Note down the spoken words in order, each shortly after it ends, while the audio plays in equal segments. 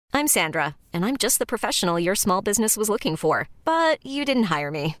I'm Sandra, and I'm just the professional your small business was looking for. But you didn't hire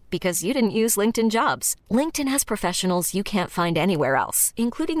me because you didn't use LinkedIn Jobs. LinkedIn has professionals you can't find anywhere else,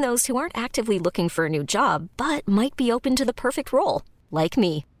 including those who aren't actively looking for a new job, but might be open to the perfect role, like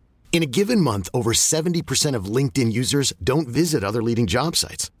me. In a given month, over 70% of LinkedIn users don't visit other leading job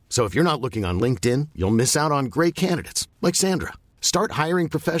sites. So if you're not looking on LinkedIn, you'll miss out on great candidates like Sandra. Start hiring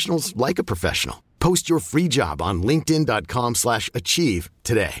professionals like a professional. Post your free job on linkedin.com/achieve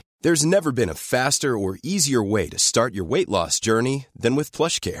today. There's never been a faster or easier way to start your weight loss journey than with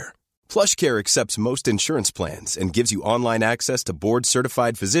PlushCare. PlushCare accepts most insurance plans and gives you online access to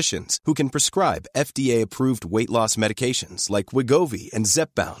board-certified physicians who can prescribe FDA-approved weight loss medications like Wegovy and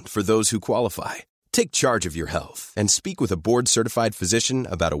Zepbound for those who qualify. Take charge of your health and speak with a board-certified physician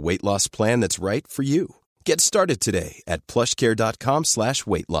about a weight loss plan that's right for you. Get started today at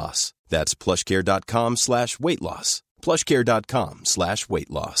plushcare.com/weight loss. That's plushcare.com/weight loss. plushcare.com/weight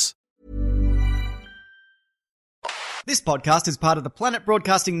loss. This podcast is part of the Planet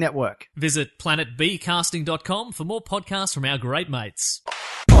Broadcasting Network. Visit planetbcasting.com for more podcasts from our great mates.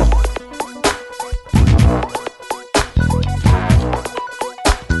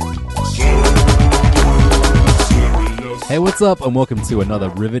 Hey, what's up, and welcome to another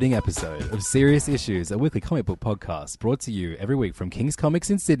riveting episode of Serious Issues, a weekly comic book podcast brought to you every week from King's Comics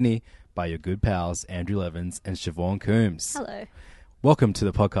in Sydney by your good pals Andrew Levins and Siobhan Coombs. Hello. Welcome to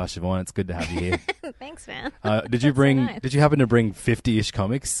the podcast, Siobhan. It's good to have you here. Thanks, man. Did you happen to bring 50-ish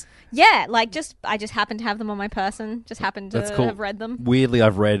comics? Yeah, I just happened to have them on my person. Just happened to That's cool. have read them. Weirdly,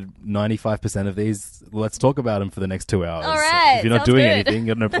 I've read 95% of these. Let's talk about them for the next 2 hours. All right, if you're not sounds doing good. anything,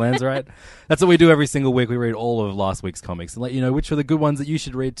 you got no plans, right? That's what we do every single week. We read all of last week's comics and let you know which are the good ones that you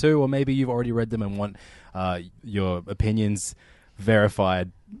should read too, or maybe you've already read them and want your opinions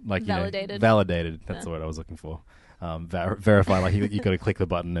verified, Validated. Validated. That's the word I was looking for. Verify, like you got to click the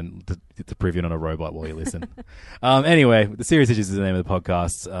button and to preview it on a robot while you listen. Anyway, the Serious Issues is the name of the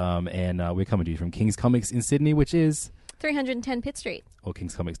podcast, and we're coming to you from King's Comics in Sydney, which is 310 Pitt Street. or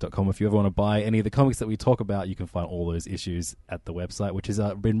kingscomics.com. If you ever want to buy any of the comics that we talk about, you can find all those issues at the website, which has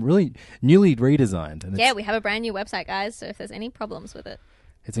been really newly redesigned. And Yeah, we have a brand new website, guys, so if there's any problems with it,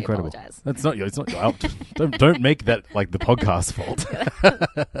 it's we incredible. apologize. It's not your fault. Don't make that like the podcast fault.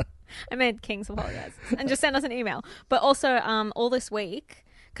 I meant Kings apologize. And just send us an email. But also, all this week,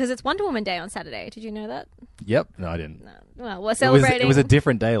 because it's Wonder Woman Day on Saturday. Did you know that? Yep. No, I didn't. No. Well, we're celebrating. It was a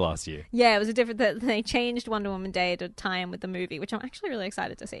different day last year. Yeah, it was a different. They changed Wonder Woman Day to tie in with the movie, which I'm actually really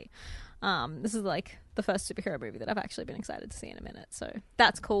excited to see. This is like the first superhero movie that I've actually been excited to see in a minute, so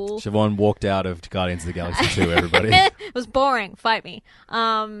that's cool. Siobhan walked out of Guardians of the Galaxy 2, everybody. It was boring. Fight me.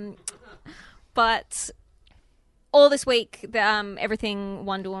 But all this week, everything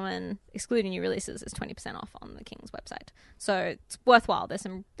Wonder Woman, excluding new releases, is 20% off on the King's website. So it's worthwhile. There's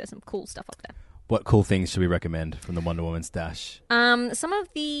some cool stuff up there. What cool things should we recommend from the Wonder Woman stash? Some of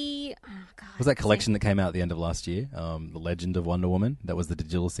the... was that collection that came out at the end of last year? The Legend of Wonder Woman? That was the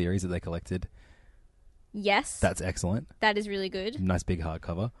digital series that they collected. Yes. That's excellent. That is really good. Nice big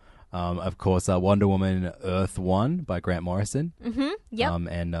hardcover. Of course, Wonder Woman Earth 1 by Grant Morrison. Mm-hmm. Yep.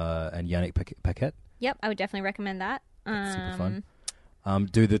 And Yannick Paquette. Yep, I would definitely recommend that. That's super fun.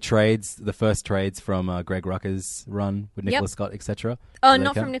 Do the first trades from Greg Rucka's run with Nicholas Scott, etc. Oh,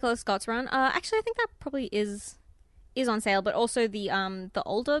 not from Nicholas Scott's run. Actually, I think that probably is on sale, but also the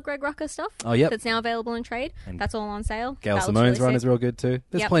older Greg Rucka stuff. Oh, yep. That's now available in trade. And that's all on sale. Gail Simone's run is real good too.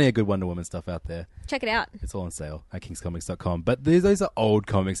 There's Yep. plenty of good Wonder Woman stuff out there. Check it out. It's all on sale at kingscomics.com. But those are old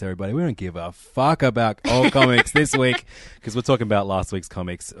comics, everybody. We don't give a fuck about old comics this week because we're talking about last week's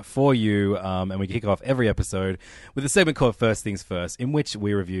comics for you. And we kick off every episode with a segment called First Things First, in which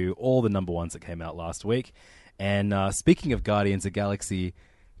we review all the number ones that came out last week. And speaking of Guardians of the Galaxy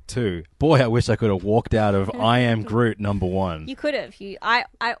 2, boy, I wish I could have walked out of I Am Groot number 1. You could have. I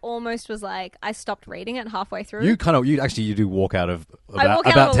almost was like, I stopped reading it halfway through. You do walk out of walk out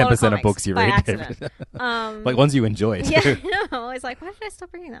about of a lot 10% of of books you by read. accident. Like ones you enjoy too. Yeah, no, I was like, why did I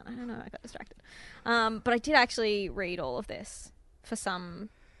stop reading that? I don't know. I got distracted. But I did actually read all of this for some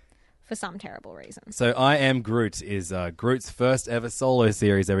terrible reason. So I Am Groot is Groot's first ever solo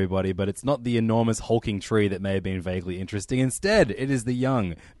series, everybody, but it's not the enormous hulking tree that may have been vaguely interesting. Instead, it is the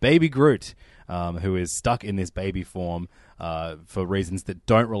young baby Groot who is stuck in this baby form for reasons that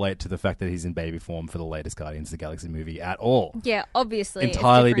don't relate to the fact that he's in baby form for the latest Guardians of the Galaxy movie at all. Yeah, obviously.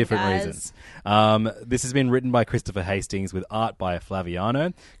 Entirely it's different guys. reasons. This has been written by Christopher Hastings with art by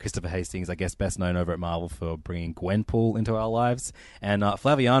Flaviano. Christopher Hastings, I guess, best known over at Marvel for bringing Gwenpool into our lives. And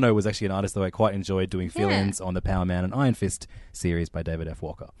Flaviano was actually an artist that I quite enjoyed doing fill-ins on the Power Man and Iron Fist series by David F.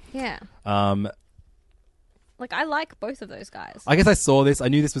 Walker. Yeah. Like, I like both of those guys. I guess I saw this. I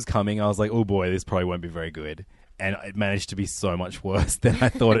knew this was coming. I was like, oh boy, this probably won't be very good. And it managed to be so much worse than I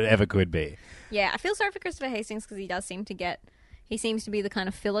thought it ever could be. Yeah, I feel sorry for Christopher Hastings because he seems to be the kind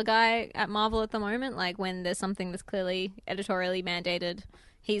of filler guy at Marvel at the moment. Like, when there's something that's clearly editorially mandated,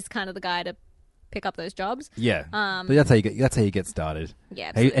 he's kind of the guy to pick up those jobs. Yeah, but that's how you get started.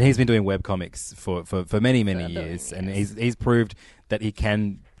 Yeah, and he's been doing webcomics for many years, years, and he's proved that he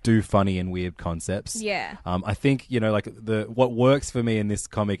can do funny and weird concepts. Yeah. I think, like what works for me in this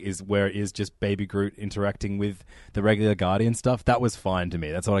comic is where it is just Baby Groot interacting with the regular Guardian stuff. That was fine to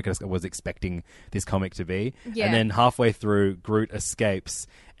me. That's what I was expecting this comic to be. Yeah. And then halfway through, Groot escapes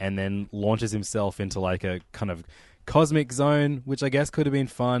and then launches himself into like a kind of cosmic zone, which I guess could have been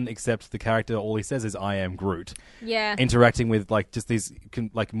fun, except the character, all he says is, I am Groot. Yeah. Interacting with like just these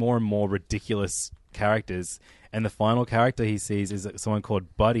like more and more ridiculous characters. And the final character he sees is someone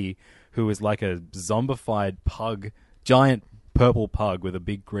called Buddy, who is like a zombified pug, giant purple pug with a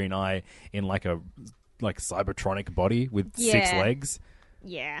big green eye in like a Cybertronic body with 6 legs.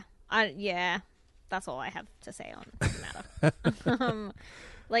 Yeah. That's all I have to say on the matter.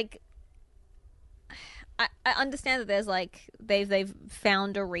 I understand that there's like they've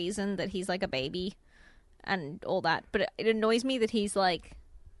found a reason that he's like a baby and all that, but it annoys me that he's like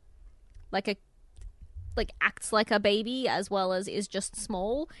acts like a baby as well as is just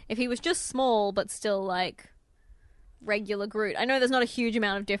small. If he was just small but still like regular Groot, I know there's not a huge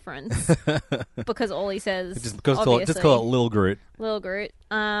amount of difference because all he says just call it Lil Groot. Lil Groot.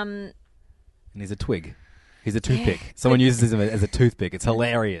 And he's a twig. He's a toothpick. Someone uses him as a toothpick. It's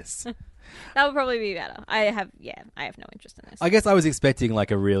hilarious. That would probably be better. I have no interest in this. I guess I was expecting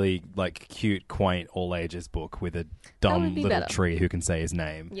like a really like cute, quaint, all ages book with a dumb little tree who can say his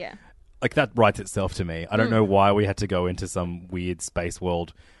name. Yeah. Like that writes itself to me. I don't know why we had to go into some weird space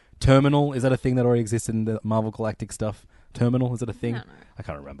world. Terminal, is that a thing that already existed in the Marvel Galactic stuff? Terminal, is it a thing? I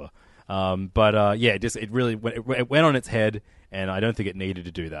can't remember. It really went on its head, and I don't think it needed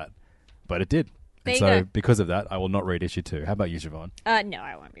to do that, but it did. And so because of that, I will not read issue 2. How about you, Siobhan? No,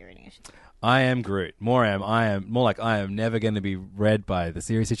 I won't be reading issue 2. I am Groot. I am never going to be read by the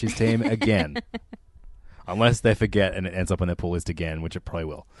Serious Issues team again. Unless they forget and it ends up on their pull list again, which it probably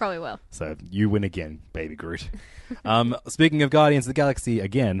will. Probably will. So you win again, Baby Groot. Speaking of Guardians of the Galaxy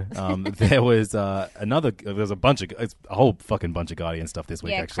again, there was a whole fucking bunch of Guardian stuff this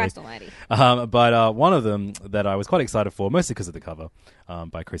week, actually. Christ almighty. But one of them that I was quite excited for, mostly because of the cover,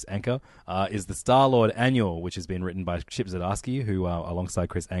 by Chris Anker, is the Star-Lord Annual, which has been written by Chip Zdarsky, who, alongside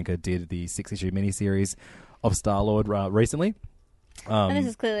Chris Anker, did the 6-issue miniseries of Star-Lord recently. And this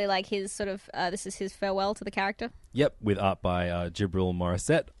is clearly like his sort of, this is his farewell to the character. Yep, with art by Jibril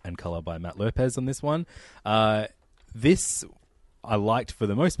Morissette and color by Matt Lopez on this one. This I liked for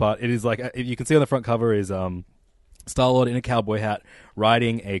the most part. It is like, you can see on the front cover is Star-Lord in a cowboy hat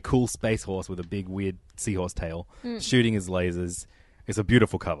riding a cool space horse with a big weird seahorse tail, shooting his lasers. It's a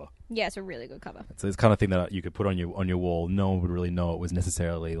beautiful cover. Yeah, it's a really good cover. So it's the kind of thing that you could put on your wall. No one would really know it was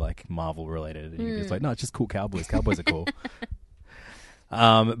necessarily like Marvel related. And you're just like, no, it's just cool cowboys. Cowboys are cool.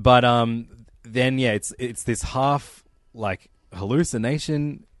 Then it's this half like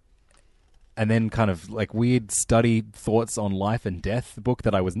hallucination and then kind of like weird study thoughts on life and death book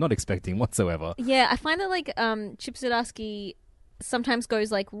that I was not expecting whatsoever. Yeah, I find that like Chip Zdarsky sometimes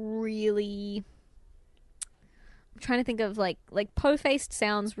goes like really, I'm trying to think of like po-faced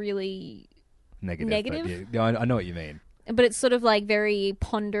sounds really negative. Yeah, I know what you mean. But it's sort of like very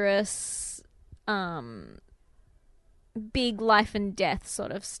ponderous, big life and death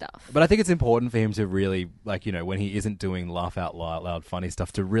sort of stuff. But I think it's important for him to really, like, when he isn't doing laugh out loud funny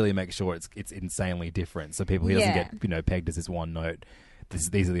stuff, to really make sure it's insanely different. So he doesn't get, pegged as this one note.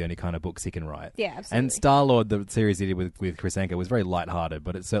 These are the only kind of books he can write. Yeah, absolutely. And Star-Lord, the series he did with Chris Anker, was very lighthearted,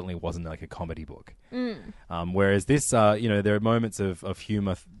 but it certainly wasn't like a comedy book. Whereas this, there are moments of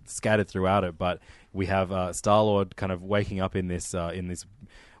humor scattered throughout it, but we have Star-Lord kind of waking up in this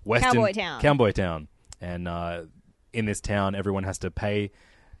western cowboy town, and in this town, everyone has to pay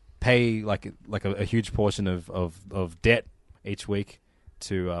like a huge portion of debt each week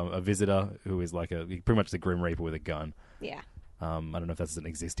to a visitor who is like pretty much the Grim Reaper with a gun. Yeah. I don't know if that's an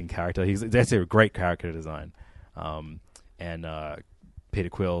existing character. He's actually a great character design. And Peter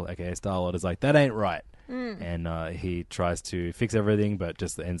Quill, aka Star-Lord, is like, that ain't right. And he tries to fix everything, but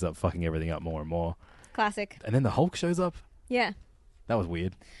just ends up fucking everything up more and more. Classic. And then the Hulk shows up. Yeah. That was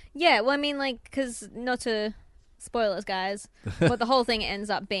weird. Yeah, well, I mean, like, because not to... Spoilers, guys. But the whole thing ends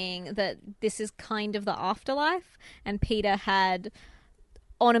up being that this is kind of the afterlife, and Peter had,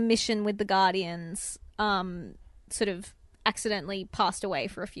 on a mission with the Guardians, sort of accidentally passed away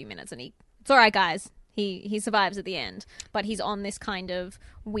for a few minutes, and it's all right, guys. He survives at the end, but he's on this kind of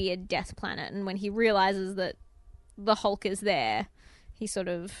weird death planet, and when he realizes that the Hulk is there, he sort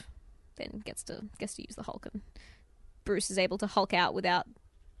of then gets to use the Hulk, and Bruce is able to Hulk out without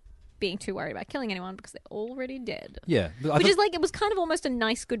being too worried about killing anyone because they're already dead. Yeah. Which is like, it was kind of almost a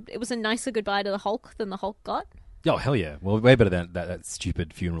nicer goodbye to the Hulk than the Hulk got. Oh, hell yeah. Well, way better than that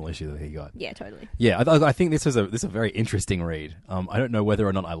stupid funeral issue that he got. Yeah, totally. Yeah, I think this is a very interesting read. I don't know whether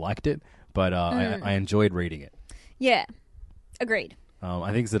or not I liked it, but I enjoyed reading it. Yeah, agreed.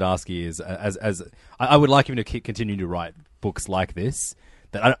 I think Zdarsky is I would like him to continue to write books like this.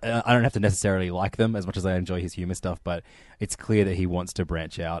 That I don't have to necessarily like them as much as I enjoy his humor stuff, but it's clear that he wants to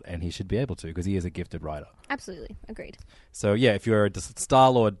branch out, and he should be able to because he is a gifted writer. Absolutely, agreed. So yeah, if you're a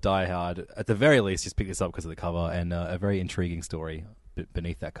Star-Lord diehard, at the very least, just pick this up because of the cover and a very intriguing story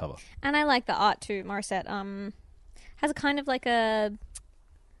beneath that cover. And I like the art too. Morissette has a kind of like a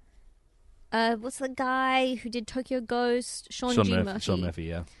what's the guy who did Tokyo Ghost? Sean Murphy. Sean Murphy,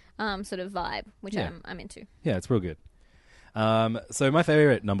 yeah. Sort of vibe, which Yeah. I'm into. Yeah, it's real good. So my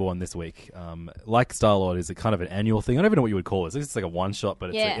favorite number one this week, like Star-Lord, is a kind of an annual thing. I don't even know what you would call it. It's like a one-shot,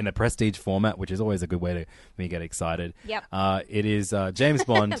 but it's in a prestige format, which is always a good way to me get excited. Yep. It is James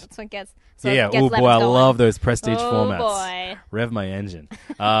Bond. That's what gets. Oh boy, I love those prestige formats. Boy. Rev my engine.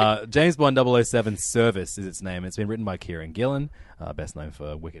 James Bond 007 Service is its name. It's been written by Kieran Gillen, best known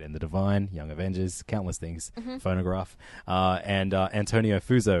for Wicked and the Divine, Young Avengers, countless things, Phonograph, and Antonio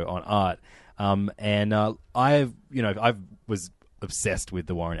Fuso on art. I was obsessed with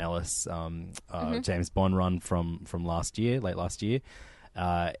the Warren Ellis James Bond run from late last year.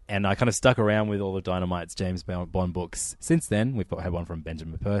 And I kind of stuck around with all the Dynamite's James Bond books since then. We've had one from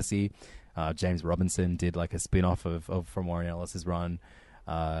Benjamin Percy. James Robinson did like a spin-off from Warren Ellis's run.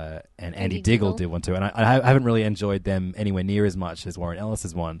 And Andy Diggle did one too. And I haven't really enjoyed them anywhere near as much as Warren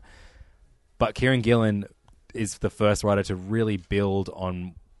Ellis's one. But Kieran Gillen is the first writer to really build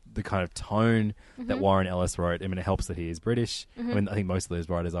on the kind of tone that Warren Ellis wrote. I mean, it helps that he is British. I mean, I think most of those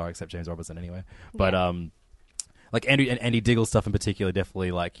writers are, except James Robinson anyway. But like Andy Diggle stuff in particular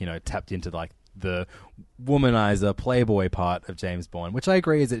definitely tapped into like the womanizer playboy part of James Bond, which I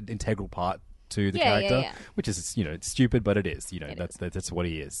agree is an integral part to the character, which is it's stupid, but it is. That's what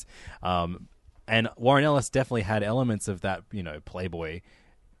he is. And Warren Ellis definitely had elements of that playboy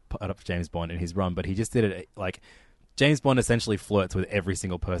part of James Bond in his run, but he just did it like James Bond essentially flirts with every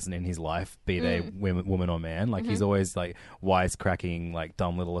single person in his life, be they woman or man. Like he's always like wisecracking, like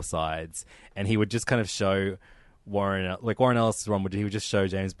dumb little asides, and he would just kind of show Warren Ellis' run. He would just show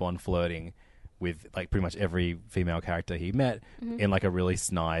James Bond flirting with like pretty much every female character he met in like a really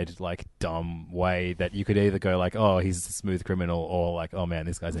snide, like dumb way that you could either go like, oh, he's a smooth criminal, or like, oh man,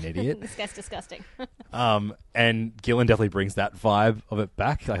 this guy's an idiot. This guy's disgusting. And Gillen definitely brings that vibe of it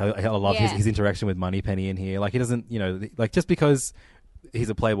back. Like I love his interaction with Moneypenny in here. Like he doesn't, like just because he's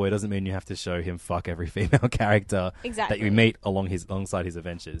a playboy doesn't mean you have to show him fuck every female character that you meet alongside his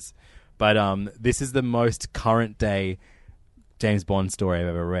adventures. But this is the most current day James Bond story I've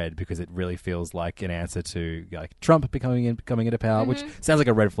ever read, because it really feels like an answer to like Trump coming into power, which sounds like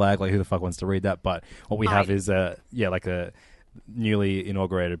a red flag. Like who the fuck wants to read that? But what we have is like a newly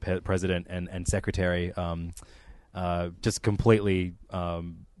inaugurated president and secretary, just completely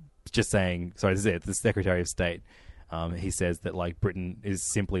just saying, sorry, this is it. The Secretary of State. He says that like Britain is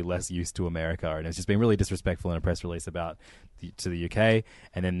simply less used to America, and it's just been really disrespectful in a press release to the UK,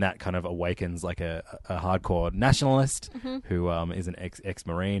 and then that kind of awakens like a hardcore nationalist who is an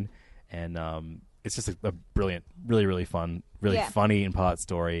ex-Marine, and it's just a brilliant, really, really fun, really funny in part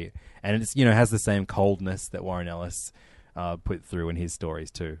story, and it's has the same coldness that Warren Ellis put through in his stories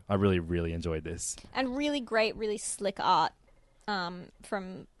too. I really, really enjoyed this, and really great, really slick art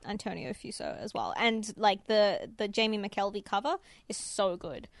from Antonio Fuso as well, and like the Jamie McKelvey cover is so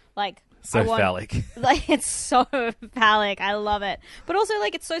good, like phallic. Like it's so phallic. I love it, but also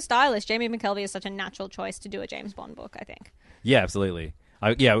like it's so stylish. Jamie McKelvey is such a natural choice to do a James Bond book, I think. Yeah, absolutely.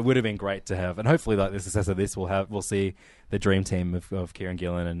 It would have been great to have, and hopefully, like the success of this, we'll see the dream team of Kieran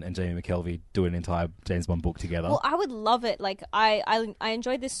Gillen and Jamie McKelvey do an entire James Bond book together. Well, I would love it. Like I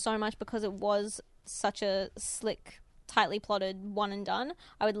enjoyed this so much because it was such a slick, tightly plotted one and done.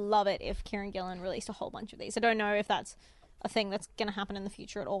 I would love it if Kieran Gillen released a whole bunch of these. I don't know if that's a thing that's going to happen in the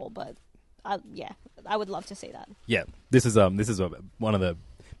future at all, but I would love to see that. Yeah, this is one of the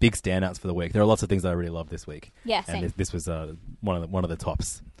big standouts for the week. There are lots of things that I really loved this week. Yeah, same. And this was one of the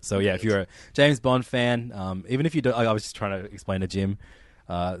tops. So yeah, if you're a James Bond fan, even if you don't, I was just trying to explain to Jim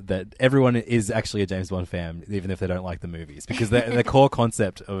that everyone is actually a James Bond fan, even if they don't like the movies, because the core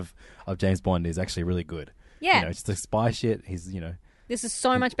concept of James Bond is actually really good. Yeah. It's the spy shit. He's, This is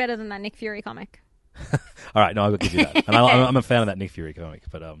so much better than that Nick Fury comic. All right, no, I'll give you that. And I'm a fan of that Nick Fury comic,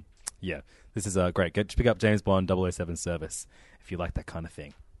 but yeah, this is great. Pick up James Bond 007 Service if you like that kind of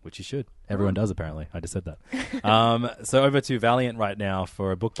thing, which you should. Everyone does, apparently. I just said that. So over to Valiant right now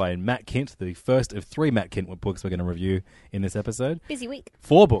for a book by Matt Kindt, the first of 3 Matt Kindt books we're going to review in this episode. Busy week.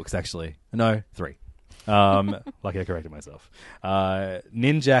 4 books, actually. No, 3. Lucky I corrected myself.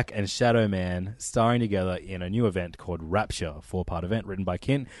 Ninjak and Shadow Man starring together in a new event called Rapture, 4-part event written by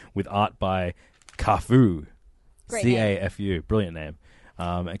Kindt with art by Cafu. Great name. Cafu. Brilliant name.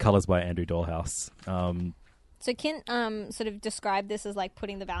 And colours by Andrew Dollhouse. So Kindt sort of described this as like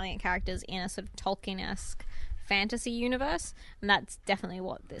putting the Valiant characters in a sort of Tolkien-esque fantasy universe, and that's definitely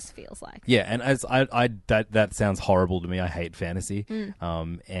what this feels like. Yeah, and as that sounds horrible to me. I hate fantasy, and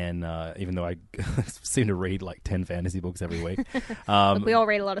even though I seem to read like 10 fantasy books every week, Look, we all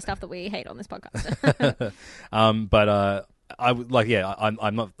read a lot of stuff that we hate on this podcast. but I would like, yeah,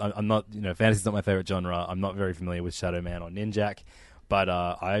 I'm not, you know, fantasy's not my favorite genre. I'm not very familiar with Shadow Man or Ninjak. But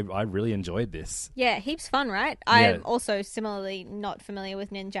I really enjoyed this. Yeah, heaps fun, right? Yeah. I'm also similarly not familiar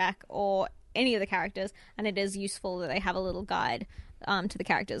with Ninjak or any of the characters, and it is useful that they have a little guide to the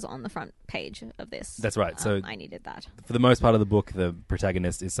characters on the front page of this. That's right. So I needed that. For the most part of the book, the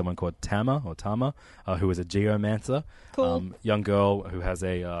protagonist is someone called Tama, who is a geomancer. Cool. Young girl who has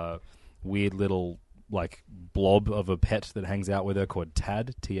a weird little like blob of a pet that hangs out with her called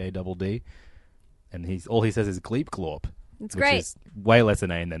Tad, Tadd. And all he says is Gleep Glorp. It's which great. is way less a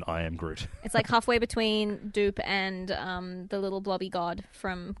name than I Am Groot. It's like halfway between Dupe and the little blobby god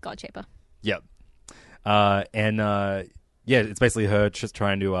from Godshaper. Yep. Yeah, it's basically her just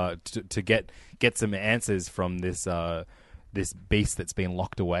trying to get some answers from this beast that's been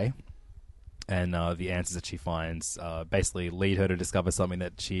locked away, and the answers that she finds basically lead her to discover something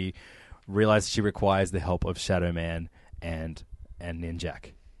that she realizes she requires the help of Shadow Man and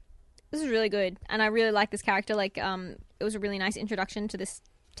Ninjak. This is really good, and I really like this character. Like, it was a really nice introduction to this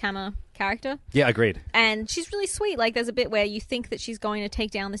Tama character. Yeah, agreed. And she's really sweet. Like, there's a bit where you think that she's going to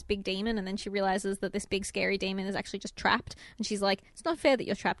take down this big demon, and then she realizes that this big scary demon is actually just trapped. And she's like, "It's not fair that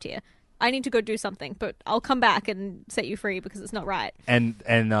you're trapped here. I need to go do something, but I'll come back and set you free because it's not right." And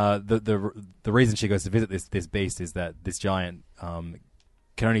the reason she goes to visit this beast is that this giant can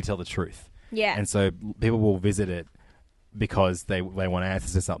only tell the truth. Yeah. And so people will visit it because they want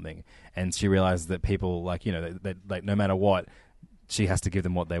answers to something, and she realizes that people, like, you know, that like no matter what, she has to give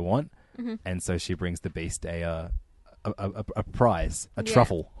them what they want, and so she brings the beast a prize, a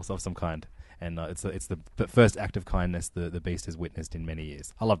truffle of some kind, and it's the first act of kindness the beast has witnessed in many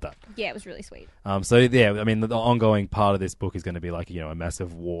years. I love that. Yeah, it was really sweet. So yeah, I mean the ongoing part of this book is going to be like, you know, a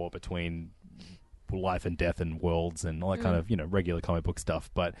massive war between life and death and worlds and all that kind of, you know, regular comic book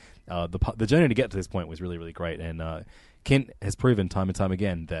stuff. But the journey to get to this point was really, really great, and Kindt has proven time and time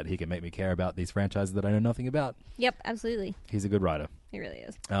again that he can make me care about these franchises that I know nothing about. Yep, absolutely. He's a good writer. He really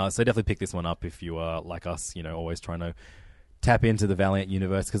is. So definitely pick this one up if you are like us, you know, always trying to tap into the Valiant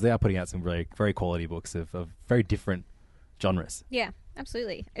universe, because they are putting out some very, very quality books of very different genres. Yeah,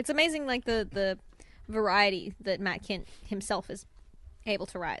 absolutely. It's amazing, like the variety that Matt Kindt himself is able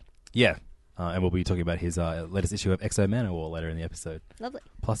to write. Yeah. And we'll be talking about his latest issue of Exo Manowar later in the episode. Lovely.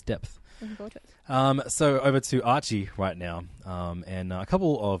 Plus depth. Looking forward to it. So over to Archie right now. And a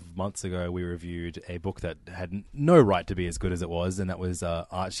couple of months ago, we reviewed a book that had no right to be as good as it was, and that was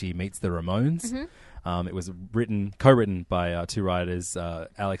Archie Meets the Ramones. It was co-written by 2 writers,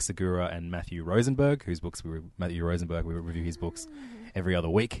 Alex Segura and Matthew Rosenberg, whose books we review his books every other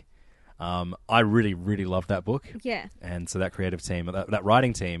week. I really, really loved that book. Yeah. And so that creative team, that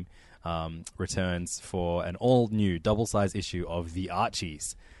writing team, returns for an all-new double-size issue of The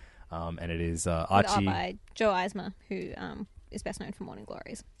Archies. And it is Archie... by Joe Eisner, who is best known for Morning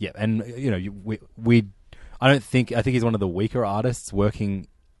Glories. Yeah, and, you know, I think he's one of the weaker artists working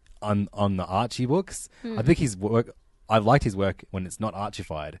on the Archie books. I think I've liked his work when it's not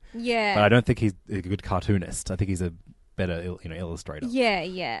Archified. Yeah. But I don't think he's a good cartoonist. I think he's a better, illustrator.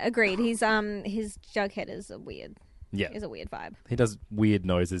 Yeah, agreed. He's his Jughead is a weird vibe. He does weird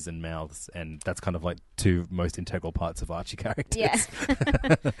noises and mouths, and that's kind of like 2 most integral parts of Archie characters. Yeah.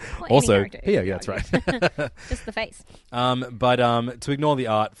 Well, Also, any character, yeah, that's right. Just the face. But to ignore the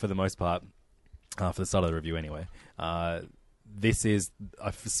art for the most part, for the start of the review anyway, this is,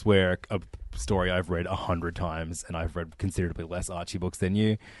 I swear, a story I've read 100 times, and I've read considerably less Archie books than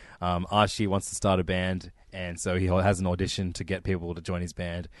you. Archie wants to start a band, and so he has an audition to get people to join his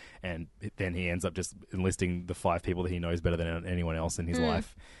band, and then he ends up just enlisting the 5 people that he knows better than anyone else in his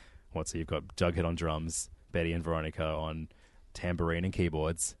life. So you've got Jughead on drums, Betty and Veronica on tambourine and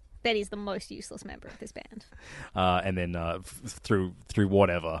keyboards. Betty's the most useless member of this band. And then through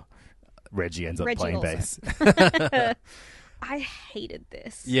whatever, Reggie ends up Reggie playing also. bass. I hated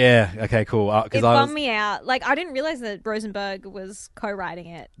this. Yeah. Okay. Cool. It Because bummed me out. Like, I didn't realize that Rosenberg was co-writing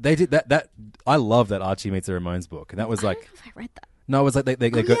it. they did that. I love that Archie Meets the Ramones book, and that was I like. don't know if I read that. No, it was like they Oh,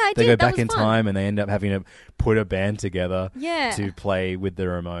 go, yeah, I they did. go That back was in fun. time and they end up having to put a band together Yeah. to play with the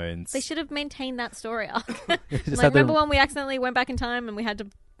Ramones. They should have maintained that story arc. Just Like, had the- remember when we accidentally went back in time and we had to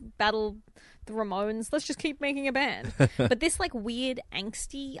battle the Ramones? Let's just keep making a band. But this, like, weird,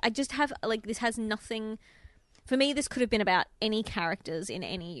 angsty... I just have, like, this has nothing... For me, this could have been about any characters in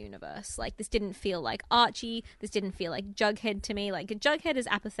any universe. Like, this didn't feel like Archie. This didn't feel like Jughead to me. Like, Jughead is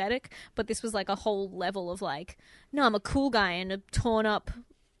apathetic, but this was, like, a whole level of, like, no, I'm a cool guy in a torn-up,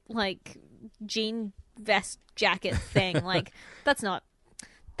 like, jean vest jacket thing. Like, that's not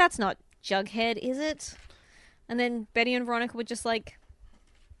Jughead, is it? And then Betty and Veronica were just, like,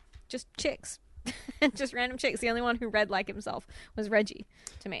 just chicks. Just random chicks. The only one who read like himself was Reggie,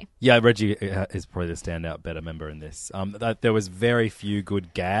 to me. Yeah, Reggie is probably the standout better member in this. There was very few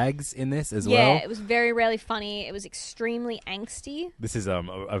good gags in this as well. Yeah, it was very rarely funny. It was extremely angsty. This is a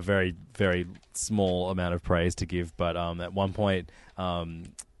very, very small amount of praise to give, but at one point,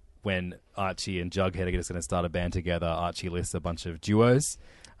 when Archie and Jughead are just going to start a band together, Archie lists a bunch of duos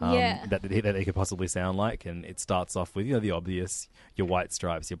that they could possibly sound like, and it starts off with, the obvious, your White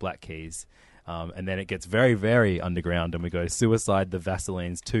Stripes, your Black Keys. And then it gets very, very underground, and we go Suicide, the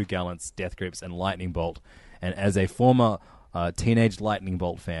Vaselines, Two Gallants, Death Grips, and Lightning Bolt. And as a former teenage Lightning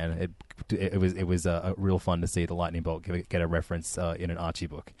Bolt fan, it was real fun to see the Lightning Bolt get a reference in an Archie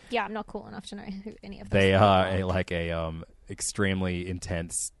book. Yeah, I'm not cool enough to know who any of those They people are a extremely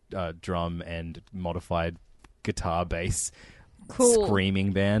intense drum and modified guitar bass Cool.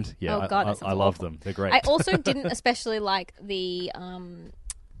 screaming band. Yeah, Oh, God, that sounds I love awful. them. They're great. I also didn't especially like the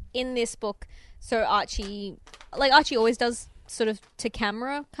in this book. So Archie always does sort of to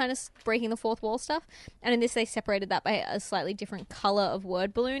camera kind of breaking the fourth wall stuff, and in this they separated that by a slightly different color of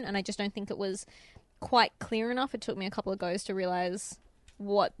word balloon, and I just don't think it was quite clear enough. It took me a couple of goes to realize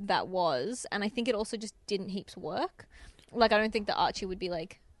what that was, and I think it also just didn't heaps work. Like, I don't think that Archie would be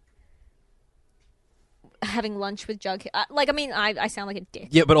like having lunch with Jughead. I sound like a dick.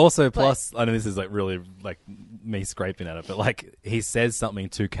 Yeah, but also plus, I know this is like really like me scraping at it, but like he says something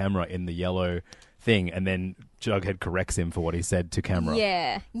to camera in the yellow thing, and then Jughead corrects him for what he said to camera.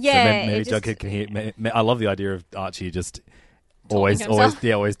 Yeah. So maybe it just- Jughead can hear. I love the idea of Archie just Talking to himself.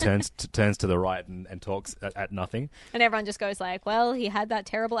 always turns to the right and talks at nothing. And everyone just goes like, well, he had that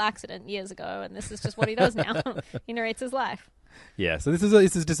terrible accident years ago, and this is just what he does now. He narrates his life. Yeah, so this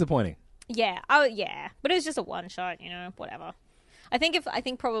is disappointing. Yeah. Oh, yeah. But it was just a one shot, whatever. I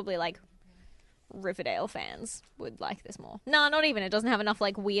think probably like Riverdale fans would like this more. No, not even. It doesn't have enough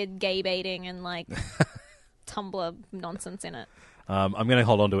like weird gay baiting and like Tumblr nonsense in it. I'm going to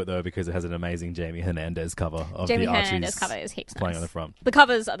hold on to it though because it has an amazing Jamie Hernandez cover of Jamie the Hernandez Archies cover is heaps playing nice. on the front. The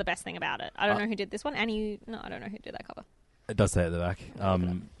covers are the best thing about it. I don't know who did this one. I don't know who did that cover. It does say at the back.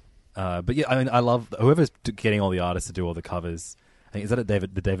 But yeah, I mean, I love whoever's getting all the artists to do all the covers. I think, is that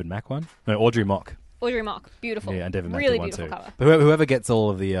the David Mack one? No, Audrey Mock. Audrey Mock, beautiful. Yeah, and David Mack really did one beautiful too. cover. But whoever gets all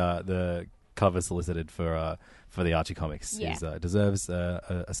of the covers solicited for the Archie comics deserves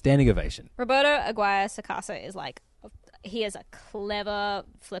a standing ovation. Roberto Aguirre Sacasa is like, he is a clever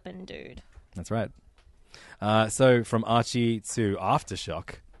flippin' dude. That's right. So from Archie to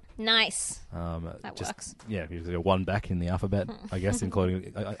Aftershock. Nice. That works. Yeah, you're one back in the alphabet, I guess,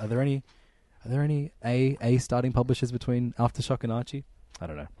 including. Are there any A starting publishers between Aftershock and Archie? I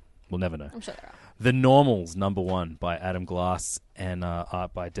don't know. We'll never know. I'm sure there are. The Normals, #1 by Adam Glass and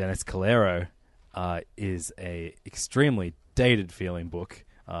art by Dennis Calero, is a extremely dated feeling book,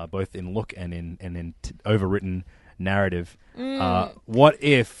 both in look and in overwritten narrative. What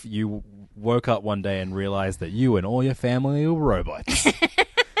if you woke up one day and realized that you and all your family were robots?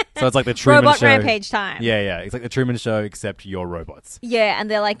 So it's like the Truman Robot Show. Rampage time. Yeah. It's like the Truman Show, except you're robots. Yeah, and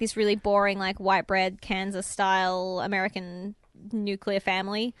they're like this really boring, like white bread, Kansas style American nuclear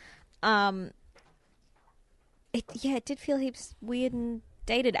family. It did feel heaps weird and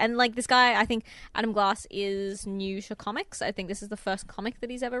dated. And like this guy, I think Adam Glass is new to comics. I think this is the first comic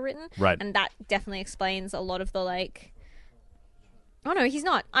that he's ever written. Right. And that definitely explains a lot of the like... Oh no, he's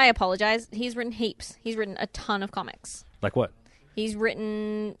not. I apologize. He's written heaps. He's written a ton of comics. Like what? He's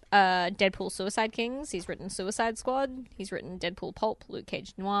written Deadpool Suicide Kings. He's written Suicide Squad. He's written Deadpool Pulp, Luke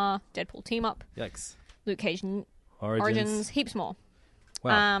Cage Noir, Deadpool Team Up, Yikes. Luke Cage Origins. heaps more.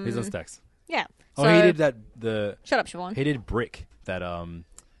 Wow. He's on stacks. Yeah. Oh, So- he did that. Shut up, Siobhan. He did Brick, that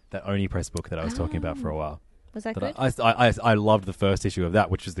Oni Press book that I was talking about for a while. Was that But good? I loved the first issue of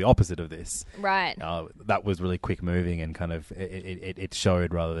that, which was the opposite of this. Right. That was really quick moving and kind of it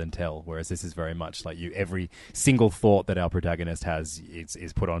showed rather than tell. Whereas this is very much like every single thought that our protagonist has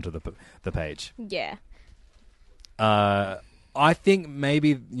is put onto the page. Yeah. I think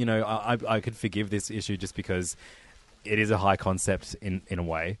maybe I could forgive this issue just because it is a high concept in a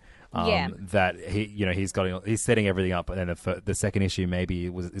way. Yeah. That he's setting everything up, and then the second issue maybe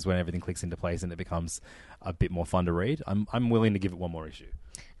is when everything clicks into place and it becomes a bit more fun to read. I'm willing to give it one more issue.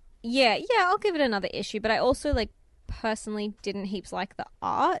 Yeah, I'll give it another issue, but I also personally didn't heaps like the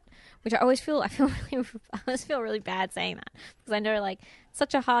art, which I always feel really bad saying that because I know it's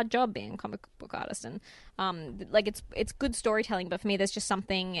such a hard job being a comic book artist, and it's good storytelling, but for me there's just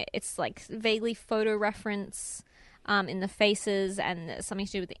something, it's vaguely photo reference in the faces, and something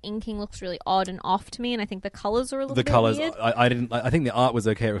to do with the inking looks really odd and off to me, and I think the colors are a little bit weird. I think the art was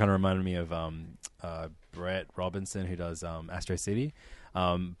okay. It kind of reminded me of Brett Robinson, who does Astro City,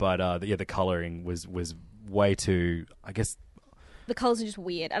 but the coloring was way too, I guess. The colors are just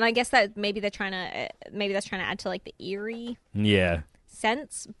weird, and I guess that maybe that's trying to add to the eerie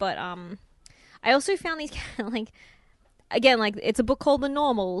sense, but I also found these again, it's a book called The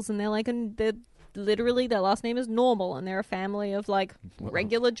Normals, and they're literally their last name is Normal, and they're a family of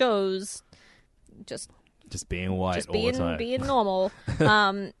regular Joes, just being white, just all the time, being normal.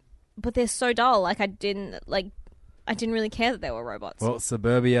 But they're so dull. I didn't really care that they were robots. Well,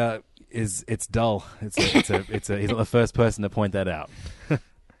 Suburbia it's dull. It's he's not the first person to point that out.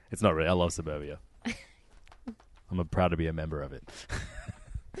 It's not really. I love Suburbia. I'm proud to be a member of it.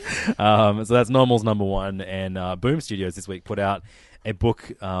 So that's Normal's number one, and Boom Studios this week put out a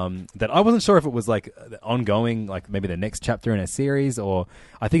book that I wasn't sure if it was ongoing, maybe the next chapter in a series, or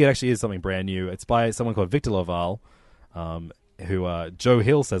I think it actually is something brand new. It's by someone called Victor LaValle, who Joe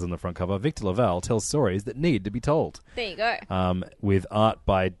Hill says on the front cover. Victor LaValle tells stories that need to be told. There you go. With art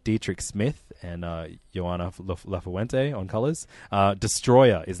by Dietrich Smith and Joanna Lafuente on colors.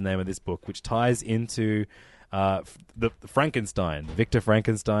 Destroyer is the name of this book, which ties into the Frankenstein, Victor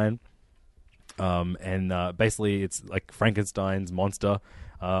Frankenstein. And basically it's Frankenstein's monster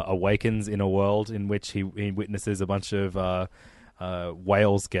awakens in a world in which he witnesses a bunch of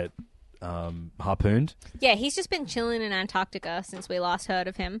whales get harpooned. Yeah, he's just been chilling in Antarctica since we last heard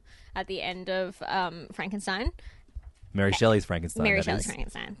of him at the end of Frankenstein. Mary Shelley's Frankenstein.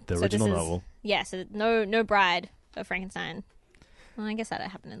 The original novel. Yeah, so no bride of Frankenstein. Well, I guess that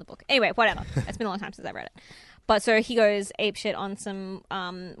happened in the book. Anyway, whatever. It's been a long time since I read it. But so he goes apeshit on some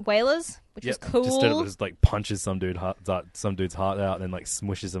whalers, which is cool. Just punches some dude's heart out, and then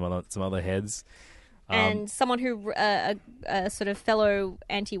smushes some other heads. And someone who a sort of fellow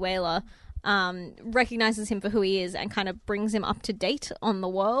anti-whaler recognizes him for who he is and kind of brings him up to date on the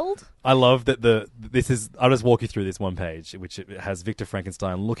world. I love that I'll just walk you through this one page, which it has Victor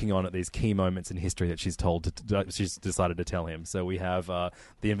Frankenstein looking on at these key moments in history that she's decided to tell him. So we have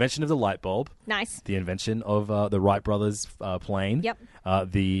the invention of the light bulb. Nice. The invention of the Wright brothers plane. Yep.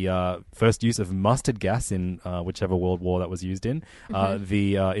 The first use of mustard gas in whichever world war that was used in. Mm-hmm.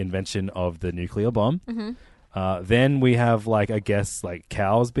 The invention of the nuclear bomb. Mm-hmm. Then we have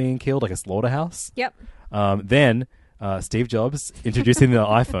cows being killed, a slaughterhouse. Yep. Then Steve Jobs introducing the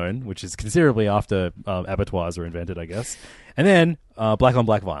iPhone, which is considerably after abattoirs were invented, I guess. And then black on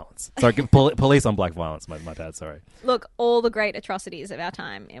black violence. Sorry, police on black violence. My bad. Sorry. Look, all the great atrocities of our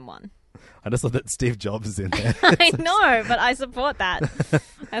time in one. I just thought that Steve Jobs is in there. I know, but I support that.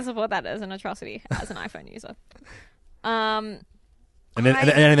 I support that as an atrocity as an iPhone user. And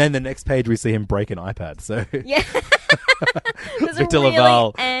then the next page we see him break an iPad. So yeah, there's Victor a really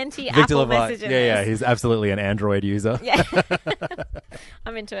LaValle, anti-Apple message in yeah, this. he's absolutely an Android user. Yeah,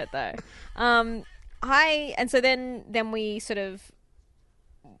 I'm into it though. And so then we sort of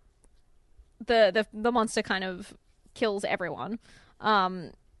the monster kind of kills everyone,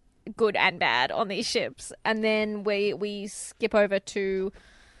 good and bad, on these ships, and then we skip over to.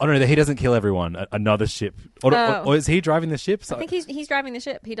 Oh no, he doesn't kill everyone. Another ship, or is he driving the ship? I think he's driving the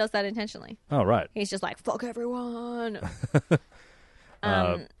ship. He does that intentionally. Oh right. He's just fuck everyone.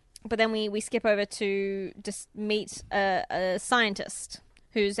 But then we skip over to just meet a scientist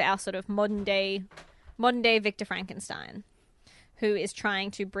who's our sort of modern day Victor Frankenstein, who is trying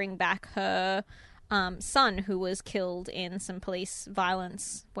to bring back her son who was killed in some police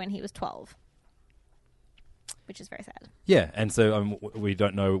violence when he was 12. Which is very sad. Yeah, and so we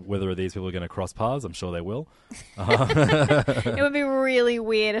don't know whether these people are going to cross paths. I'm sure they will. It would be really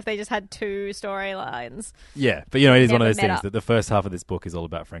weird if they just had two storylines. Yeah, but it is one of those things that the first half of this book is all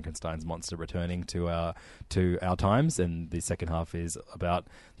about Frankenstein's monster returning to our times, and the second half is about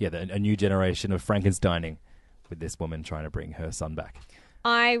a new generation of Frankensteining. with this woman trying to bring her son back.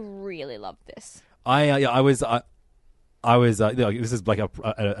 I really love this. I was this is like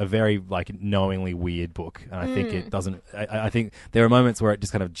a very like knowingly weird book, and I think it doesn't. I think there are moments where it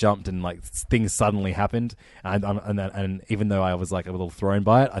just kind of jumped and like things suddenly happened, and even though I was like a little thrown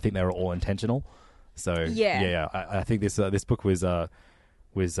by it, I think they were all intentional. So I think this book was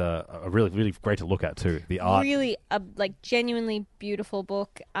really great to look at too. The art, really a like genuinely beautiful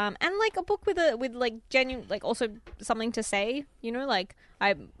book, and like a book with like genuine, like also something to say. You know, like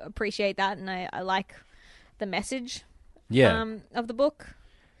I appreciate that, and I like the message. Of the book.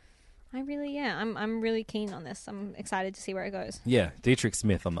 I'm really keen on this. I'm excited to see where it goes. Yeah, Dietrich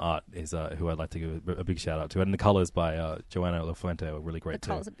Smith on the art is who I'd like to give a big shout out to, and the colors by Joanna Lafuente are really great too.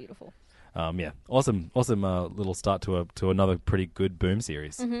 The colors are beautiful. Awesome little start to another pretty good Boom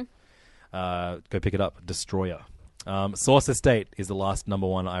series. Go pick it up, Destroyer. Source Estate is the last number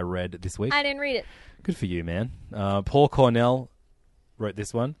one I read this week. I didn't read it. Good for you, man. Paul Cornell wrote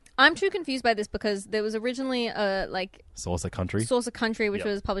this one. I'm too confused by this because there was originally a like Saucer Country, which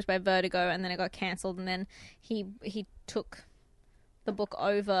was published by Vertigo, and then it got cancelled, and then he took the book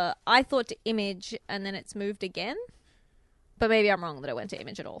over. I thought to Image, and then it's moved again. But maybe I'm wrong that it went to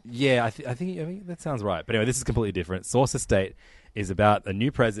Image at all. Yeah, I think that sounds right. But anyway, this is completely different. Source Estate is about a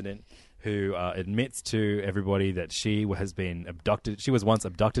new president who admits to everybody that she has been abducted. She was once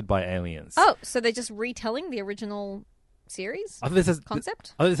abducted by aliens. Oh, so they're just retelling the original series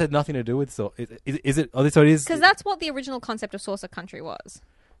concept? This had nothing to do with is it? Oh, so it is because that's what the original concept of Saucer Country was.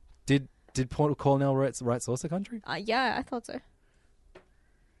 Did Paul Cornell write Saucer Country? Yeah, I thought so.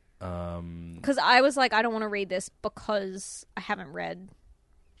 Because I was like, I don't want to read this because I haven't read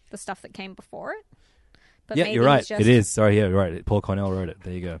the stuff that came before it. But yeah, maybe you're right. Just... It is. Sorry, yeah, you're right. Paul Cornell wrote it.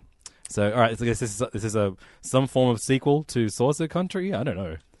 There you go. So, all right. So I guess this is some form of sequel to Saucer Country. I don't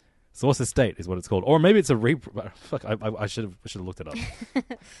know. Source Estate is what it's called, or maybe it's a fuck. I should have looked it up.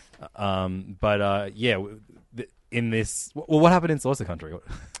 In this, what happened in Saucer Country?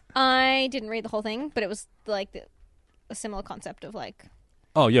 I didn't read the whole thing, but it was like a similar concept of like.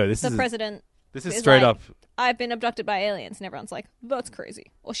 Oh yeah, president. This is straight like, up. I've been abducted by aliens, and everyone's like, "That's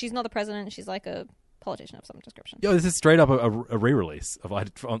crazy." Or she's not the president; she's like a politician of some description. Yo, this is straight up a re-release of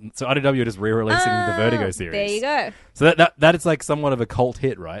so IDW are just re-releasing the Vertigo series. There you go. So that is like somewhat of a cult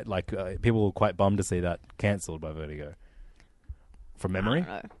hit, right? Like people were quite bummed to see that cancelled by Vertigo. From memory, I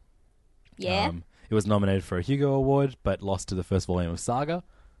don't know. Yeah. It was nominated for a Hugo Award, but lost to the first volume of Saga.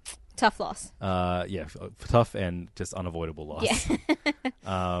 Tough loss. Tough and just unavoidable loss.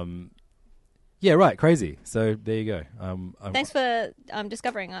 Yeah. Yeah, right. Crazy. So there you go. Thanks for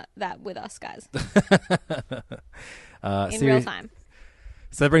discovering that with us, guys. In real time.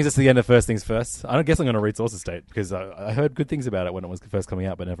 So that brings us to the end of First Things First. I don't guess I'm going to read Source Estate because I heard good things about it when it was first coming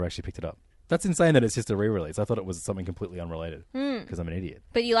out, but never actually picked it up. That's insane that it's just a re-release. I thought it was something completely unrelated because I'm an idiot.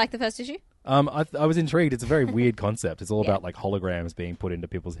 But you like the first issue? I was intrigued. It's a very weird concept. It's all about like holograms being put into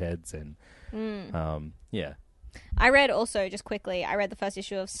people's heads and yeah. I read the first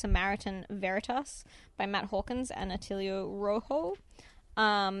issue of Samaritan Veritas by Matt Hawkins and Attilio Rojo.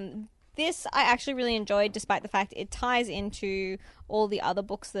 This I actually really enjoyed, despite the fact it ties into all the other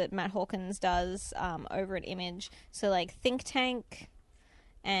books that Matt Hawkins does over at Image. So like Think Tank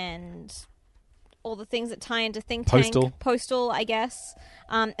and all the things that tie into Think Tank. Postal, I guess.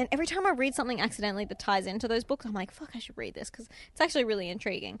 And every time I read something accidentally that ties into those books, I'm like, fuck, I should read this because it's actually really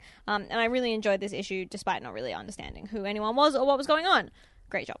intriguing. And I really enjoyed this issue despite not really understanding who anyone was or what was going on.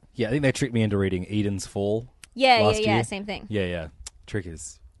 Great job. Yeah, I think they tricked me into reading Eden's Fall. Yeah, year. Same thing. Yeah.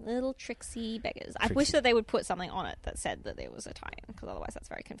 Trickers. Little tricksy beggars. I wish that they would put something on it that said that there was a tie-in because otherwise that's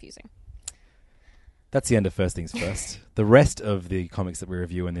very confusing. That's the end of First Things First. The rest of the comics that we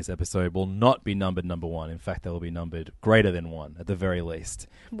review in this episode will not be numbered number one. In fact, they will be numbered greater than one, at the very least.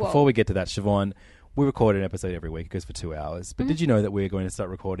 Whoa. Before we get to that, Siobhan, we record an episode every week. It goes for 2 hours. But did you know that we're going to start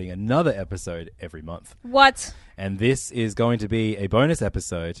recording another episode every month? What? And this is going to be a bonus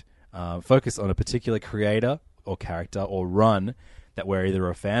episode focused on a particular creator or character or run that we're either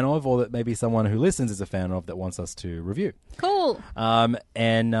a fan of or that maybe someone who listens is a fan of that wants us to review. Cool. We are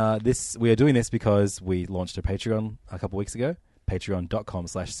doing this because we launched a Patreon a couple weeks ago.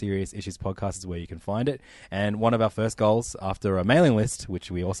 Patreon.com/Serious Issues Podcast is where you can find it. And one of our first goals after a mailing list,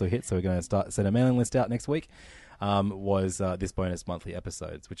 which we also hit, so we're going to send a mailing list out next week, was this bonus monthly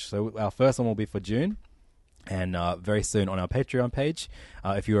episodes. So our first one will be for June. And very soon on our Patreon page,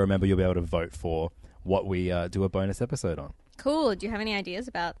 if you remember, you'll be able to vote for what we do a bonus episode on. Cool. Do you have any ideas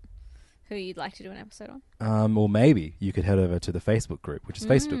about who you'd like to do an episode on? Well, maybe you could head over to the Facebook group, which is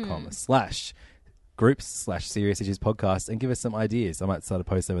facebook.com/Great groups/Serious Issues Podcast and give us some ideas. I might start a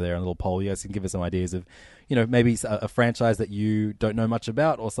post over there, a little poll. You guys can give us some ideas of, maybe a franchise that you don't know much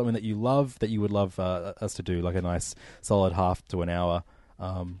about or something that you love that you would love us to do, like a nice solid half to an hour,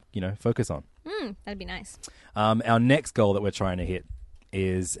 focus on. That'd be nice. Our next goal that we're trying to hit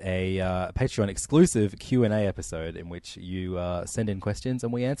is a Patreon exclusive Q&A episode in which you send in questions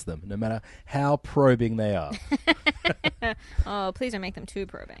and we answer them, no matter how probing they are. Oh, please don't make them too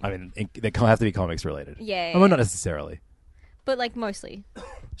probing. I mean, they can't have to be comics related. Yeah. Well, not necessarily. But, like, mostly.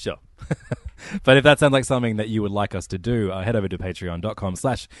 Sure. But if that sounds like something that you would like us to do, head over to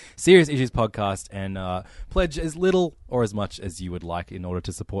patreon.com/Serious Issues Podcast and pledge as little or as much as you would like in order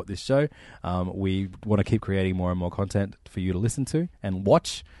to support this show. We want to keep creating more and more content for you to listen to and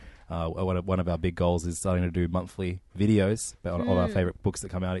watch. One of our big goals is starting to do monthly videos of our favorite books that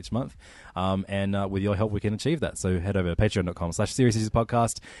come out each month. And with your help, we can achieve that. So head over to patreon.com/Serious Issues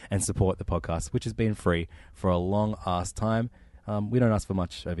Podcast and support the podcast, which has been free for a long ass time. We don't ask for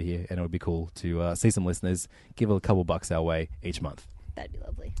much over here, and it would be cool to see some listeners give a couple bucks our way each month. That'd be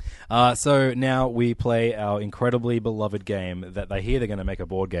lovely. So now we play our incredibly beloved game that they hear they're going to make a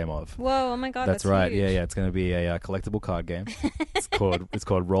board game of. Whoa, oh my God, That's right. huge. Yeah. It's going to be a collectible card game. It's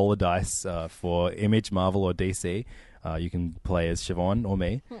called Roll a Dice for Image, Marvel, or DC. You can play as Siobhan or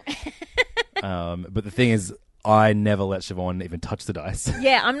me. But the thing is, I never let Siobhan even touch the dice.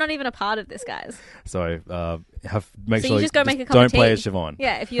 Yeah, I'm not even a part of this, guys. So make So sure you just go make a cup don't of tea. play as Siobhan.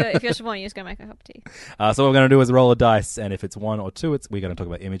 Yeah, if you're Siobhan, you just go make a cup of tea. So what we're going to do is roll a dice, and if it's 1 or 2, we're going to talk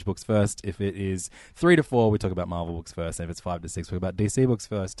about Image books first. If it is 3 to 4, we talk about Marvel books first. And if it's 5 to 6, we talk about DC books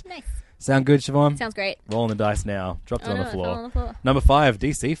first. Nice. Sound good, Siobhan? Sounds great. Rolling the dice now. Dropped it on the it fell floor. on the floor. Number 5,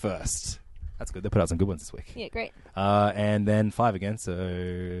 DC first. That's good. They put out some good ones this week. Yeah, great. And then 5 again. So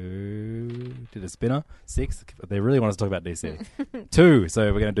did a spinner. 6. They really want us to talk about DC. 2.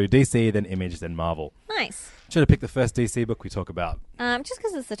 So we're going to do DC, then Image, then Marvel. Nice. Should have picked the first DC book we talk about. Just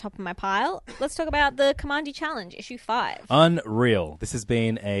because it's the top of my pile, let's talk about the Commandy Challenge, issue 5. Unreal. This has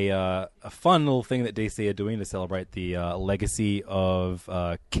been a fun little thing that DC are doing to celebrate the legacy of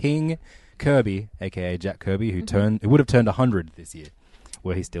King Kirby, a.k.a. Jack Kirby, who would have turned 100 this year,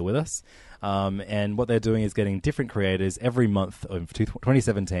 were he still with us. And what they're doing is getting different creators every month of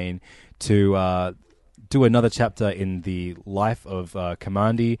 2017 to do another chapter in the life of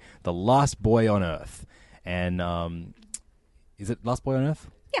Commandy, the last boy on Earth. And is it Last Boy on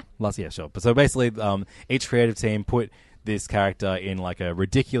Earth? Yeah. Yeah, sure. So basically, each creative team put this character in like a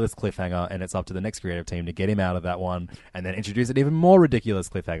ridiculous cliffhanger, and it's up to the next creative team to get him out of that one and then introduce an even more ridiculous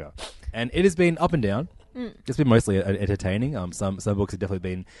cliffhanger. And it has been up and down. It's been mostly entertaining. Some books have definitely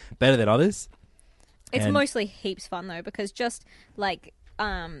been better than others. It's And- mostly heaps fun, though, because just, like,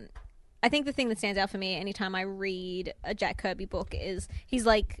 I think the thing that stands out for me anytime I read a Jack Kirby book is he's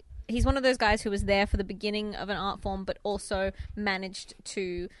one of those guys who was there for the beginning of an art form, but also managed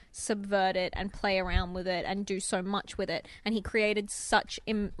to subvert it and play around with it and do so much with it. And he created such,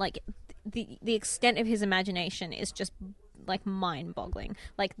 the extent of his imagination is just like mind-boggling.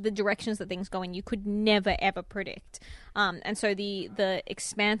 Like the directions that things go in, you could never ever predict. And so the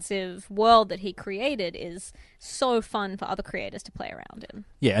expansive world that he created is so fun for other creators to play around in.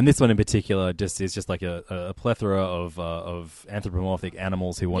 Yeah, and this one in particular is just like a plethora of anthropomorphic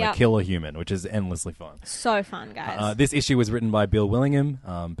animals who want to kill a human, which is endlessly fun. So fun, guys. This issue was written by Bill Willingham,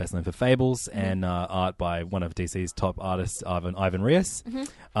 best known for Fables, and art by one of DC's top artists, Ivan Reis.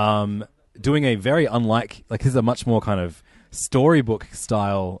 Doing a very unlike, this is a much more kind of storybook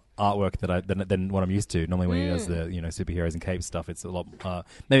style artwork than what I'm used to. Normally when he does the superheroes and capes stuff, it's a lot.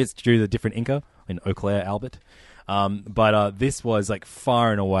 Maybe it's due to the different inker in Eau Claire Albert, but this was like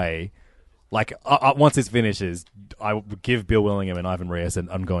far and away. Like once this finishes, I would give Bill Willingham and Ivan Reis an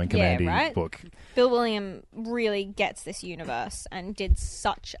ongoing Commandy book. Bill Willingham really gets this universe and did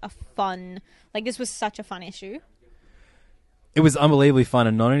such a fun. This was such a fun issue. It was unbelievably fun,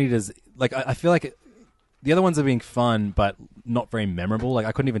 and not only does I feel like the other ones are being fun, but not very memorable.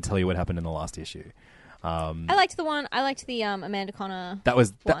 I couldn't even tell you what happened in the last issue. I liked the one. I liked the Amanda Connor. That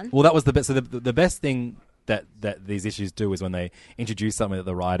was one. That was the best. So the best thing that these issues do is when they introduce something that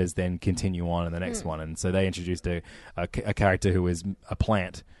the writers then continue on in the next one, and so they introduced a character who is a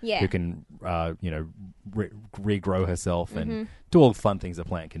plant who can regrow herself and do all the fun things a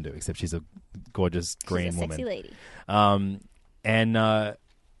plant can do, except she's a gorgeous green woman. Sexy lady. And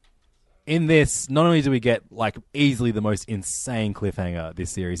in this, not only do we get like easily the most insane cliffhanger this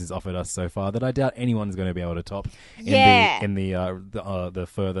series has offered us so far, that I doubt anyone's going to be able to top in the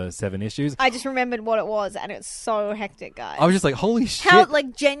further 7 issues. I just remembered what it was, and it's so hectic, guys. I was just like, holy shit! How,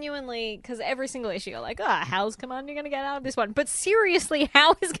 like, genuinely, because every single issue, you're like, how's Commander going to get out of this one? But seriously,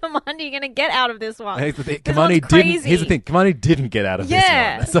 how is Commander going to get out of this one? Here's the thing. This Kamani one's crazy. didn't. Here's the thing. Kamani didn't get out of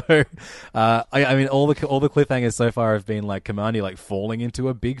this one. So, I mean, all the cliffhangers so far have been like Kamani like falling into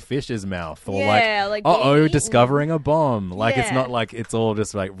a big fish's mouth, or like being eaten. discovering a bomb. Like it's Yeah. not like it's all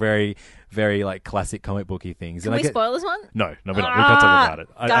just like very, very like classic comic booky things. Can we spoil this one? No, we're not. We can't talk about it.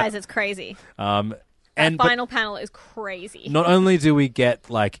 Guys, it's crazy. and That but final panel is crazy. not only do we get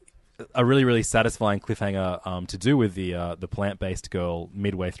like a really, really satisfying cliffhanger to do with the plant-based girl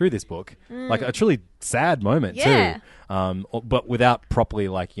midway through this book, like a truly sad moment Yeah. too. But without properly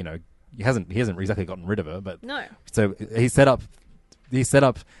like he hasn't exactly gotten rid of her. But No. so he set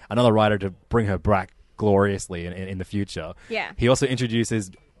up another writer to bring her back gloriously in the future. Yeah. He also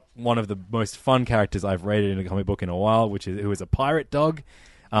introduces one of the most fun characters I've rated in a comic book in a while, who is a pirate dog.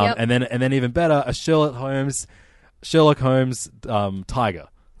 Yep. And then even better, a Sherlock Holmes tiger.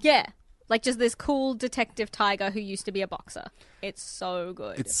 Yeah. Like just this cool detective tiger who used to be a boxer. It's so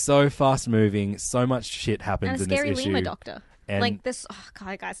good. It's so fast moving. So much shit happens and a in this scary issue. lemur doctor. And like this,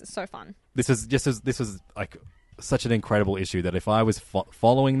 God, guys, it's so fun. This was like such an incredible issue that if I was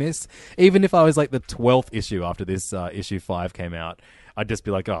following this, even if I was like the 12th issue after this issue 5 came out, I'd just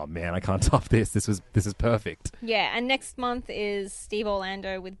be like, oh man, I can't top this. This is perfect. Yeah, and next month is Steve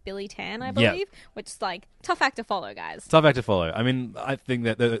Orlando with Billy Tan, I Yeah. believe, which is like tough act to follow, guys. Tough act to follow. I mean, I think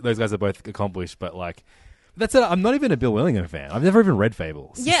that those guys are both accomplished, but like that's it. I'm not even a Bill Willingham fan. I've never even read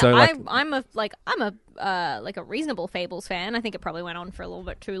Fables. Yeah, so, like, I'm a reasonable Fables fan. I think it probably went on for a little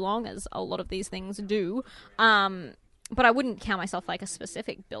bit too long, as a lot of these things do. But I wouldn't count myself like a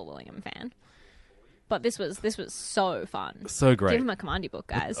specific Bill Willingham fan. But this was so fun. So great. Give him a Commandy book,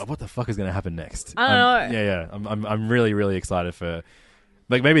 guys. What the fuck is going to happen next? I don't know. Yeah. I'm really, really excited for.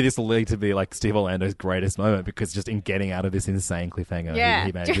 Like maybe this will lead to be like Steve Orlando's greatest moment because just in getting out of this insane cliffhanger, Yeah, he do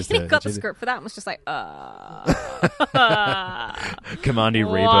you manages think to he got the achieve it. script for that and was just like, Commandy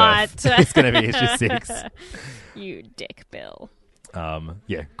What? Rebirth. It's going to be issue 6. You dick, Bill.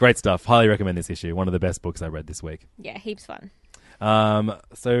 Yeah, great stuff. Highly recommend this issue. One of the best books I read this week. Yeah, heaps fun.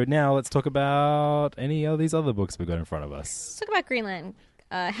 So now let's talk about any of these other books we've got in front of us. Let's talk about Greenland.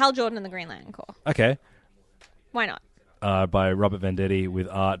 Hal Jordan and the Green Lantern Corps. Okay. Why not? By Robert Venditti with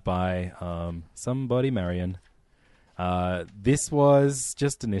art by somebody Marion. This was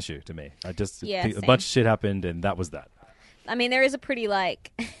just an issue to me. I just Yeah, think a same. bunch of shit happened and that was that. I mean, there is a pretty,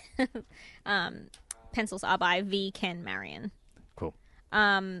 like, pencils are by V. Ken Marion. Cool.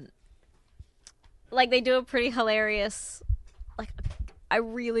 Like, they do a pretty hilarious, like, I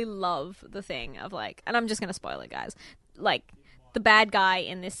really love the thing of, like, and I'm just going to spoil it, guys. Like, the bad guy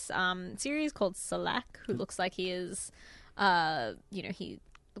in this series called Salak, who looks like he is, he,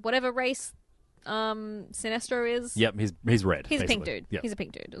 whatever race Sinestro is. Yep, he's red. He's a pink basically. dude. Yep. He's a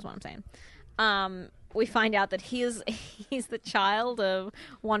pink dude, is what I'm saying. We find out that he's the child of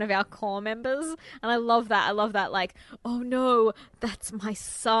one of our core members, and I love that. I love that. Like, oh no, that's my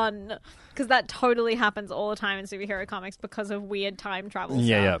son, because that totally happens all the time in superhero comics because of weird time travel.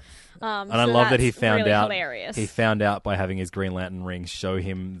 Yeah. stuff. And I love that he that's found really out. Hilarious. He found out by having his Green Lantern ring show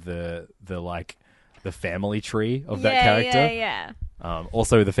him the family tree of that character. Yeah.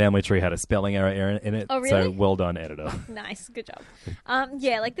 Also, the family tree had a spelling error in it. Oh, really? So well done, editor. Nice, good job.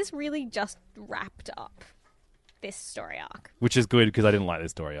 Like this really just wrapped up this story arc. Which is good because I didn't like this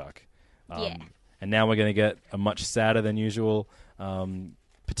story arc. Yeah. And now we're going to get a much sadder than usual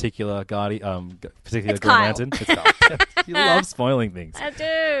particular Green Kyle. Lantern. It's Kyle. You love spoiling things. I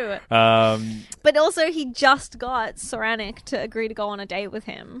do. But also, he just got Soranic to agree to go on a date with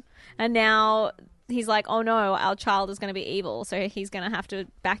him, and now he's like, "Oh no, our child is going to be evil." So he's going to have to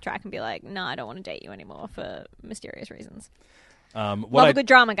backtrack and be like, "No, I don't want to date you anymore for mysterious reasons." Love a good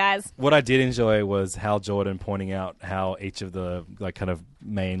drama, guys. What I did enjoy was Hal Jordan pointing out how each of the like kind of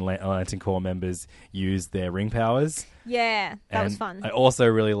main Lantern Corps members use their ring powers. Yeah, that was And fun. I also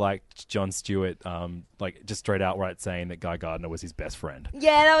really liked Jon Stewart, like just straight outright saying that Guy Gardner was his best friend.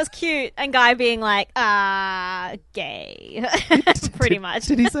 Yeah, that was cute. And Guy being like, gay. Pretty much.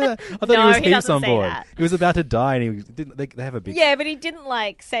 Did he say that? I thought No, he was he heaps doesn't on say board. that. He was about to die, and he didn't. They have a big. Yeah, but he didn't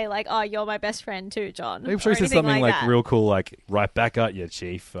like say like, "Oh, you're my best friend too, John." I'm sure or he said anything something like that. real cool, like "right back at you,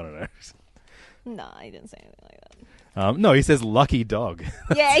 Chief." I don't know. No, he didn't say anything like that. No, he says "lucky dog."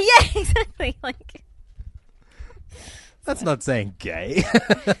 Yeah, exactly. Like, That's not saying gay.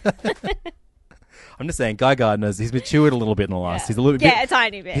 I'm just saying, Guy Gardner's, he's matured a little bit in the last. He's a little bit. Yeah, a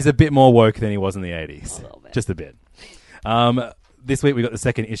tiny bit. He's a bit more woke than he was in the 80s. A little bit. Just a bit. This week we got the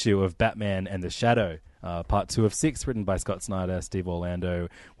second issue of Batman and the Shadow, part 2 of 6, written by Scott Snyder, Steve Orlando,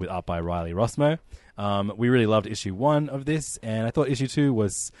 with art by Riley Rossmo. We really loved issue 1 of this, and I thought issue 2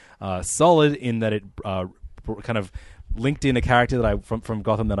 was solid in that it kind of linked in a character that from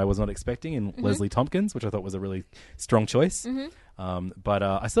Gotham that I was not expecting in Leslie Tompkins, which I thought was a really strong choice. But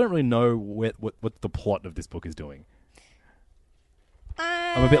I still don't really know what the plot of this book is doing.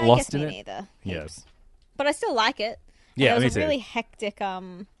 I'm a bit lost in it. Neither. Yeah. Heaps. But I still like it. Yeah, and me there was a too. really hectic,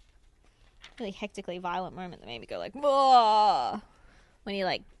 really hectically violent moment that made me go like, whoa, when he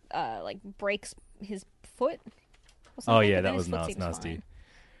like breaks his foot. Or something, Oh yeah, but that then was his foot seems nasty. fine.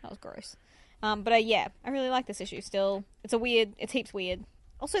 That was gross. But yeah, I really like this issue. Still, it's heaps weird.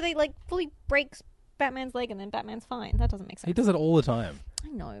 Also, they like fully breaks Batman's leg and then Batman's fine. That doesn't make sense. He does it all the time. I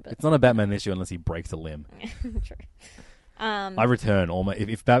know, but It's not a Batman issue unless he breaks a limb. true. I return all my...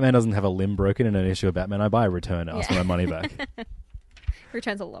 If Batman doesn't have a limb broken in an issue of Batman, I buy a return and ask for my money back.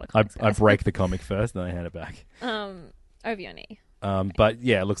 Returns a lot of I comics. break the comic first, then I hand it back. Over your knee. But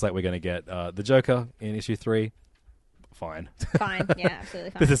yeah, it looks like we're going to get the Joker in issue 3. Fine. Fine. Yeah,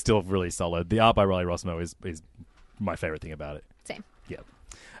 absolutely fine. This is still really solid. The art by Riley Rossmo is my favorite thing about it. Same.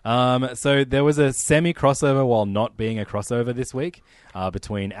 Yeah. So there was a semi-crossover while not being a crossover this week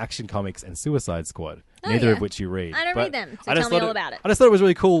between Action Comics and Suicide Squad, neither yeah. of which you read. I don't But read them, so I just tell me thought all about it. I just thought it was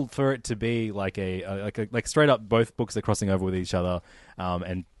really cool for it to be like like straight up both books are crossing over with each other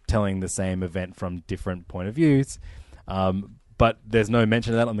and telling the same event from different point of views. But there's no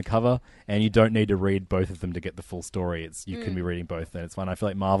mention of that on the cover, and you don't need to read both of them to get the full story. You can be reading both, and it's fun. I feel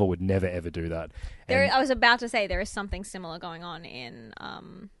like Marvel would never ever do that. And I was about to say there is something similar going on in,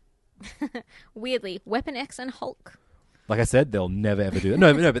 weirdly, Weapon X and Hulk. like I said, they'll never ever do that.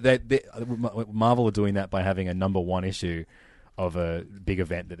 No, but Marvel are doing that by having a number 1 issue of a big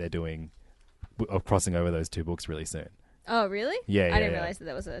event that they're doing, of crossing over those 2 books really soon. Oh, really? Yeah, I didn't yeah. realize that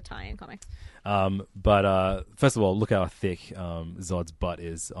there was a tie-in comic. But first of all, look how thick Zod's butt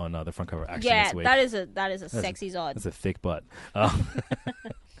is on the front cover of Action Yeah, this week. that is a sexy Zod. That's a thick butt.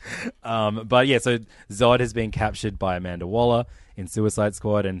 But yeah, so Zod has been captured by Amanda Waller in Suicide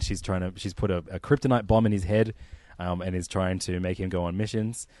Squad, and she's put a kryptonite bomb in his head, and is trying to make him go on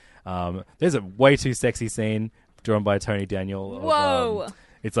missions. There's a way too sexy scene drawn by Tony Daniel. Whoa.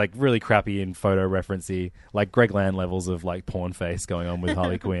 It's like really crappy and photo referencey, like Greg Land levels of like porn face going on with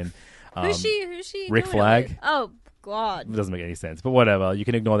Harley Quinn. Who's she? Rick doing it Flag. with? Oh God. It doesn't make any sense, but whatever. You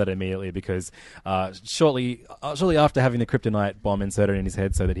can ignore that immediately because shortly after having the kryptonite bomb inserted in his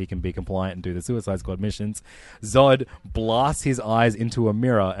head so that he can be compliant and do the Suicide Squad missions, Zod blasts his eyes into a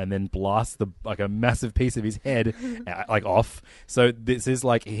mirror and then blasts a massive piece of his head off. So this is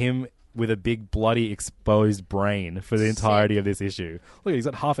like him with a big bloody exposed brain for the entirety of this issue. Look, he's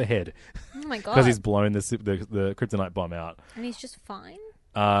got half a head Oh my God. because he's blown the kryptonite bomb out. And he's just fine.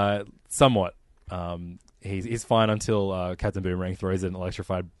 Somewhat. He's fine until Captain Boomerang throws an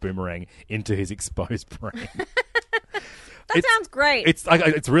electrified boomerang into his exposed brain. That sounds great.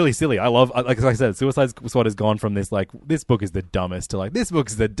 It's really silly. I love, like I said, Suicide Squad has gone from this like this book is the dumbest to like this book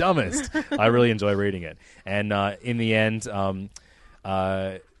is the dumbest. I really enjoy reading it, and in the end,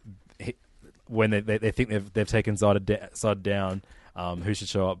 when they think they've taken Zod down, who should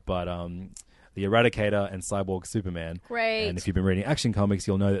show up but the Eradicator and Cyborg Superman. Great. And if you've been reading Action Comics,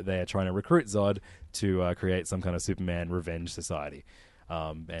 you'll know that they are trying to recruit Zod to create some kind of Superman revenge society.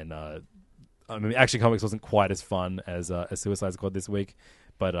 I mean, Action Comics wasn't quite as fun as Suicide Squad this week,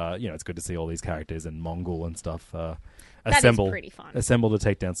 but it's good to see all these characters and Mongol and stuff assemble. That is pretty fun. Assemble to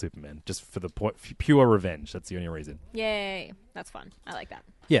take down Superman, just for the pure revenge. That's the only reason. Yay. That's fun. I like that.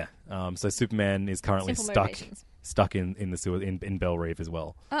 Yeah. So Superman is currently Simple stuck motivations. in the sewer in Belle Reve as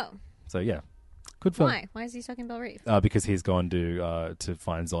well. Oh. So yeah, good fun. Why? Why is he stuck in Belle Reve? Because he's gone to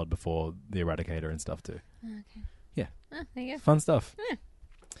find Zod before the Eradicator and stuff too. Okay. Yeah, There you go. fun stuff.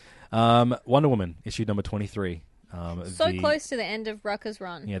 Wonder Woman issue number 23. So close to the end of Rucka's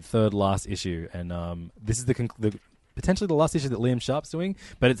run. Yeah, third last issue, and this is the potentially the last issue that Liam Sharp's doing,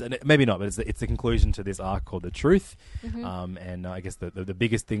 but it's maybe not. But it's the conclusion to this arc called The Truth, and I guess the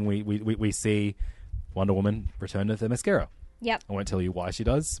biggest thing we see Wonder Woman return to Themyscira. Yep. I won't tell you why she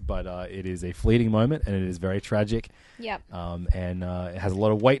does, but it is a fleeting moment, and it is very tragic. Yep. And it has a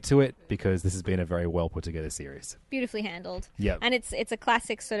lot of weight to it because this has been a very well put together series. Beautifully handled. Yep. And it's a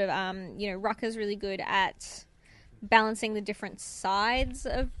classic sort of Rucka's really good at balancing the different sides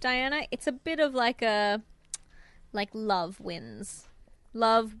of Diana. It's a bit of like love wins.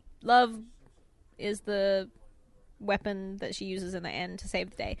 Love is the weapon that she uses in the end to save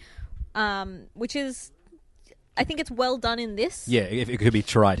the day. which is, I think it's well done in this. Yeah, if it could be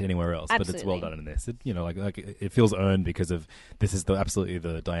trite anywhere else, but it's well Absolutely. done in this. It, like it feels earned because of this is absolutely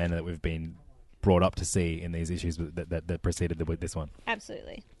the Diana that we've been brought up to see in these issues that preceded with this one.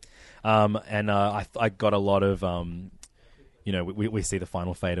 Absolutely. And I got a lot of we see the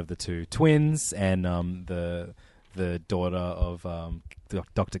final fate of the two twins and the daughter of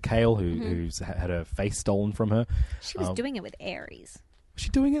Dr. Kale who's had her face stolen from her. She was doing it with Ares. Was she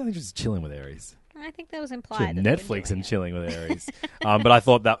doing it? I think she was chilling with Ares. I think that was implied. She had that they were Netflix doing and it. chilling with Ares. But I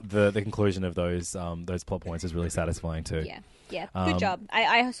thought that the conclusion of those plot points is really satisfying too. Yeah. Good job.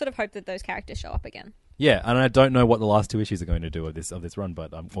 I sort of hope that those characters show up again. Yeah, and I don't know what the last two issues are going to do of this run,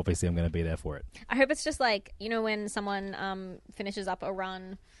 but obviously I'm going to be there for it. I hope it's just like, when someone finishes up a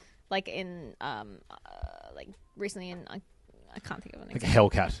run, like in like recently in I can't think of an Like a example.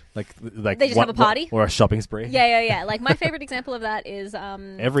 Hellcat, like They just have a party? or a shopping spree. Yeah. Like my favorite example of that is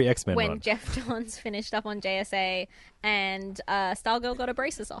Every X-Men when run. Jeff Johns finished up on JSA and Stargirl got her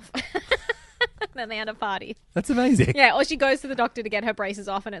braces off. Then they had a party. That's amazing. Yeah, or she goes to the doctor to get her braces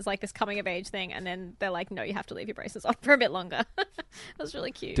off, and it's like this coming of age thing, and then they're like, "No, you have to leave your braces on for a bit longer." It was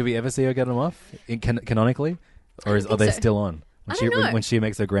really cute. Do we ever see her get them off canonically, or are they so. still on I don't know. when she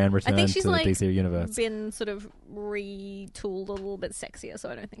makes her grand return I think to she's the like DC universe? been sort of retooled a little bit sexier, so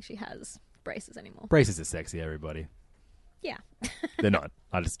I don't think she has braces anymore. Braces are sexy, everybody. Yeah, They're not.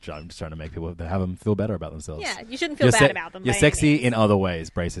 I'm just trying to make people have them feel better about themselves. yeah, you shouldn't feel bad about them. You're by any sexy means. in other ways,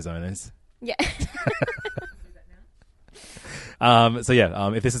 braces owners. Yeah.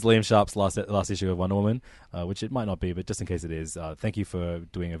 If this is Liam Sharp's last issue of Wonder Woman, which it might not be, but just in case it is, thank you for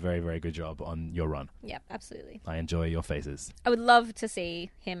doing a very, very good job on your run. Yep, absolutely. I enjoy your faces. I would love to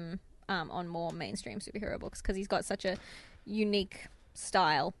see him on more mainstream superhero books because he's got such a unique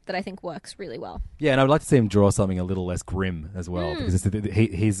style that I think works really well. Yeah, and I would like to see him draw something a little less grim as well, because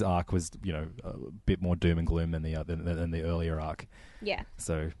his arc was, a bit more doom and gloom than the earlier arc. Yeah.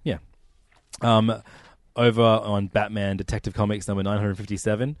 So yeah. Over on Batman Detective Comics number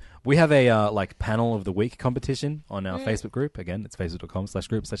 957, we have a panel of the week competition on our Facebook group. Again, it's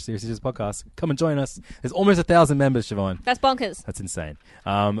facebook.com/group/SeriousIssuesPodcast. Come and join us. There's almost 1,000 members, Siobhan. That's bonkers. That's insane.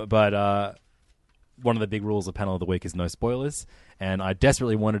 But one of the big rules of panel of the week is no spoilers, and I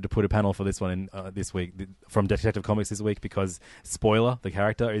desperately wanted to put a panel for this one in this week from Detective Comics this week because Spoiler, the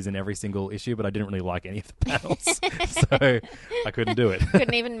character, is in every single issue, but I didn't really like any of the panels, so I couldn't do it.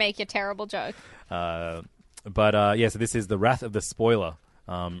 Couldn't even make your terrible joke. So this is The Wrath of the Spoiler,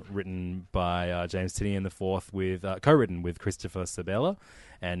 written by James Tynion IV, with co-written with Christopher Sabella,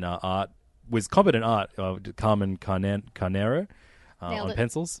 and art was competent art of Carmen Carnero Nailed on it.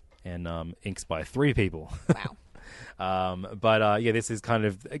 pencils, and inks by 3 people. Wow. This is kind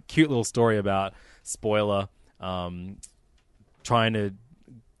of a cute little story about Spoiler trying to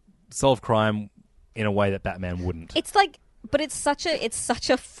solve crime in a way that Batman wouldn't. It's like, but it's such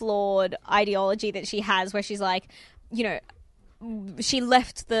a flawed ideology that she has, where she's like, she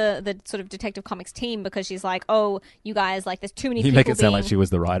left the sort of Detective Comics team because she's like, oh, you guys, like, there's too many You people make it sound being... like she was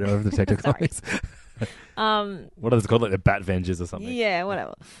the writer of Detective Sorry. Comics. What are they called? Like the Bat Vengers or something? Yeah,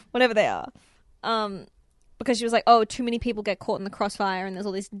 whatever they are. Because she was like, oh, too many people get caught in the crossfire, and there's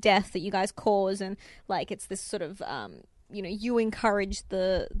all this death that you guys cause, and like it's this sort of you encourage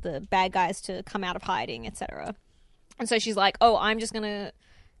the bad guys to come out of hiding, etc. And so she's like, oh, I'm just gonna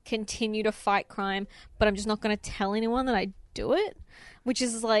continue to fight crime, but I'm just not gonna tell anyone that I do it, which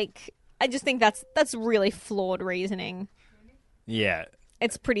is like, I just think that's really flawed reasoning. Yeah.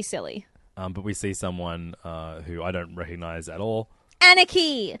 It's pretty silly. But we see someone who I don't recognize at all.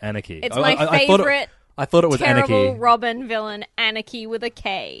 Anarchy. I It's my favorite. I thought it was terrible Anarchy. Robin villain, Anarchy with a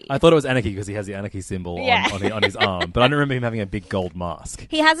K. I thought it was Anarchy because he has the Anarchy symbol Yeah. on his arm, but I don't remember him having a big gold mask.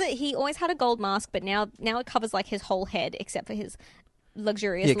 He has it. He always had a gold mask, but now it covers like his whole head except for his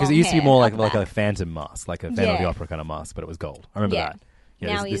luxurious. Yeah, because long it used to be hair more up like the a back. Phantom mask, like a Phantom of the Yeah. Opera kind of mask, but it was gold. I remember Yeah. that.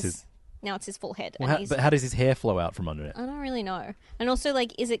 Yeah, Now this is. now it's his full head. Well, and but how does his hair flow out from under it? I don't really know. And also,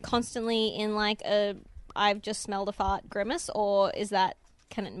 like, is it constantly in like a I've just smelled a fart grimace, or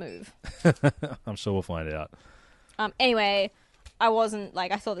can it move? I'm sure we'll find out. Anyway, I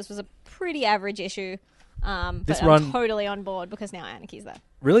thought this was a pretty average issue. But This I'm run- totally on board because now Anarchy's there.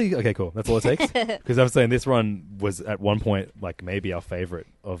 Really? Okay, cool. That's all it takes? Because I was saying this run was at one point like maybe our favorite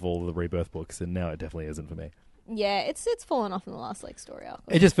of all the Rebirth books, and now it definitely isn't for me. Yeah, it's fallen off in the last like story arc.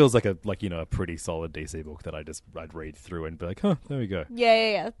 It just feels like a pretty solid DC book that I'd read through and be like, huh, there we go.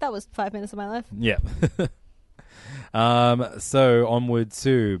 Yeah. That was 5 minutes of my life. Yeah. So onward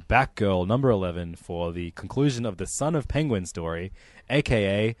to Batgirl number 11 for the conclusion of the Son of Penguin story,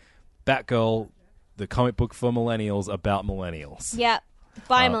 aka Batgirl, the comic book for millennials about millennials. Yeah.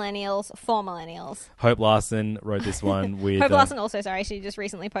 By millennials, for millennials. Hope Larson wrote this one with... Hope Larson also, sorry, she just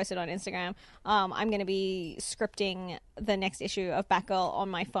recently posted on Instagram, I'm going to be scripting the next issue of Batgirl on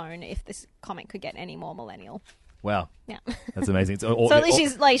my phone if this comic could get any more millennial. Wow. Yeah. That's amazing. So at least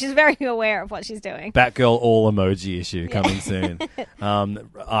she's very aware of what she's doing. Batgirl all emoji issue coming soon. Art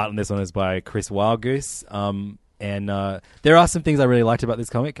on this one is by Chris Wildgoose. And there are some things I really liked about this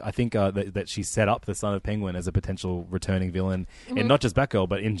comic. I think that she set up the Son of Penguin as a potential returning villain, and not just Batgirl,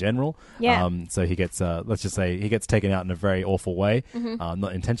 but in general. Yeah. So he gets, let's just say, he gets taken out in a very awful way,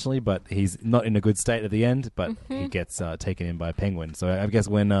 not intentionally, but he's not in a good state at the end. But he gets taken in by a penguin. So I guess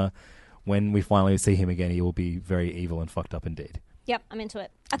when we finally see him again, he will be very evil and fucked up indeed. Yep, I'm into it.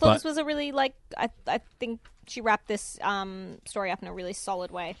 I thought this was a really I think she wrapped this story up in a really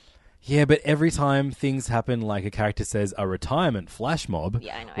solid way. Yeah, but every time things happen, like a character says a retirement flash mob,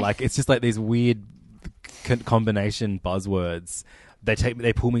 yeah, I know. Like it's just like these weird combination buzzwords.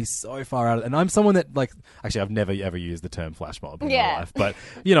 They pull me so far out of, and I'm someone that actually I've never ever used the term flash mob in my life, but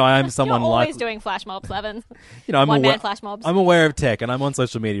I'm someone You're always like doing flash mobs, Levin. I'm One-man flash mobs. I'm aware of tech, and I'm on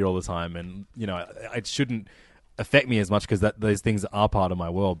social media all the time, and it shouldn't affect me as much because those things are part of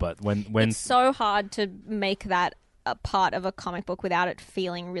my world. But when it's so hard to make that a part of a comic book without it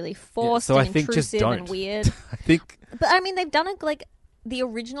feeling really forced so and I think intrusive just and weird. I think, but I mean, they've done it like the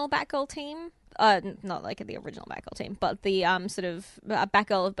original Batgirl team. Not like the original Batgirl team, but the sort of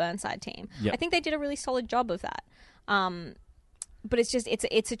Batgirl of Burnside team. Yep. I think they did a really solid job of that. But it's just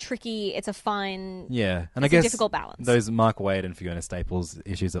it's a tricky, it's a fine, and I it's guess a difficult balance. Those Mark Waid and Fiona Staples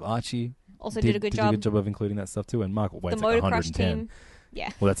issues of Archie also did a good job. Did a good job of including that stuff too. And Mark Waid's the like Motor Crush 110. team. Yeah.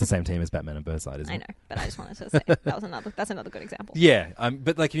 Well, that's the same team as Batman and Burnside, isn't it? I know, but I just wanted to say that's another good example. Yeah,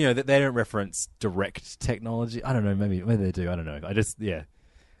 but they don't reference direct technology. I don't know, maybe they do. I don't know. I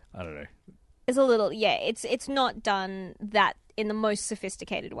don't know. It's a little, it's not done that in the most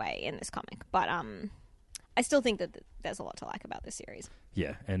sophisticated way in this comic, but I still think that there's a lot to like about this series.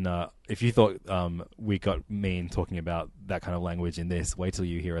 Yeah, and if you thought we got mean talking about that kind of language in this, wait till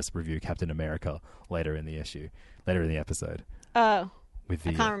you hear us review Captain America later in the episode. Oh. I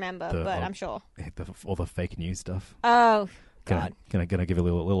can't remember, but I'm sure. All the fake news stuff. Oh, God. Gonna give a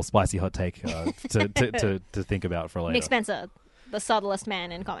little spicy hot take to think about for later. Nick Spencer, the subtlest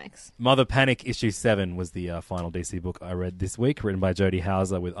man in comics. Mother Panic issue 7 was the final DC book I read this week, written by Jody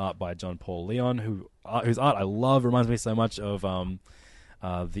Hauser with art by John Paul Leon, whose art I love. Reminds me so much of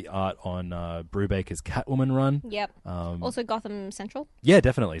the art on Brubaker's Catwoman run. Yep. Also Gotham Central. Yeah,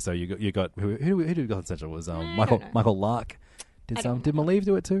 definitely. So you got who did Gotham Central? It was Michael Lark. Did Maleev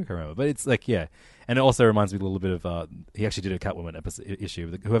do it too? I can't remember. But it's like, yeah. And it also reminds me a little bit of... he actually did a Catwoman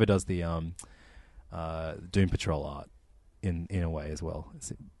issue. Whoever does the Doom Patrol art in a way as well.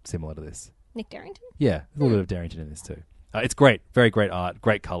 Similar to this. Nick Darrington? Yeah. A little bit of Darrington in this too. It's great. Very great art.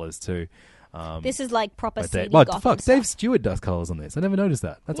 Great colours too. This is like proper seedy Gotham stuff. Dave Stewart does colours on this. I never noticed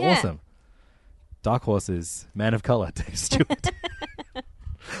that. That's awesome. Dark Horse's Man of Colour, Dave Stewart.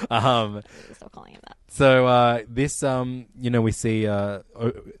 Still calling him that. So this, we see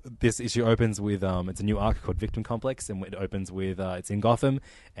this issue opens with it's a new arc called Victim Complex, and it opens with it's in Gotham,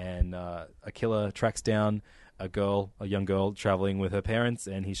 and a killer tracks down a young girl traveling with her parents,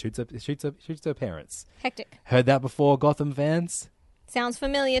 and he shoots her parents. Hectic. Heard that before, Gotham fans? Sounds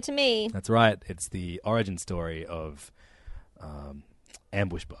familiar to me. That's right. It's the origin story of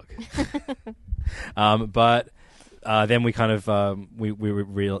Ambush Bug. But. Then we kind of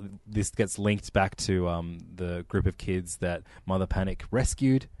this gets linked back to the group of kids that Mother Panic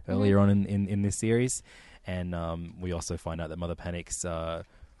rescued earlier on in this series, and we also find out that Mother Panic's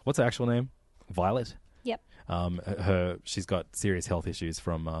what's her actual name? Violet. Yep. She's got serious health issues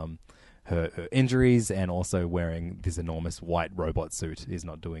from her injuries, and also wearing this enormous white robot suit is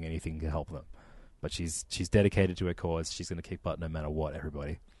not doing anything to help them. But she's dedicated to her cause. She's going to kick butt no matter what.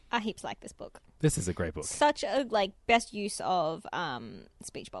 Everybody. I heaps like this book. This is a great book. Such a best use of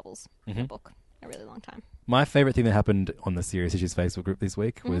speech bubbles in a book. A really long time. My favorite thing that happened on the Serious Issues Facebook group this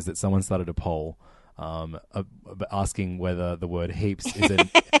week was that someone started a poll asking whether the word heaps is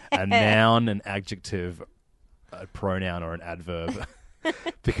a noun, an adjective, a pronoun, or an adverb.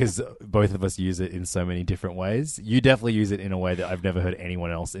 Because both of us use it in so many different ways. You definitely use it in a way that I've never heard anyone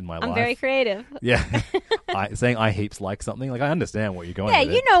else in my life. I'm very creative. Yeah. Saying I heaps like something, I understand what you're going with.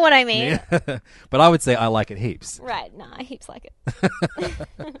 Yeah, you know what I mean. Yeah. But I would say I like it heaps. Right. No, I heaps like it.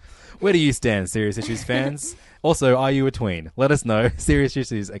 Where do you stand, Serious Issues fans? Also, are you a tween? Let us know.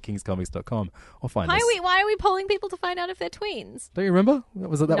 SeriousIssues@kingscomics.com or find us. Why are we polling people to find out if they're tweens? Don't you remember? That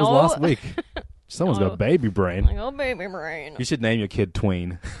was last week. Someone's got a baby brain. Like, oh, baby brain. You should name your kid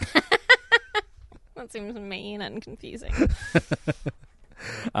Tween. That seems mean and confusing.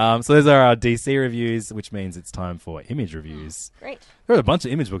 So those are our DC reviews, which means it's time for image reviews. Great. There are a bunch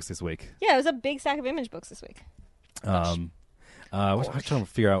of image books this week. Yeah, it was a big stack of image books this week. I'm trying to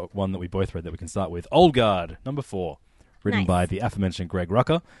figure out one that we both read that we can start with. Old Guard, number 4, written Nice. by the aforementioned Greg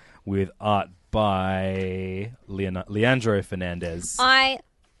Rucka, with art by Leandro Fernandez. I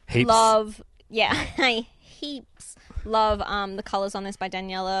Heaps. love the colors on this by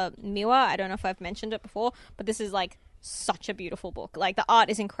Daniela Miwa. I don't know if I've mentioned it before, but this is like such a beautiful book. Like the art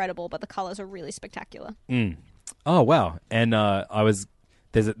is incredible, but the colors are really spectacular. Oh wow! And there was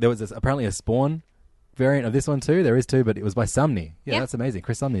apparently a Spawn variant of this one too. There is too, but it was by Sumney. Yeah, that's amazing.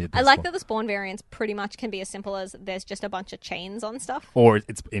 Chris Sumney did this I like one. that the Spawn variants pretty much can be as simple as there's just a bunch of chains on stuff. Or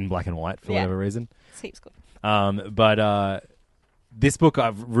it's in black and white for Yeah. whatever reason. It's heaps good. But this book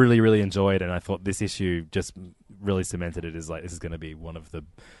I've really, really enjoyed, and I thought this issue just really cemented it as like this is going to be one of the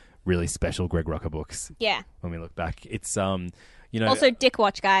really special Greg Rucka books. Yeah. When we look back, it's Also, Dick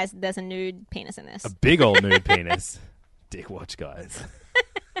Watch, guys. There's a nude penis in this. a big old nude penis. Dick Watch, guys.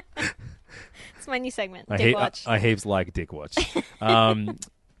 It's my new segment. I Dick Watch. I heaps like Dick Watch.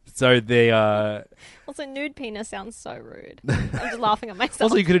 So the Also, nude penis sounds so rude. I'm just laughing at myself.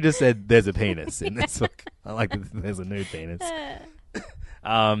 also you could have just said there's a penis in this book. I like that there's a nude penis.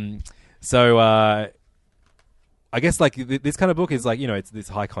 So I guess like this kind of book is like, you know, it's this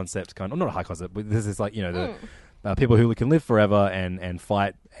high concept kind of, not a high concept, but this is like, you know, the people who can live forever and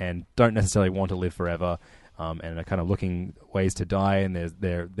fight and don't necessarily want to live forever. And are kind of looking ways to die, and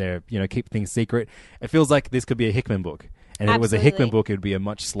they're you know, keep things secret. It feels like this could be a Hickman book, and if it was a Hickman book, it would be a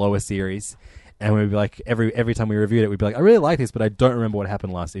much slower series. And we'd be like, every time we reviewed it, we'd be like, I really like this, but I don't remember what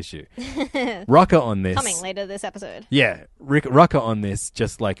happened last issue. Rucka on this, Coming later this episode. yeah, Rucka on this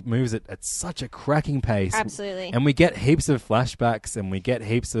just like moves it at such a cracking pace. Absolutely. And we get heaps of flashbacks, and we get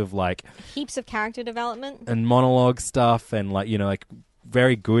heaps of like Heaps of character development. and monologue stuff, and like, you know, like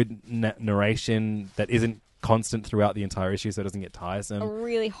very good narration that isn't constant throughout the entire issue, so it doesn't get tiresome. A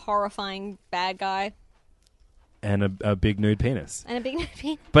really horrifying bad guy. And a big nude penis. And a big nude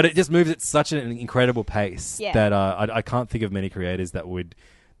penis. But it just moves at such an incredible pace Yeah. that I can't think of many creators that would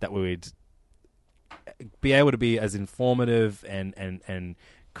be able to be as informative and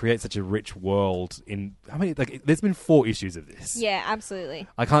create such a rich world in. I mean, like, there's been 4 issues of this. Yeah, absolutely.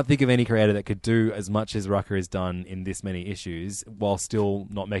 I can't think of any creator that could do as much as Rucka has done in this many issues while still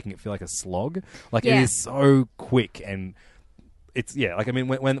not making it feel like a slog. Like, Yeah. it is so quick, and it's, yeah, like, I mean,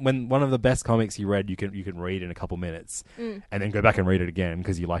 when one of the best comics you read, you can read in a couple minutes and then go back and read it again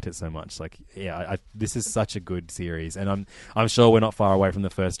because you liked it so much. Like, yeah, this is such a good series, and I'm sure we're not far away from the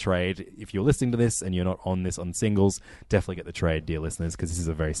first trade. If you're listening to this and you're not on this on singles, definitely get the trade, dear listeners, because this is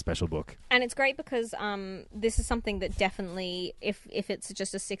a very special book. And it's great because this is something that definitely, if it's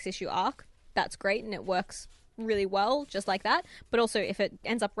just a 6-issue arc, that's great and it works really well just like that. But also if it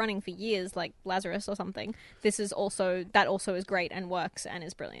ends up running for years like Lazarus or something, that also is great and works and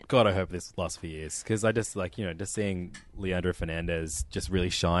is brilliant. God, I hope this lasts for years, because I just like, you know, just seeing Leandro Fernandez just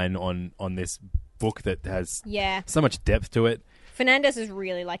really shine on this book that has so much depth to it. Fernandez is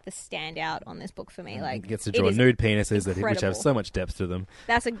really like the standout on this book for me. Like, He gets to draw nude penises which have incredible. so much depth to them.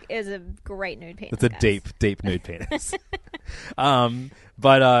 is a great nude penis. It's a guys. deep nude penis.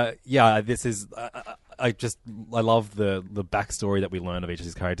 But this is. I love the backstory that we learn of each of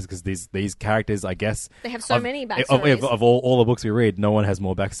these characters, because these characters, I guess, They have so many of backstories. all the books we read, no one has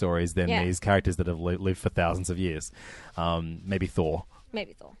more backstories than Yeah. these characters that have lived for thousands of years. Maybe Thor.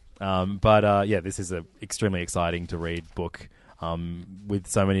 Maybe Thor. This is a extremely exciting to read book, with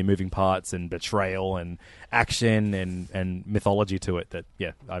so many moving parts and betrayal and action and mythology to it. That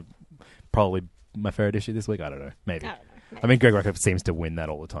I probably my favorite issue this week. I don't know, maybe. I mean, Greg Rucka seems to win that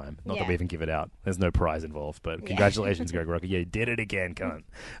all the time. Not that we even give it out. There's no prize involved, but congratulations, Greg Rucka. Yeah, you did it again, cunt.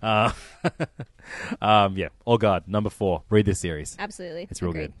 Old Guard, number 4. Read this series. Absolutely. It's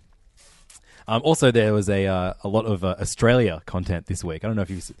real Agreed. good. Also, there was a lot of Australia content this week. I don't know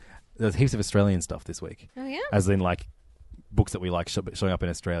if there's heaps of Australian stuff this week. Oh, yeah? As in, like, books that we like showing up in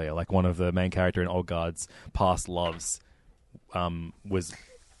Australia. Like, one of the main character in Old Guard's past loves was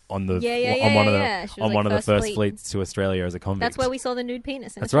on the She was one of the first fleet. fleets to Australia as a convict. That's where we saw the nude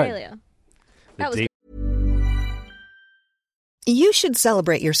penis in That's right. Australia. The That was deep- You should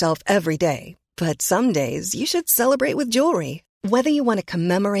celebrate yourself every day, but some days you should celebrate with jewelry. Whether you want to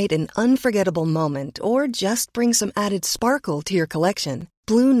commemorate an unforgettable moment or just bring some added sparkle to your collection,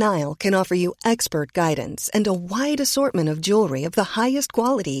 Blue Nile can offer you expert guidance and a wide assortment of jewelry of the highest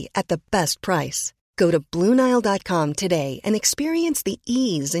quality at the best price. Go to BlueNile.com today and experience the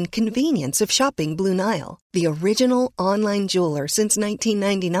ease and convenience of shopping Blue Nile, the original online jeweler since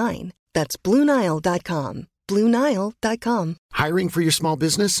 1999. That's BlueNile.com. BlueNile.com. Hiring for your small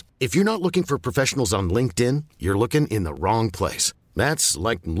business? If you're not looking for professionals on LinkedIn, you're looking in the wrong place. That's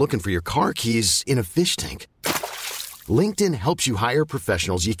like looking for your car keys in a fish tank. LinkedIn helps you hire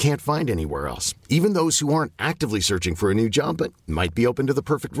professionals you can't find anywhere else, even those who aren't actively searching for a new job but might be open to the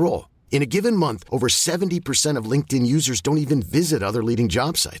perfect role. In a given month, over 70% of LinkedIn users don't even visit other leading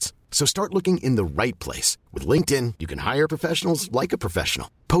job sites. So start looking in the right place. With LinkedIn, you can hire professionals like a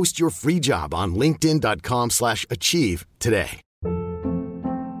professional. Post your free job on linkedin.com/achieve today.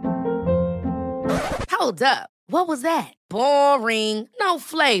 Hold up. What was that? Boring. No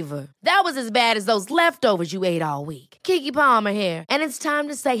flavor. That was as bad as those leftovers you ate all week. Keke Palmer here, and it's time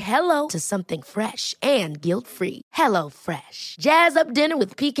to say hello to something fresh and guilt-free. Hello Fresh. Jazz up dinner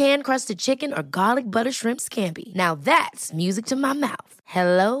with pecan-crusted chicken or garlic butter shrimp scampi. Now that's music to my mouth.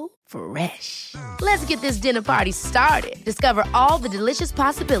 Hello Fresh. Let's get this dinner party started. Discover all the delicious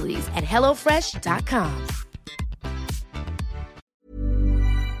possibilities at hellofresh.com.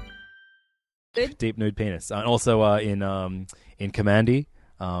 Deep nude penis. And also in Commandy,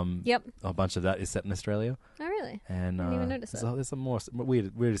 Yep. a bunch of that is set in Australia. Oh, really? And I didn't even notice that. there's some more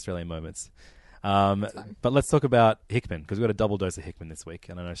weird Australian moments. But let's talk about Hickman, because we've got a double dose of Hickman this week.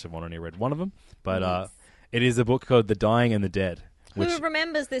 And I know Siobhan only read one of them, but it is a book called The Dying and the Dead. Who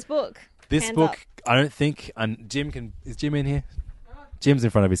remembers this book? This Hands book, up. I don't think... Is Jim in here? Jim's in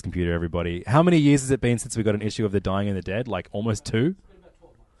front of his computer, everybody. How many years has it been since we got an issue of The Dying and the Dead? Like almost 2?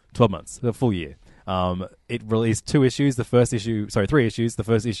 12 months, a full year. It released 3 issues. The first issue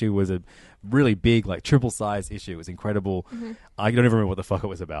was a really big, like triple-size issue. It was incredible. Mm-hmm. I don't even remember what the fuck it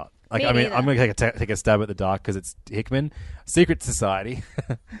was about. Like, I'm going to take a stab at the dark because it's Hickman. Secret Society.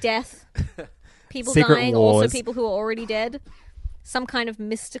 Death. People Secret dying, Wars. also people who are already dead. Some kind of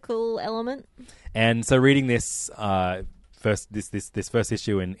mystical element. And so reading this... First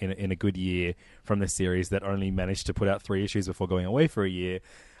issue in a good year from this series that only managed to put out 3 issues before going away for a year,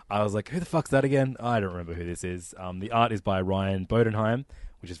 I was like, who the fuck's that again? I don't remember who this is. The art is by Ryan Bodenheim,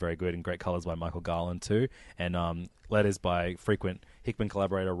 which is very good, and great colours by Michael Garland too, and letters by frequent Hickman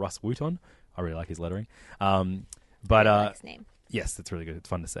collaborator Russ Wooton. I really like his lettering. Nice name. Yes, it's really good. It's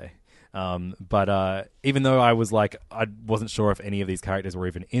fun to say. But even though I wasn't sure if any of these characters were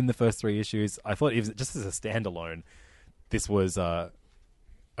even in the first 3 issues, I thought even just as a standalone, this was a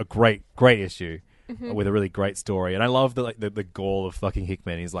great issue with a really great story. And I love the gall of fucking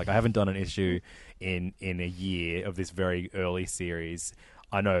Hickman. He's like, I haven't done an issue in a year of this very early series.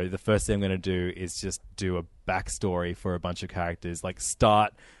 I know the first thing I'm going to do is just do a backstory for a bunch of characters, like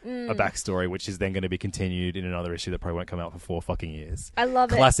start a backstory, which is then going to be continued in another issue that probably won't come out for 4 fucking years. I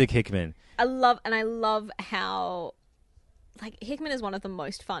love Classic Hickman. I love how... Like, Hickman is one of the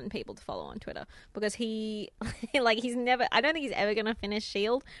most fun people to follow on Twitter because he's never... I don't think he's ever going to finish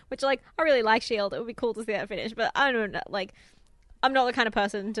S.H.I.E.L.D., which, like, I really like S.H.I.E.L.D. It would be cool to see that finish, but I don't know, like... I'm not the kind of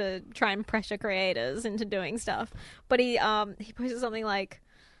person to try and pressure creators into doing stuff. But he posted something like,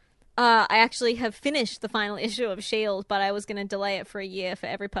 I actually have finished the final issue of S.H.I.E.L.D., but I was going to delay it for a year for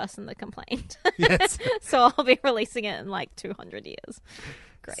every person that complained. Yes. So I'll be releasing it in, like, 200 years.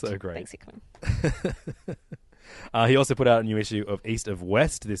 Great. So great. Thanks, Hickman. He also put out a new issue of East of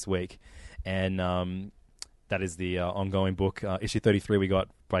West this week, and that is the ongoing book. Issue 33 we got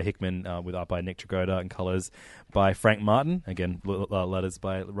by Hickman, with art by Nick Tragoda and colours by Frank Martin. Again, letters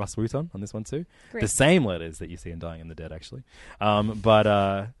by Russ Wooton on this one too. Great. The same letters that you see in Dying and the Dead, actually.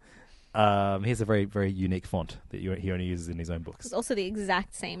 But he has a very, very unique font that he only uses in his own books. It's also the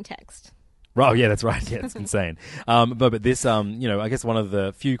exact same text. Oh, yeah, that's right. Yeah, it's insane. But this, I guess one of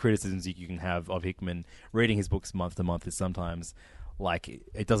the few criticisms you can have of Hickman reading his books month to month is sometimes, like,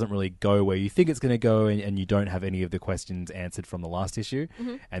 it doesn't really go where you think it's going to go, and you don't have any of the questions answered from the last issue,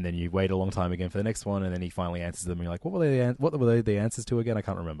 and then you wait a long time again for the next one, and then he finally answers them, and you're like, what were the answers to again? I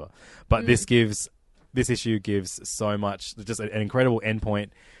can't remember. But this issue gives so much, just an incredible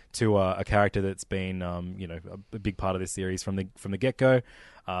endpoint to a character that's been, a big part of this series from the get-go.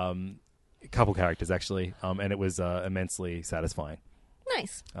 A couple characters actually, and it was immensely satisfying.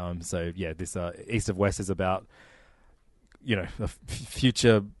 Nice. So yeah, this East of West is about a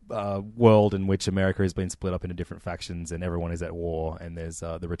future world in which America has been split up into different factions and everyone is at war, and there's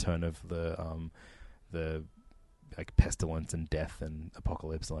the return of the like pestilence and death and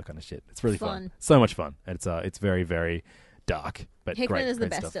apocalypse and all that kind of shit. It's really fun. So much fun. It's very, very dark, but Hickman is the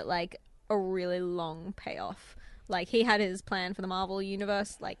great best stuff. at like a really long payoff. Like, he had his plan for the Marvel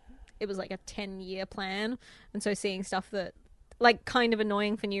universe, like it was like a 10-year plan, and so seeing stuff that like kind of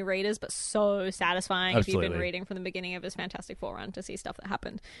annoying for new readers, but so satisfying if you've Absolutely. been reading from the beginning of his Fantastic Four run to see stuff that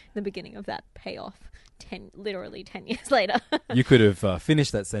happened in the beginning of that payoff literally 10 years later. You could have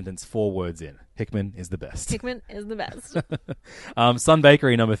finished that sentence 4 words in. Hickman is the best. Hickman is the best. Sun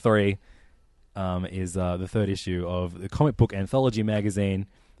Bakery number 3 is the 3rd issue of the comic book anthology magazine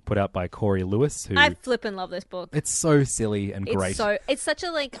put out by Corey Lewis. Who I flippin' love this book. it's so silly and great. It's such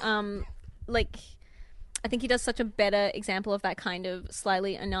a like I think he does such a better example of that kind of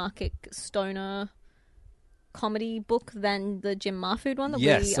slightly anarchic stoner comedy book than the Jim Marfood one that we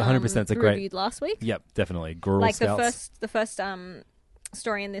 100%. It's a great reviewed last week. Yep, definitely. Girl Like Scouts. the first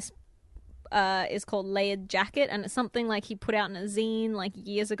story in this is called Layered Jacket, and it's something like he put out in a zine like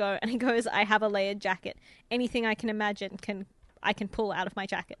years ago, and he goes, I have a layered jacket. Anything I can imagine I can pull out of my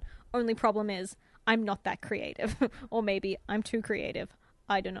jacket. Only problem is I'm not that creative. Or maybe I'm too creative.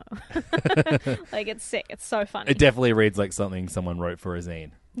 I don't know. Like, it's sick. It's so funny. It definitely reads like something someone wrote for a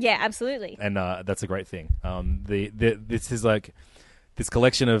zine. Yeah, absolutely. And that's a great thing. This is like this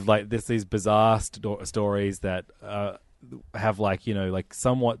collection of like these bizarre stories that have like, you know, like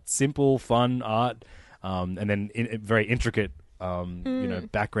somewhat simple, fun art, and then very intricate, you know,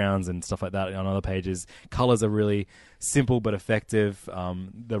 backgrounds and stuff like that on other pages. Colors are really simple but effective.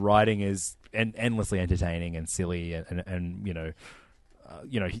 The writing is endlessly entertaining and silly, and you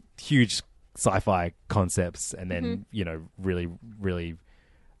know, huge sci-fi concepts, and then you know, really, really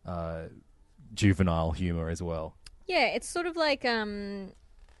juvenile humor as well. Yeah, it's sort of like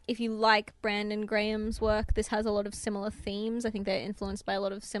if you like Brandon Graham's work, this has a lot of similar themes. I think they're influenced by a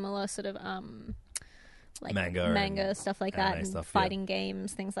lot of similar sort of like manga stuff like that, and stuff, fighting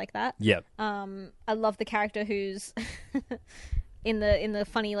games, things like that. Yep. I love the character who's in the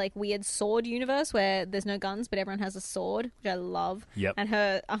funny like weird sword universe where there's no guns but everyone has a sword, which I love. Yep. And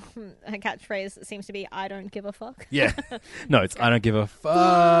her catchphrase seems to be "I don't give a fuck." Yeah. No, it's I don't give a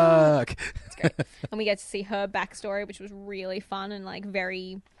fuck. It's great. And we get to see her backstory, which was really fun and like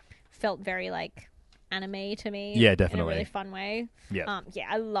felt very like anime to me. Yeah, in definitely. a really fun way. Yeah. Yeah,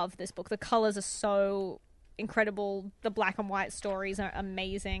 I love this book. The colors are so incredible. The black and white stories are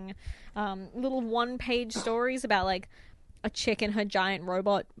amazing. Little one-page stories about like a chick and her giant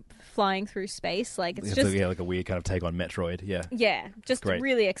robot flying through space. Like it's just like a weird kind of take on Metroid. Yeah. Just Great.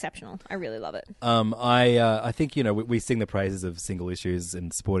 really exceptional. I really love it. I think, you know, we sing the praises of single issues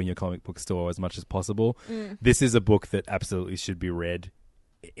and supporting your comic book store as much as possible. This is a book that absolutely should be read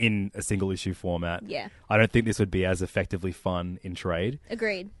in a single issue format. Yeah. I don't think this would be as effectively fun in trade.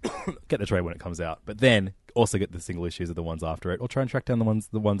 Agreed. Get the trade when it comes out, but then also get the single issues of the ones after it, or try and track down the ones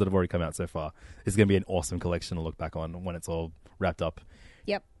that have already come out so far. It's going to be an awesome collection to look back on when it's all wrapped up.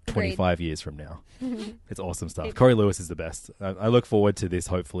 Yep. 25 years from now. It's awesome stuff. Corey Lewis is the best. I look forward to this,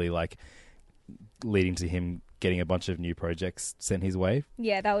 hopefully, like, leading to him getting a bunch of new projects sent his way.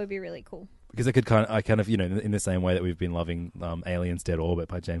 Yeah, that would be really cool. Because I kind of, you know, in the same way that we've been loving Aliens Dead Orbit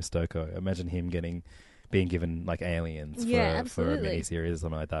by James Stokoe, imagine him being given, like, Aliens for a miniseries or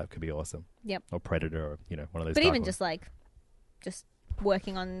something like that. Could be awesome. Yep. Or Predator, or, you know, one of those. But even ones. just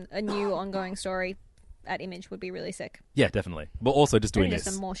working on a new ongoing story at Image would be really sick. Yeah, definitely. But also just doing Maybe this.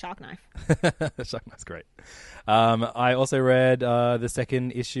 just a more Shark Knife. Shark Knife's great. I also read the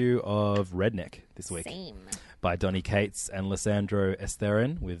 2nd issue of Redneck this week. Same. By Donny Cates and Lissandro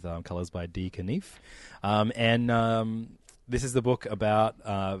Esterin, with colours by D. Knief. And this is the book about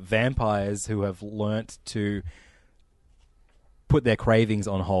vampires who have learnt to put their cravings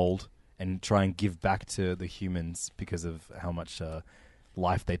on hold and try and give back to the humans because of how much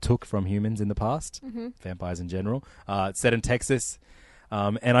life they took from humans in the past. Vampires in general. It's set in Texas.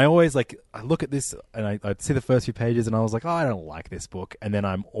 And I always, like, I look at this and I see the first few pages and I was like, oh, I don't like this book. And then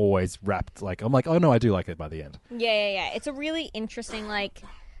I'm always wrapped, like, I'm like, oh, no, I do like it by the end. Yeah. It's a really interesting, like,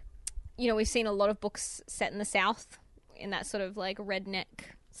 you know, we've seen a lot of books set in the South in that sort of, like, redneck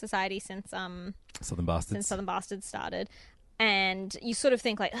society since Southern Bastards started. And you sort of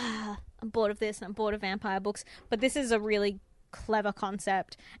think, like, I'm bored of this and I'm bored of vampire books. But this is a really clever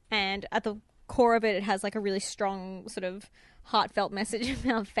concept. And at the core of it, it has, like, a really strong sort of heartfelt message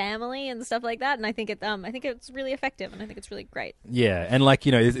about family and stuff like that, and I think it's really effective, and I think it's really great. Yeah, and, like,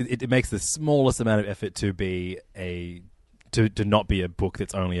 you know, it makes the smallest amount of effort to be to not be a book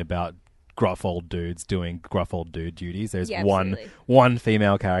that's only about gruff old dudes doing gruff old dude duties. There's one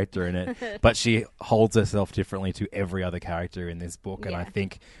female character in it, but she holds herself differently to every other character in this book, and I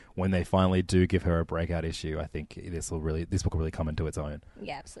think when they finally do give her a breakout issue, I think this book will really come into its own.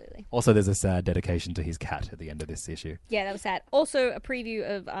 Yeah, absolutely. Also, there's a sad dedication to his cat at the end of this issue. Yeah, that was sad. Also, a preview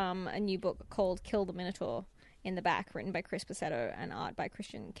of a new book called Kill the Minotaur in the back, written by Chris Pacetto and art by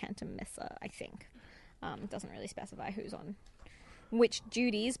Christian Cantamessa, I think. It doesn't really specify who's on witch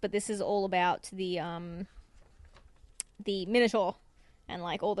duties, but this is all about the Minotaur and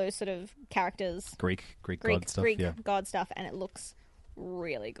like all those sort of characters. Greek god stuff. Greek yeah. god stuff, and it looks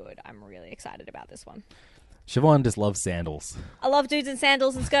really good. I'm really excited about this one. Siobhan just loves sandals. I love dudes in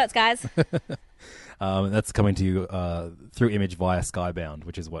sandals and skirts, guys. That's coming to you through Image via Skybound,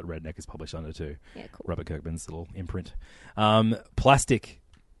 which is what Redneck is published under too. Yeah, cool. Robert Kirkman's little imprint. Plastic,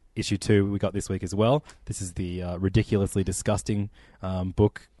 issue 2 we got this week as well. This is the ridiculously disgusting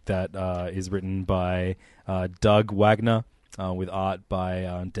book that is written by Doug Wagner with art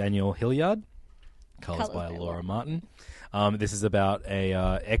by Daniel Hilliard, colors by Laura Martin. This is about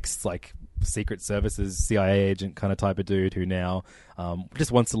a ex Secret Services CIA agent kind of type of dude who now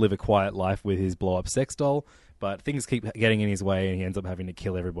just wants to live a quiet life with his blow up sex doll, but things keep getting in his way and he ends up having to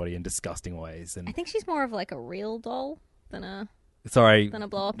kill everybody in disgusting ways. And I think she's more of like a real doll than a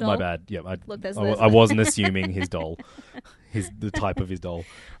blow up doll. My bad. Yeah, Look, I wasn't assuming his doll, the type of his doll.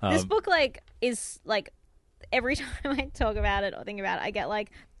 This book is every time I talk about it or think about it, I get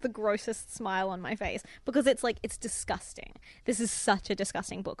the grossest smile on my face because it's disgusting. This is such a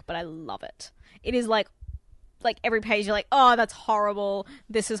disgusting book, but I love it. It is like every page you're like, oh, that's horrible.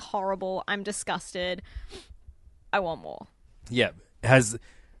 This is horrible. I'm disgusted. I want more. Yeah, it has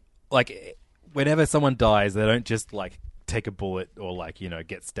whenever someone dies, they don't just take a bullet or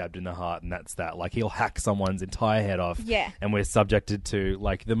get stabbed in the heart and that's that. He'll hack someone's entire head off. Yeah. And we're subjected to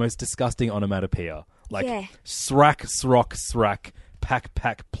the most disgusting onomatopoeia. Yeah. Srack, srock, srack, pack,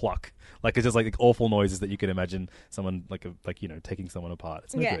 pack, pluck. It's just the awful noises that you can imagine someone taking someone apart.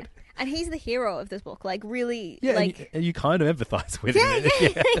 It's no good. And he's the hero of this book. Really, yeah, and you kind of empathize with him.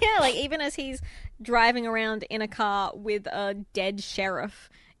 Yeah. Even as he's driving around in a car with a dead sheriff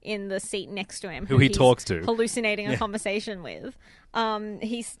in the seat next to him, who he talks to, hallucinating a conversation with.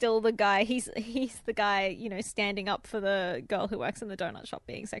 He's still the guy. He's the guy, standing up for the girl who works in the donut shop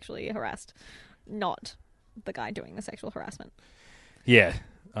being sexually harassed, not the guy doing the sexual harassment. Yeah.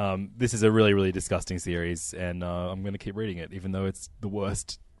 This is a really, really disgusting series, and I'm going to keep reading it, even though it's the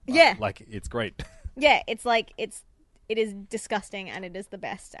worst. Yeah. It's great. Yeah, it is disgusting, and it is the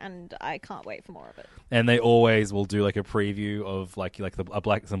best, and I can't wait for more of it. And they always will do a preview of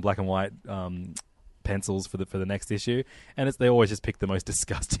some black and white pencils for the next issue, and they always just pick the most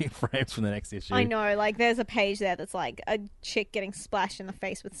disgusting frames from the next issue. I know, there's a page there that's a chick getting splashed in the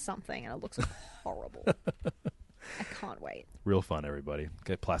face with something, and it looks horrible. I can't wait. Real fun, everybody.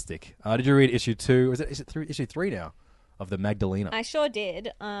 Get Plastic. Did you read issue 2? Is it issue 3 now of the Magdalena? I sure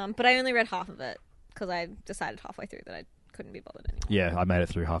did, but I only read half of it because I decided halfway through that I couldn't be bothered anymore. Yeah, I made it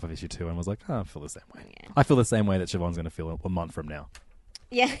through half of issue 2 and was like, I feel the same way. Yeah. I feel the same way that Siobhan's going to feel a month from now.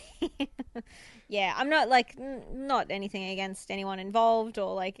 Yeah. Yeah, I'm not not anything against anyone involved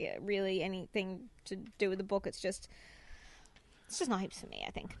or really anything to do with the book. It's just not heaps for me,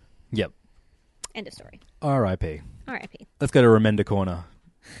 I think. Yep. End of story. R.I.P. R.I.P. Let's go to Remender Corner.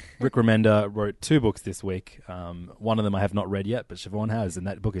 Rick Remender wrote 2 books this week. One of them I have not read yet, but Siobhan has, and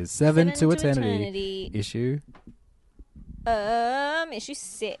that book is Seven to Eternity. Issue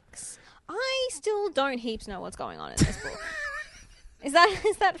 6. I still don't heaps know what's going on in this book. Is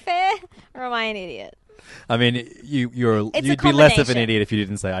that fair, or am I an idiot? I mean, you'd be less of an idiot if you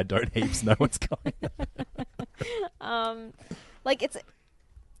didn't say I don't heaps know what's going on.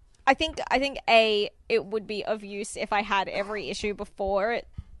 I think it would be of use if I had every issue before it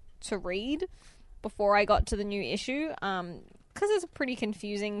to read before I got to the new issue. Because it's a pretty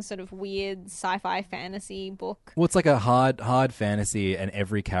confusing sort of weird sci-fi fantasy book. Well, it's a hard fantasy, and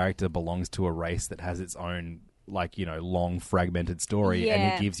every character belongs to a race that has its own long fragmented story,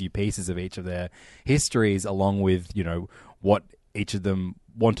 and it gives you pieces of each of their histories along with what each of them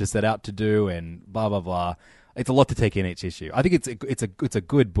want to set out to do and blah blah blah. It's a lot to take in each issue. I think it's a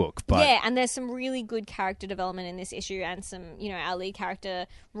good book, but yeah, and there's some really good character development in this issue, and some our lead character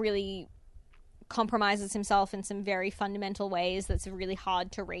really compromises himself in some very fundamental ways that's really hard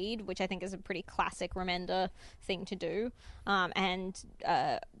to read, which I think is a pretty classic Remender thing to do. And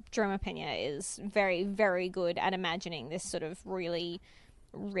Jerome Pena is very, very good at imagining this sort of really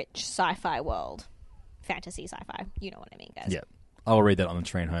rich sci-fi world. Fantasy sci-fi. You know what I mean, guys. Yeah. I'll read that on the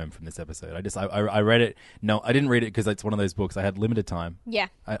train home from this episode. I read it. No, I didn't read it because it's one of those books. I had limited time. Yeah.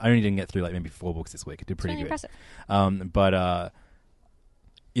 I only didn't get through maybe 4 books this week. I did pretty good. Impressive. But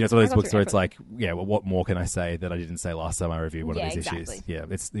it's one of those books where it's well, what more can I say that I didn't say last time I reviewed one of these issues? Yeah,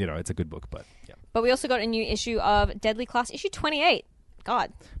 it's it's a good book, but yeah. But we also got a new issue of Deadly Class, issue 28.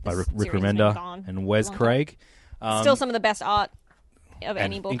 God. By Rick Remender and Wes Craig. Still some of the best art of and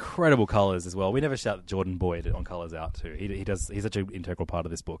any book. incredible colors as well. We never shout Jordan Boyd on colors out too. He's such an integral part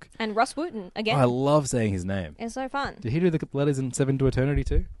of this book. And Russ Wooten again. I love saying his name. It's so fun. Did he do the letters in Seven to Eternity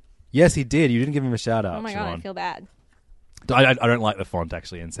too? Yes, he did. You didn't give him a shout out. Oh my god, I Siobhan. feel bad. I don't like the font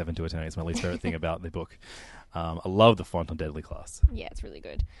actually in Seven to Eternity. It's my least favorite thing about the book. I love the font on Deadly Class. Yeah, it's really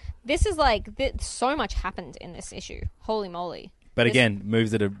good. This is like so much happened in this issue. Holy moly! But again,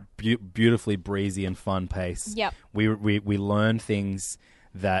 moves at a beautifully breezy and fun pace. Yep. We learn things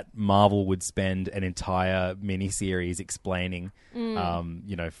that Marvel would spend an entire miniseries explaining.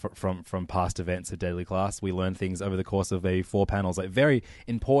 From past events of Deadly Class, we learn things over the course of maybe 4 panels, like very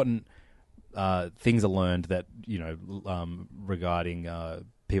important things are learned that regarding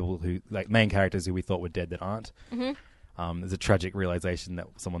people who like main characters who we thought were dead that aren't. Mm-hmm. There's a tragic realization that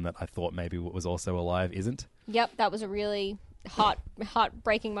someone that I thought maybe was also alive isn't. Yep, that was a really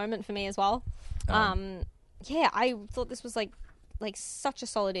heartbreaking moment for me as well. I thought this was like such a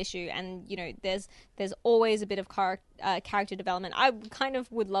solid issue, and there's always a bit of character development. I kind of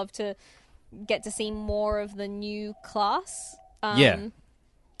would love to get to see more of the new class.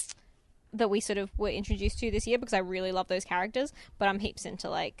 That we sort of were introduced to this year, because I really love those characters, but I'm heaps into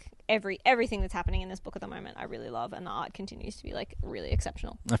like everything that's happening in this book at the moment. I really love, and the art continues to be like really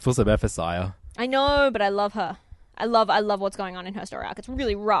exceptional. I feel so bad for Saya. I know, but I love her. I love what's going on in her story arc. It's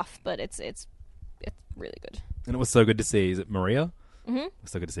really rough, but it's really good. And it was so good to see. Is it Maria? Mm-hmm. It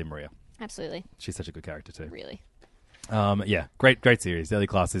was so good to see Maria. Absolutely. She's such a good character too. Really. Great series. Deadly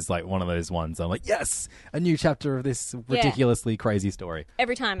Class is like one of those ones. I'm like, yes, a new chapter of this ridiculously crazy story.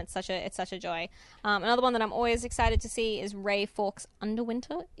 Every time it's such a joy. Another one that I'm always excited to see is Ray Fawkes'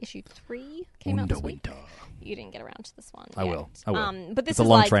 Underwinter, issue 3 came out this week. You didn't get around to this one. I will. But this it's a is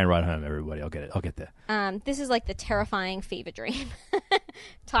long like, train ride home, everybody. I'll get it. I'll get there. This is like the terrifying fever dream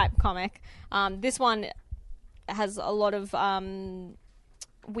type comic. This one has a lot of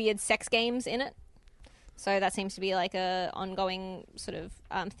weird sex games in it. So that seems to be like a ongoing sort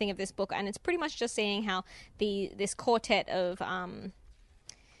of thing of this book, and it's pretty much just seeing how this quartet of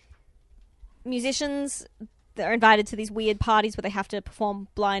musicians that are invited to these weird parties where they have to perform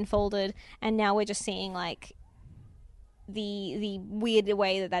blindfolded, and now we're just seeing like the weird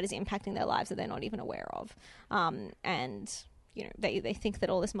way that is impacting their lives that they're not even aware of, and they think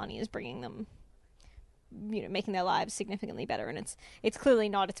that all this money is bringing them, making their lives significantly better, and it's clearly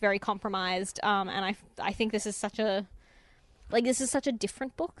not. It's very compromised, and I think this is such a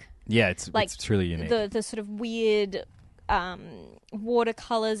different book. Yeah, it's truly unique. The sort of weird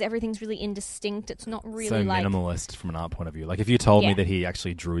watercolors, everything's really indistinct. It's not really so like minimalist from an art point of view. Like if you told me that he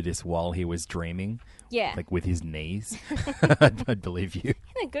actually drew this while he was dreaming, like with his knees, I'd believe you.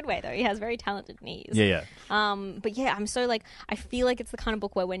 In a good way, though. He has very talented knees. Yeah. But yeah, I'm so like, I feel like it's the kind of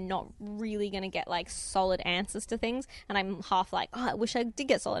book where we're not really going to get like solid answers to things, and I'm half like, I wish I did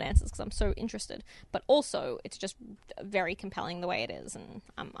get solid answers because I'm so interested. But also, it's just very compelling the way it is, and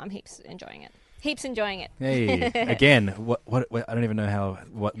I'm heaps enjoying it. Hey, again, what I don't even know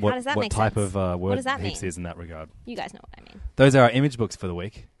what type sense? of word does that heaps mean? is in that regard. You guys know what I mean. Those are our image books for the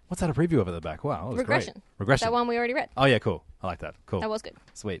week. What's that, a preview of at the back? Wow, that was Regression. Great. Regression. That one we already read. Oh yeah, cool. I like that. Cool. That was good.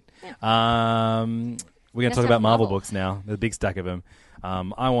 Sweet. Yeah. We're going to Let's talk talk about Marvel Marvel. books now. There's a big stack of them.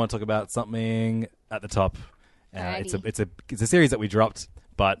 I want to talk about something at the top. It's a series that we dropped,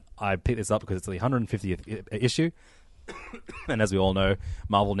 but I picked this up because it's the 150th issue. And as we all know,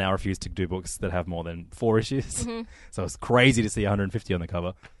 Marvel now refuse to do books that have more than 4 issues. Mm-hmm. So it's crazy to see 150 on the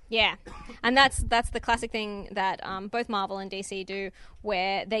cover. Yeah, and that's the classic thing that both Marvel and DC do,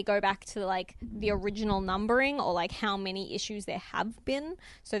 where they go back to like the original numbering or like how many issues there have been.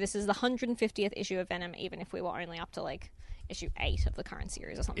 So this is the 150th issue of Venom, even if we were only up to like issue 8 of the current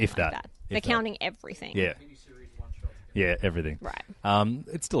series or something that. They're counting everything. Yeah. Yeah, everything. Right.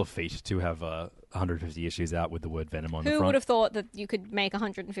 It's still a feat to have 150 issues out with the word Venom on the front. Who would have thought that you could make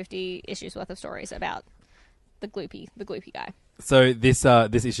 150 issues worth of stories about the gloopy guy? So this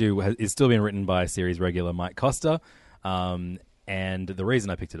issue is still being written by series regular Mike Costa, and the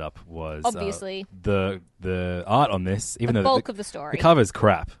reason I picked it up was obviously the art on this. Even though bulk of the story, the cover's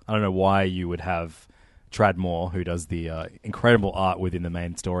crap. I don't know why you would have Tradd Moore, who does the incredible art within the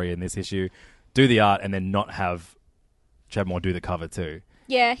main story in this issue, do the art and then not have Tradd Moore do the cover too.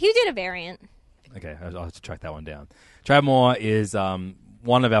 Yeah, he did a variant. Okay, I'll have to track that one down. Tradd Moore is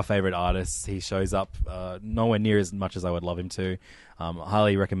one of our favourite artists. He shows up nowhere near as much as I would love him to. I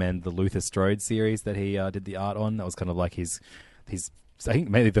highly recommend the Luther Strode series that he did the art on. That was kind of like his I think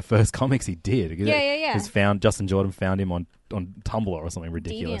maybe the first comics he did. Yeah. Justin Jordan found him on Tumblr or something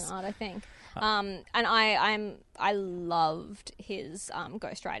ridiculous. DeviantArt, I think. And I loved his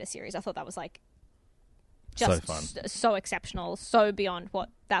Ghost Rider series. I thought that was like just fun. so exceptional, so beyond what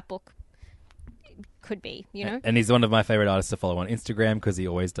that book could be, you know? And he's one of my favorite artists to follow on Instagram because he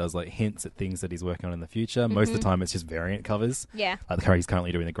always does like hints at things that he's working on in the future. Most of the time it's just variant covers. Yeah. He's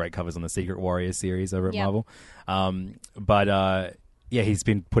currently doing the great covers on the Secret Warriors series over at Marvel. But he's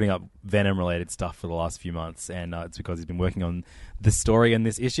been putting up Venom-related stuff for the last few months, and it's because he's been working on the story in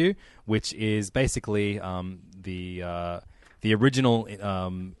this issue, which is basically the original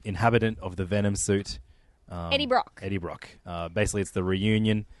inhabitant of the Venom suit, Eddie Brock. Eddie Brock. Basically, it's the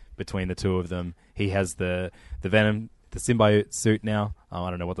reunion between the two of them. He has the Venom, the symbiote suit now. I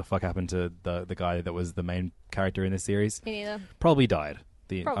don't know what the fuck happened to the guy that was the main character in this series. Me neither. Probably died.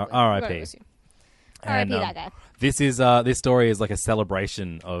 The Probably. R.I.P. R.I.P. that guy. This story is like a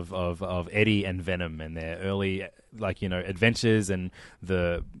celebration of Eddie and Venom and their early adventures and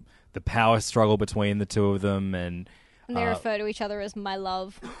the power struggle between the two of them, and they refer to each other as my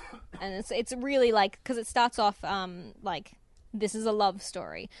love, and it's really like, because it starts off like this is a love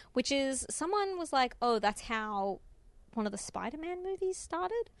story, which is, someone was like, oh, that's how one of the Spider-Man movies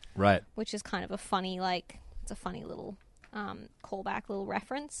started, right? Which is kind of a funny, like, it's a funny little callback, little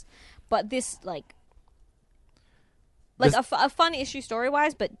reference, but this a fun issue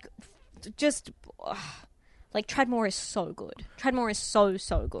story-wise, but just like Treadmore is so good. Treadmore is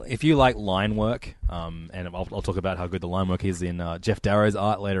so good. If you like line work, and I'll talk about how good the line work is in Jeff Darrow's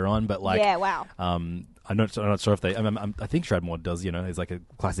art later on, but wow. I'm not sure if they. I think Treadmore does. He's like a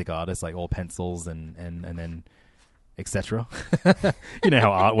classic artist, like all pencils and then etc. You know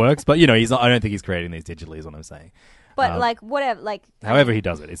how art works, but he's not, I don't think he's creating these digitally, is what I'm saying. But whatever, however he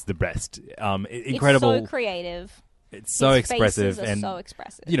does it, it's the best. Incredible. It's so creative. It's so His expressive, faces are and so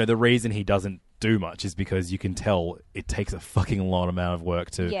expressive. The reason he doesn't do much is because you can tell it takes a fucking long amount of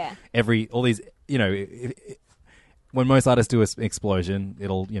work to all these. When most artists do an explosion,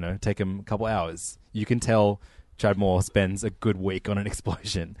 it'll take them a couple hours. You can tell Treadmore spends a good week on an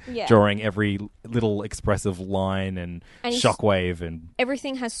explosion, drawing every little expressive line and shockwave, and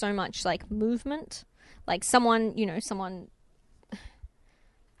everything has so much like movement. Like someone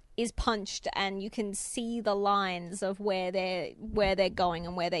is punched, and you can see the lines of where they're going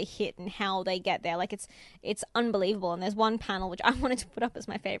and where they hit and how they get there. Like it's unbelievable. And there's one panel which I wanted to put up as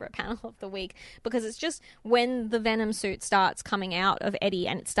my favorite panel of the week, because it's just when the Venom suit starts coming out of Eddie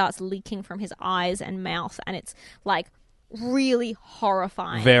and it starts leaking from his eyes and mouth, and it's like really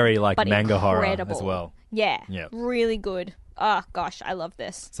horrifying, very like but manga incredible. Horror as well. Yeah, really good. Oh, gosh, I love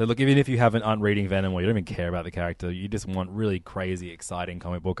this. So, look, even if you aren't reading Venom or you don't even care about the character, you just want really crazy, exciting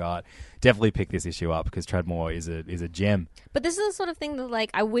comic book art, definitely pick this issue up, because Treadmore is a gem. But this is the sort of thing that,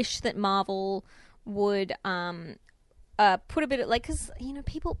 like, I wish that Marvel would put a bit of, like, because,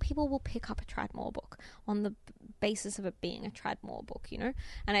 people will pick up a Treadmore book on the basis of it being a Treadmore book, and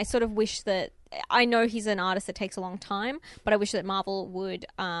I sort of wish that, I know he's an artist that takes a long time, but I wish that Marvel would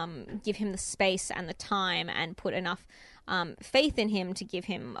give him the space and the time and put enough faith in him to give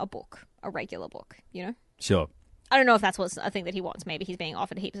him a regular book, Sure. I don't know if that's what's a thing that he wants. Maybe he's being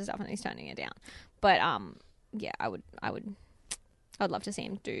offered heaps of stuff and he's turning it down. But I'd love to see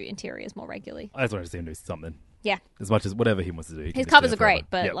him do interiors more regularly. I just want to see him do something. Yeah. As much as whatever he wants to do. His covers are great,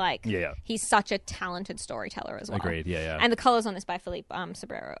 but he's such a talented storyteller as well. Agreed, yeah. And the colours on this by Philippe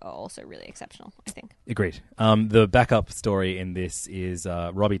Sobrero are also really exceptional, I think. Agreed. The backup story in this is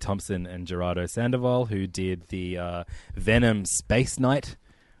Robbie Thompson and Gerardo Sandoval, who did the Venom Space Knight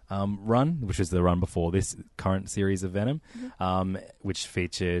run, which was the run before this current series of Venom, which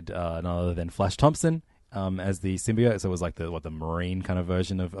featured none other than Flash Thompson as the symbiote. So it was like the marine kind of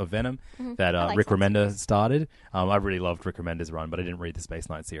version of Venom that Rick Remender started. I really loved Rick Remender's run, but I didn't read the Space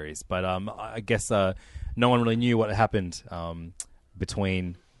Knight series. But I guess no one really knew what happened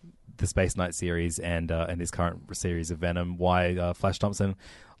between the Space Knight series and this current series of Venom. Why Flash Thompson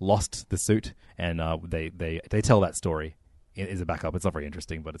lost the suit, and they tell that story. It is a backup. It's not very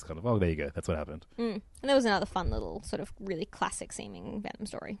interesting, but it's kind of, oh, there you go. That's what happened. And there was another fun little sort of really classic seeming Venom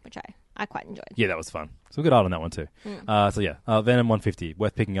story, which I quite enjoyed. Yeah, that was fun. So good art on that one too. Venom 150,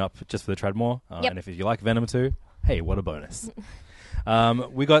 worth picking up just for the Treadmore. And if you like Venom 2, hey, what a bonus.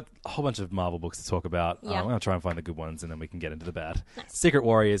 We got a whole bunch of Marvel books to talk about. I'm going to try and find the good ones, and then we can get into the bad. Nice. Secret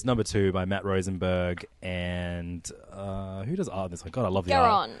Warriors #2 by Matt Rosenberg, and who does art in this one? God, I love the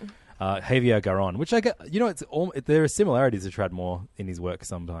art. Javier Garron, which I get, there are similarities to Treadmore in his work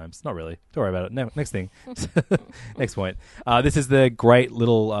sometimes. Not really. Don't worry about it. Next thing. Next point. This is the great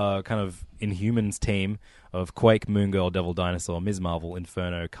little kind of Inhumans team of Quake, Moon Girl, Devil Dinosaur, Ms. Marvel,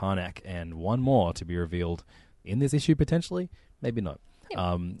 Inferno, Karnak, and one more to be revealed in this issue, potentially. Maybe not.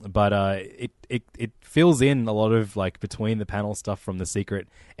 But it fills in a lot of like between the panel stuff from the Secret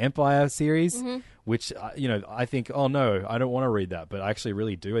Empire series, which I think, oh no, I don't want to read that, but I actually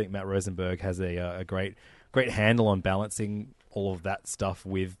really do. I think Matt Rosenberg has a great handle on balancing all of that stuff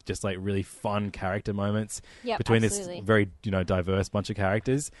with just like really fun character moments between absolutely. this very diverse bunch of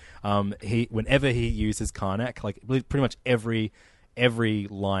characters. Whenever he uses Karnak, like pretty much every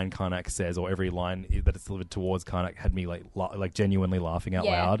line Karnak says or every line that it's delivered towards Karnak had me like genuinely laughing out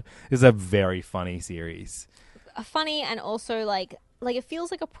loud. It's a very funny series. Funny, and also like it feels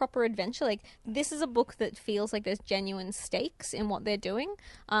like a proper adventure. Like, this is a book that feels like there's genuine stakes in what they're doing,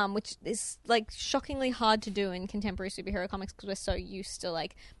 which is like shockingly hard to do in contemporary superhero comics because we're so used to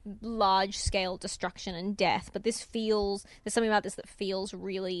like large scale destruction and death. But there's something about this that feels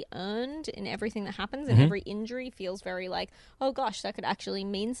really earned in everything that happens, and every injury feels very like, oh gosh, that could actually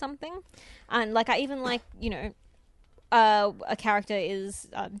mean something. And like, I even like, a character is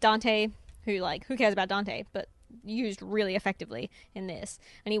Dante, who cares about Dante, but used really effectively in this.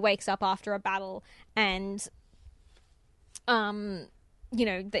 And he wakes up after a battle, and the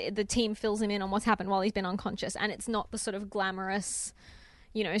team fills him in on what's happened while he's been unconscious, and it's not the sort of glamorous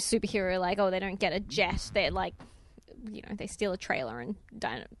superhero like, oh, they don't get a jet, they're like, they steal a trailer and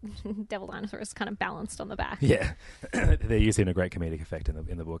Devil Dinosaur is kind of balanced on the back. Yeah. They're using a great comedic effect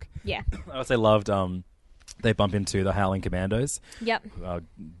in the book. Yeah. I also loved they bump into the Howling Commandos. Yep.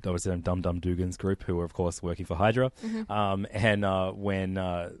 That was Dum Dum Dugan's group, who were, of course, working for Hydra. And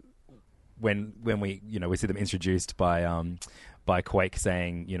when we see them introduced by Quake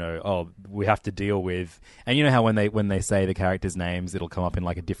saying, oh, we have to deal with, and you know how when they say the characters' names, it'll come up in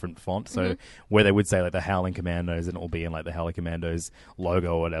like a different font. So where they would say like the Howling Commandos, and it will be in like the Howling Commandos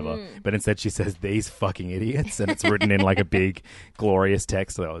logo or whatever. But instead she says, these fucking idiots, and it's written in like a big glorious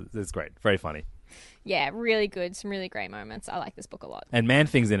text. So it's great, very funny. Yeah, really good. Some really great moments. I like this book a lot. And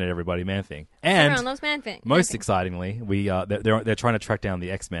Man-Thing's in it, everybody. Man-Thing. And everyone loves Man-Thing. Most excitingly, they're trying to track down the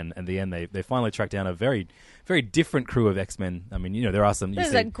X-Men. And in the end, they finally track down a very, very different crew of X-Men. I mean, there are some. This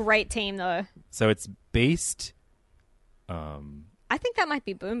is a great team, though. So it's Beast. I think that might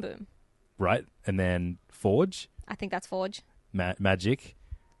be Boom Boom. Right, and then Forge. I think that's Forge. Magic.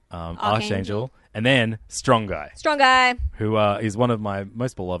 Archangel, and then Strong Guy, who is one of my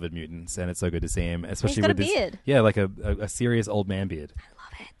most beloved mutants, and it's so good to see him, especially with this beard. Yeah, like a serious old man beard. I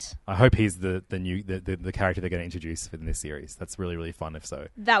love it. I hope he's the new character they're going to introduce in this series. That's really, really fun. If so,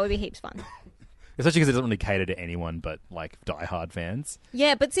 that would be heaps fun. Especially because it doesn't really cater to anyone but like diehard fans.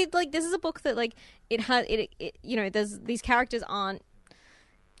 Yeah, but see, like, this is a book that like it has there's these characters aren't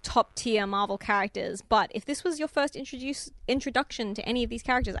top tier Marvel characters, but if this was your first introduction to any of these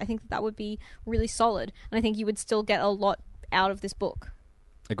characters, I think that would be really solid, and I think you would still get a lot out of this book.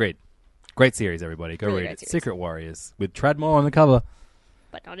 Agreed. Great series, everybody. Go really read it. Series. Secret Warriors with Tradmore on the cover.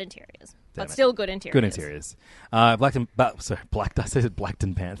 But not interiors. Damn but it. Still good interiors. Good interiors. Black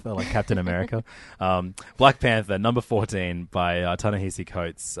Panther, like Captain America. Black Panther, number 14 by Ta-Nehisi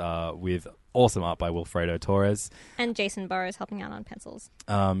Coates, with awesome art by Wilfredo Torres. And Jason Burrows helping out on pencils.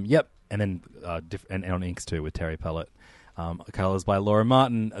 Yep. And then and on inks too with Terry Pallett. Colors by Laura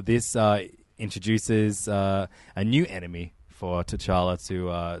Martin. This introduces a new enemy for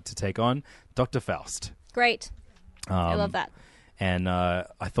T'Challa to take on, Dr. Faust. Great. I love that. And I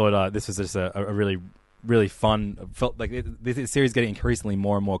thought this was just a really, really fun. Felt like this series getting increasingly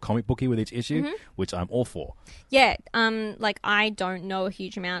more and more comic booky with each issue, which I'm all for. Yeah, like I don't know a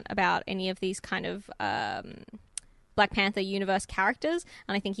huge amount about any of these kind of Black Panther universe characters,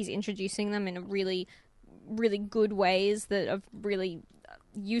 and I think he's introducing them in a really, really good ways that are really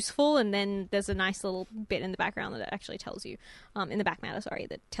useful. And then there's a nice little bit in the background that actually tells you, in the back matter,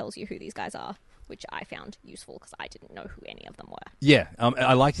 that tells you who these guys are, which I found useful because I didn't know who any of them were. Yeah,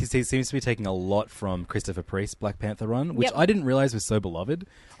 I liked he seems to be taking a lot from Christopher Priest's Black Panther run, which I didn't realize was so beloved.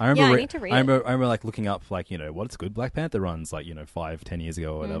 I remember, I need to read it. I remember like looking up like what's good Black Panther runs 5-10 years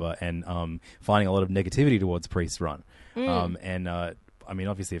ago or whatever, and finding a lot of negativity towards Priest's run. I mean,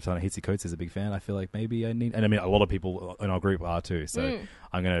 obviously, if Ta-Nehisi Coates is a big fan, I feel like maybe I need, and I mean, a lot of people in our group are too. So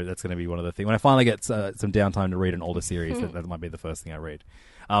that's gonna be one of the things when I finally get some downtime to read an older series. That might be the first thing I read.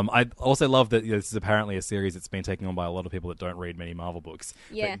 I also love that this is apparently a series that's been taken on by a lot of people that don't read many Marvel books.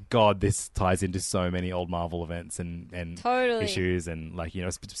 Yeah. But God, this ties into so many old Marvel events and totally. issues, and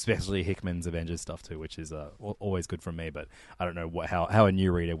especially Hickman's Avengers stuff too, which is always good for me. But I don't know how a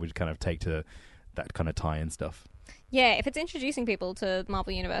new reader would kind of take to that kind of tie-in stuff. Yeah, if it's introducing people to the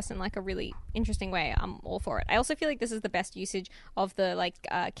Marvel Universe in like a really interesting way, I'm all for it. I also feel like this is the best usage of the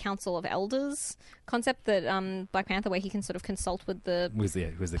Council of Elders concept that Black Panther, where he can sort of consult with the He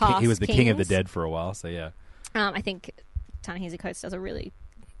was the king of the dead for a while, so yeah. I think Ta-Nehisi Coates does a really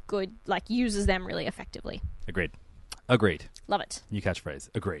good, like, uses them really effectively. Agreed. Love it. New catchphrase.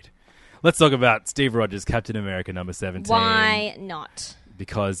 Agreed. Let's talk about Steve Rogers, Captain America number 17. Why not?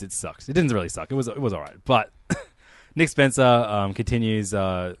 Because it sucked. It didn't really suck. It was all right. But Nick Spencer continues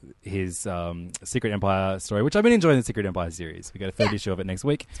his Secret Empire story, which I've been enjoying the Secret Empire series. We get a third issue of it next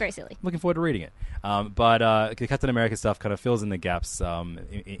week. It's very silly. Looking forward to reading it. But the Captain America stuff kind of fills in the gaps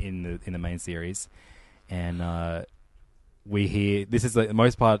in the main series. And we hear this is the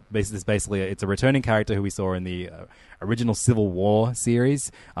most part. This is basically it's a returning character who we saw in the original Civil War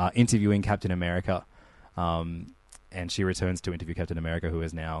series, interviewing Captain America, and she returns to interview Captain America, who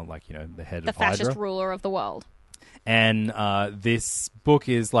is now the head of Hydra, the fascist ruler of the world. And this book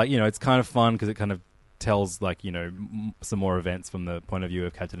is it's kind of fun because it kind of tells some more events from the point of view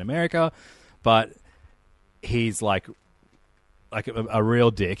of Captain America, but he's like a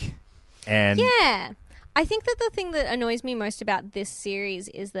real dick, and yeah. I think that the thing that annoys me most about this series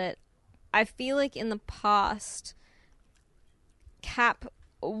is that I feel like in the past, Cap,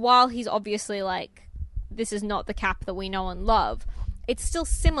 while he's obviously this is not the Cap that we know and love, it's still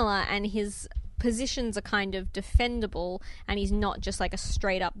similar and his positions are kind of defendable and he's not just a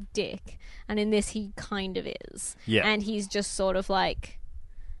straight up dick. And in this, he kind of is. Yeah. And he's just sort of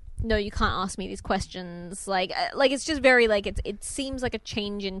no, you can't ask me these questions. It's just very it seems like a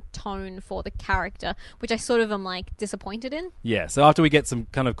change in tone for the character, which I sort of am disappointed in. Yeah. So after we get some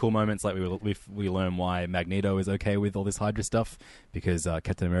kind of cool moments, we learn why Magneto is okay with all this Hydra stuff because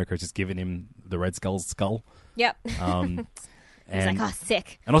Captain America has just given him the Red Skull's skull. Yep. And, he's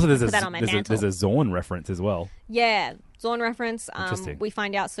sick. And also, there's a Zorn reference as well. Yeah, Zorn reference. Interesting. We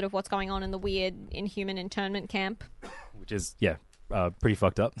find out sort of what's going on in the weird Inhuman internment camp, which is pretty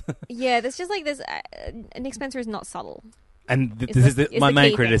fucked up. Yeah, there's just Nick Spencer is not subtle. And my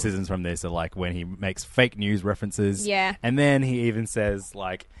main criticisms from this are when he makes fake news references. Yeah. And then he even says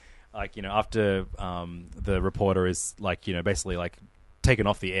after the reporter is basically taken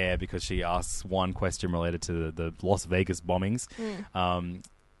off the air because she asks one question related to the Las Vegas bombings.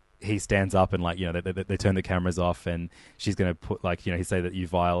 He stands up and they turn the cameras off and she's going to put he say that you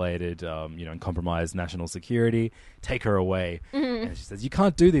violated and compromised national security, take her away. And she says, you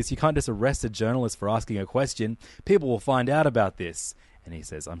can't do this, you can't just arrest a journalist for asking a question, people will find out about this. And he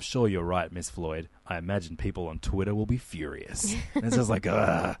says, I'm sure you're right, Miss Floyd, I imagine people on Twitter will be furious. And it's just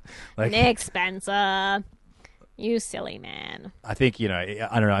Nick Spencer, you silly man. I think,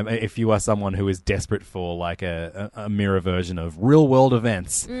 I don't know, if you are someone who is desperate for a mirror version of real world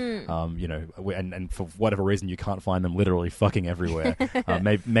events, and for whatever reason you can't find them literally fucking everywhere,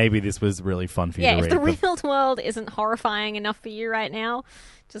 maybe this was really fun for you to read. Yeah, if the real world isn't horrifying enough for you right now,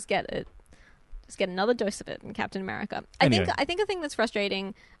 just get it. Just get another dose of it in Captain America. Anyway. I think the thing that's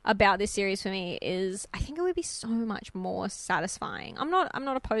frustrating about this series for me is I think it would be so much more satisfying. I'm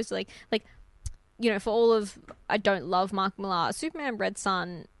not opposed to for all of I don't love Mark Millar, Superman Red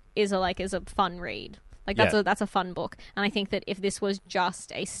Sun is a fun read. That's a fun book. And I think that if this was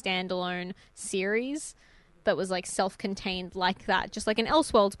just a standalone series that was self-contained like that, just like an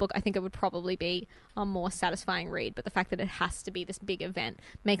Elseworlds book, I think it would probably be a more satisfying read. But the fact that it has to be this big event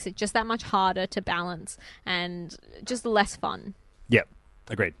makes it just that much harder to balance and just less fun. Yep,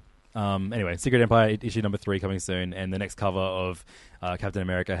 agreed. Anyway, Secret Empire issue number 3 coming soon, and the next cover of Captain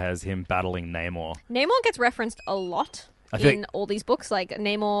America has him battling Namor. Namor gets referenced a lot in all these books.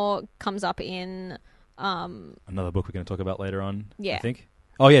 Namor comes up in another book we're going to talk about later on. Yeah, I think.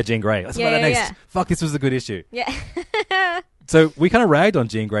 Oh yeah, Jean Grey. Let's talk about that next. Yeah. Fuck, this was a good issue. Yeah. So we kind of ragged on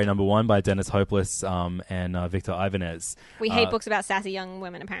Jean Grey number 1 by Dennis Hopeless and Victor Ibanez. We hate books about it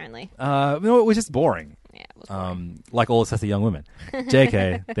women, apparently. No, it was just boring. Yeah, it was boring. Like all sassy young women.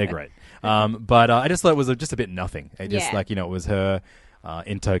 JK, they're great. But I just thought it was just a bit nothing. It just it was her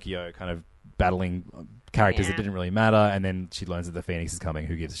in Tokyo kind of battling characters that didn't really matter, and then she learns that the Phoenix is coming.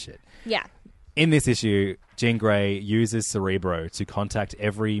 Who gives a shit? Yeah. In this issue, Jean Grey uses Cerebro to contact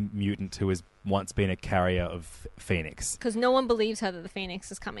every mutant who has once been a carrier of Phoenix. Because no one believes her that the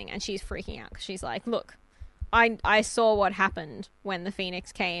Phoenix is coming, and she's freaking out. Because she's like, look, I saw what happened when the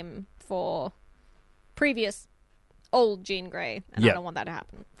Phoenix came for previous old Jean Grey, and I don't want that to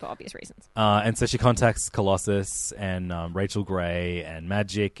happen for obvious reasons. And so she contacts Colossus and Rachel Grey and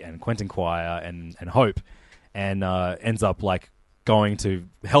Magic and Quentin Quire and Hope, and ends up going to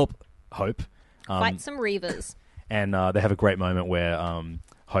help Hope. Fight some Reavers. And they have a great moment where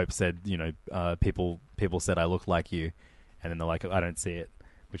Hope said, people said I look like you. And then they're like, I don't see it,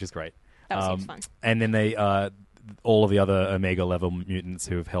 which is great. That seems fun. And then they, all of the other Omega level mutants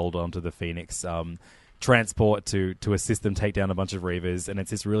who have held onto the Phoenix transport to assist them take down a bunch of Reavers. And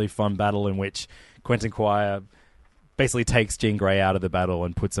it's this really fun battle in which Quentin Quire basically takes Jean Grey out of the battle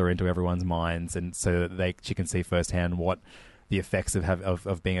and puts her into everyone's minds, and so that she can see firsthand what the effects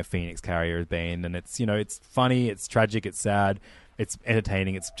of being a Phoenix carrier has been. And it's it's funny, it's tragic, it's sad, it's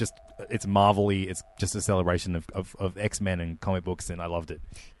entertaining, it's Marvel-y, it's just a celebration of X-Men and comic books, and I loved it.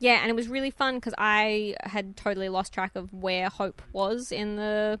 Yeah, and it was really fun because I had totally lost track of where Hope was in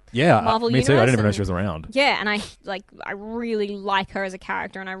the Marvel me universe. too. I didn't even know she was around. Yeah, and I really like her as a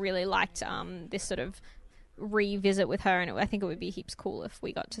character, and I really liked this sort of revisit with her, and I think it would be heaps cool if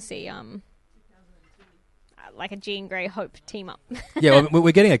we got to see like a Jean Grey Hope team up. Yeah, well,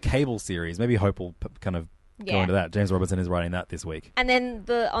 we're getting a Cable series. Maybe Hope will kind of go Yeah. into that. James Robertson is writing that this week. And then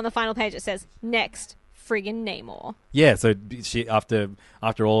on the final page it says, next, friggin' Namor. Yeah, so she after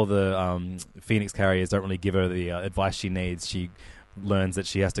all of the Phoenix carriers don't really give her the advice she needs, she learns that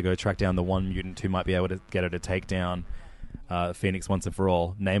she has to go track down the one mutant who might be able to get her to take down Phoenix once and for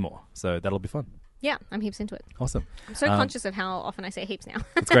all, Namor. So that'll be fun. Yeah, I'm heaps into it. Awesome. I'm so conscious of how often I say heaps now.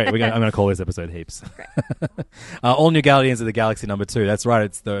 It's great. I'm going to call this episode Heaps. Great. All New Guardians of the Galaxy #2. That's right.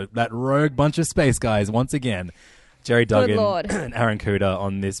 It's that rogue bunch of space guys once again. Jerry Duggan Lord. and Aaron Kuder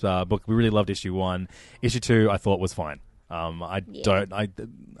on this book. We really loved issue 1. Issue 2 I thought was fine. They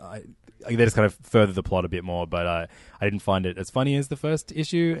just kind of furthered the plot a bit more, but I didn't find it as funny as the first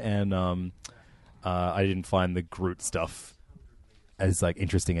issue, and I didn't find the Groot stuff as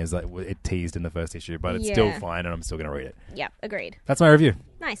interesting as it teased in the first issue, but it's still fine, and I'm still going to read it. Yep, agreed. That's my review.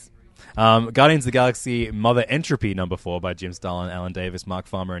 Nice. Guardians of the Galaxy Mother Entropy #4 by Jim Starlin, Alan Davis, Mark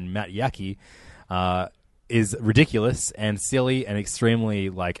Farmer, and Matt Yaki is ridiculous and silly and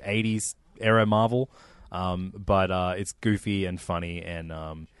extremely 80s era Marvel, but it's goofy and funny, and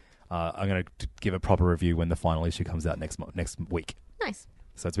I'm going to give a proper review when the final issue comes out next week. Nice.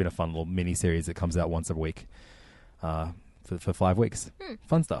 So it's been a fun little mini-series that comes out once a week. For 5 weeks.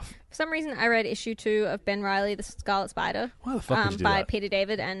 Fun stuff. For some reason, I read issue 2 of Ben Reilly, The Scarlet Spider. Why the fuck would you do by that? Peter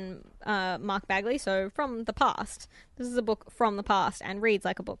David and Mark Bagley. So from the past. This is a book from the past and reads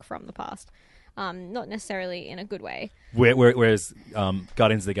like a book from the past. Not necessarily in a good way. Whereas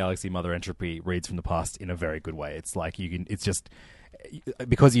Guardians of the Galaxy Mother Entropy reads from the past in a very good way. It's like it's just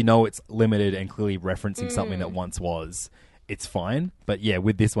because it's limited and clearly referencing something that once was. It's fine, but yeah,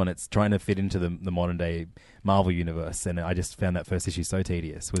 with this one, it's trying to fit into the modern day Marvel universe, and I just found that first issue so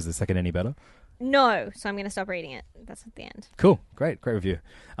tedious. Was the second any better? No, so I'm going to stop reading it. That's at the end. Cool, great review.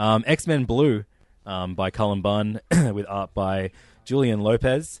 X-Men Blue by Cullen Bunn with art by Julian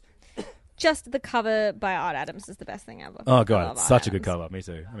Lopez. Just the cover by Art Adams is the best thing ever. Oh I god, love it's Art such a good Adams. cover. Me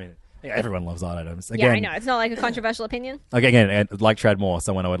too. I mean, yeah, everyone loves Art Adams. Yeah, I know. It's not like a controversial opinion. Again, and like Trad Moore,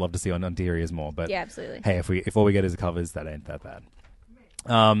 someone I would love to see on Interiors more. But Yeah, absolutely. hey, if all we get is the covers, that ain't that bad.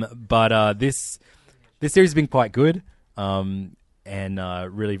 But this series has been quite good, and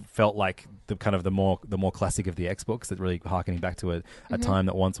really felt like the more classic of the X books. That really harkening back to a time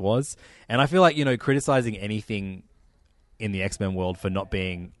that once was. And I feel like criticizing anything in the X-Men world for not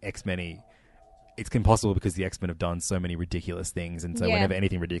being X-Men-y, it's impossible because the X-Men have done so many ridiculous things, and so whenever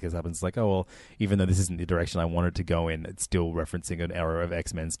anything ridiculous happens, it's like, oh well, even though this isn't the direction I wanted to go in, it's still referencing an era of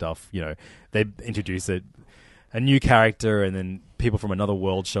X-Men stuff. They introduce a new character, and then people from another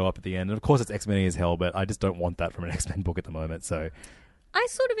world show up at the end, and of course it's X-Men as hell, but I just don't want that from an X-Men book at the moment. So I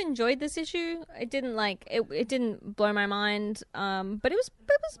sort of enjoyed this issue. It didn't it didn't blow my mind, but it was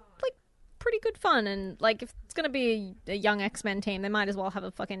like pretty good fun. And like, if it's gonna be a young X-Men team, they might as well have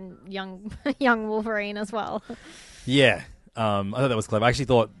a fucking young Wolverine as well. Yeah, I thought that was clever. I actually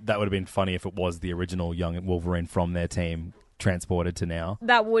thought that would have been funny if it was the original young Wolverine from their team transported to now.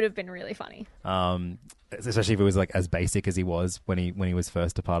 That would have been really funny. Especially if it was like as basic as he was when he was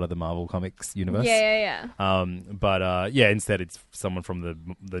first a part of the Marvel Comics universe. Yeah. But instead it's someone from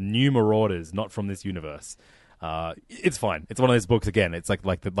the New Marauders, not from this universe. It's fine. It's one of those books again. It's like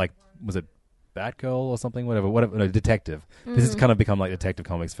was it Batgirl or something? Whatever. No, Detective. This has kind of become like Detective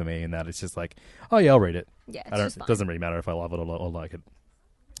Comics for me, in that it's just like, oh yeah, I'll read it. Yeah, It doesn't really matter if I love it or like it.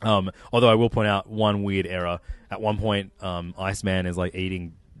 Although I will point out one weird error. At one point, Iceman is like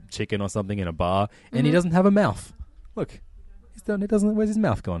eating chicken or something in a bar, and he doesn't have a mouth. Look, he doesn't. Where's his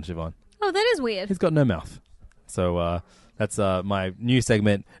mouth gone, Siobhan? Oh, that is weird. He's got no mouth. So that's my new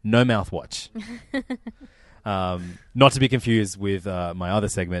segment, No Mouth Watch. Not to be confused with my other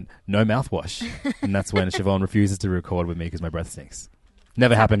segment, No Mouthwash, and that's when Siobhan refuses to record with me because my breath stinks.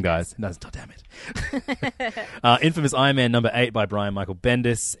 Never happened, guys. No, damn it. Infamous Iron Man #8 by Brian Michael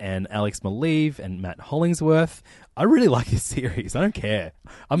Bendis and Alex Maleev and Matt Hollingsworth. I really like this series. I don't care.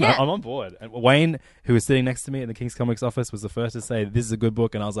 I'm on board. And Wayne, who was sitting next to me in the King's Comics office, was the first to say this is a good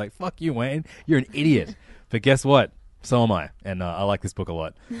book, and I was like, fuck you, Wayne. You're an idiot. But guess what? So am I, and I like this book a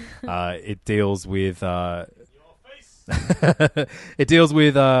lot. It deals with It deals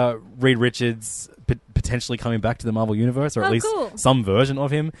with Reed Richards potentially coming back to the Marvel Universe, or at least some version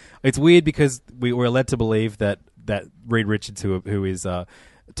of him. It's weird because we were led to believe that Reed Richards, who is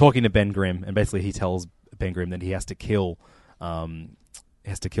talking to Ben Grimm, and basically he tells Ben Grimm that he has to kill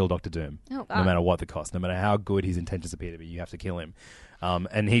Dr. Doom, no matter what the cost, no matter how good his intentions appear to be, you have to kill him.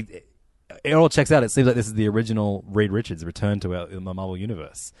 And it all checks out. It seems like this is the original Reed Richards return to the Marvel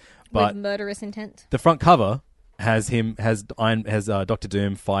Universe, but with murderous intent. The front cover has Dr.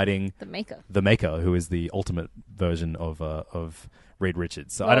 Doom fighting the Maker, who is the ultimate version of Reed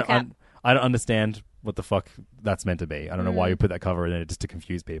Richards. So I don't understand what the fuck that's meant to be. I don't know why you put that cover in there just to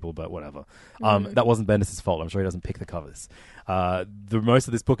confuse people, but whatever. That wasn't Bendis' fault. I'm sure he doesn't pick the covers. The most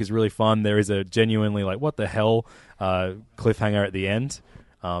of this book is really fun. There is a genuinely what the hell cliffhanger at the end,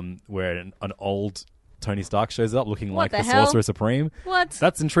 where an old Tony Stark shows up looking like the Sorcerer Supreme. What?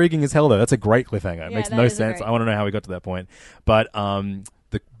 That's intriguing as hell, though. That's a great cliffhanger. It makes no sense. I want to know how we got to that point. But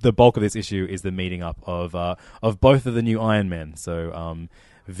the bulk of this issue is the meeting up of both of the new Iron Men. So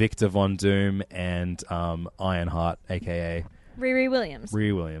Victor Von Doom and Ironheart, a.k.a. Riri Williams.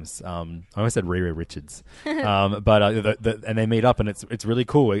 Riri Williams. I almost said Riri Richards. But and they meet up, and it's really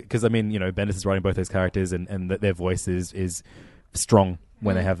cool because, I mean, Bendis is writing both those characters, and their voice is strong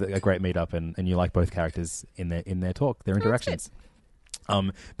when they have a great meetup, and you like both characters in their talk, their interactions.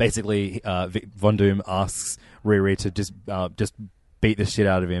 Basically, Von Doom asks Riri to just beat the shit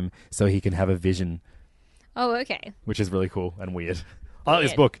out of him so he can have a vision. Oh, okay. Which is really cool and weird. I like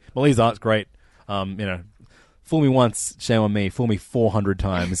this book. Malie's art's great. Fool me once, shame on me. Fool me 400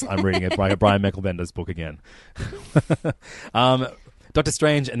 times. I'm reading a Brian Michael Bendis book again. Doctor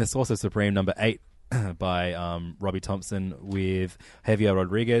Strange and the Sorcerer Supreme, number 8. By Robbie Thompson with Javier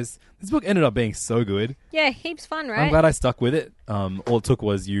Rodriguez. This book ended up being so good. Yeah, heaps fun, right? I'm glad I stuck with it. All it took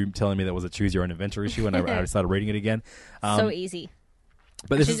was you telling me there was a Choose Your Own Adventure issue, and I started reading it again. So easy.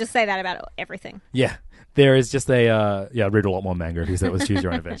 But I should just say that about everything. Yeah. There is just I read a lot more manga if you said it was Choose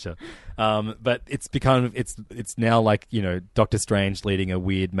Your Own Adventure. But it's now like, Doctor Strange leading a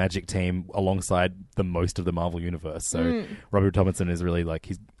weird magic team alongside the most of the Marvel Universe. So Robert Thompson is really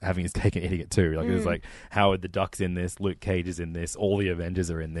he's having his cake and eating it too. There's Howard the Duck's in this, Luke Cage is in this, all the Avengers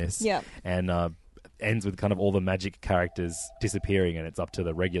are in this. Yeah. And ends with kind of all the magic characters disappearing, and it's up to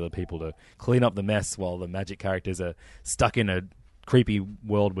the regular people to clean up the mess while the magic characters are stuck in a creepy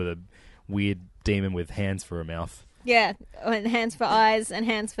world with a weird demon with hands for a mouth. Yeah, and hands for eyes and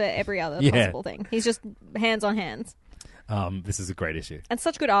hands for every other possible thing. He's just hands on hands. This is a great issue. And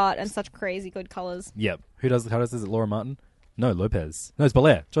such good art and such crazy good colours. Yep. Who does the colours? Is it Laura Martin? No, Lopez. No, it's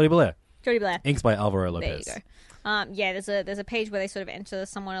Belair. Jody Belair. Inks by Alvaro Lopez. There you go. There's a page where they sort of enter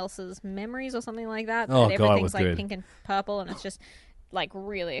someone else's memories or something like that. Oh, and God, everything's it was good. pink and purple, and it's just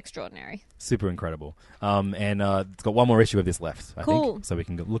really extraordinary. Super incredible. And it's got one more issue of this left, I Cool. think. So we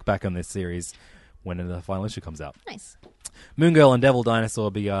can look back on this series when the final issue comes out. Nice. Moon Girl and Devil Dinosaur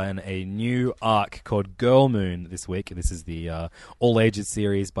began a new arc called Girl Moon this week. This is the All Ages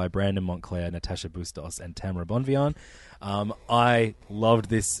series by Brandon Montclair, Natasha Bustos, and Tamara Bonvillain. I loved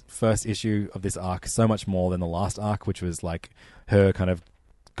this first issue of this arc so much more than the last arc, which was her kind of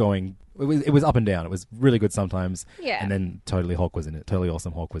going... It was up and down. It was really good sometimes. Yeah. And then Totally Hulk was in it. Totally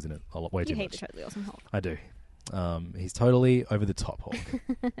Awesome Hulk was in it. Way too much. You hate the Totally Awesome Hulk. I do. He's totally over the top Hulk.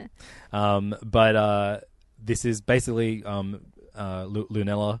 But this is basically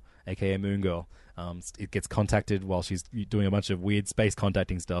Lunella, aka Moon Girl. It gets contacted while she's doing a bunch of weird space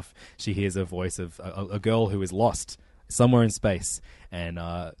contacting stuff. She hears a voice of a girl who is lost somewhere in space and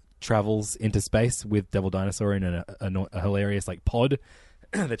travels into space with Devil Dinosaur in a hilarious pod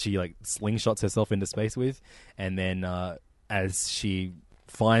that she slingshots herself into space with. And then as she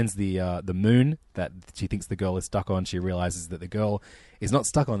finds the moon that she thinks the girl is stuck on, she realizes that the girl is not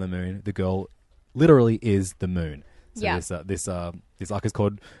stuck on the moon. The girl literally is the moon. So yeah. This arc is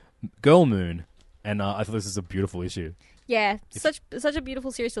called Girl Moon, and I thought this was a beautiful issue. Yeah, such a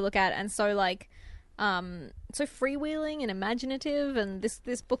beautiful series to look at, and so so freewheeling and imaginative, and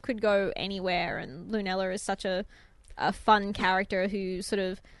this book could go anywhere. And Lunella is such a fun character who sort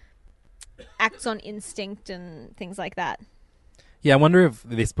of acts on instinct and things like that. Yeah, I wonder if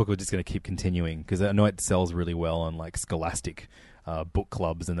this book is just going to keep continuing, because I know it sells really well on Scholastic book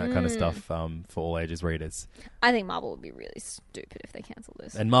clubs and that kind of stuff for all ages readers. I think Marvel would be really stupid if they cancelled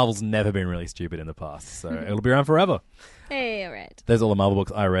this. And Marvel's never been really stupid in the past, so it'll be around forever. Hey, all right. Those are all the Marvel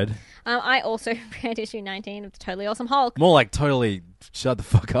books I read. I also read issue 19 of the Totally Awesome Hulk. More totally shut the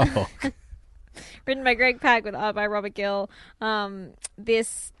fuck up, Hulk. Written by Greg Pak with art by Robert Gill.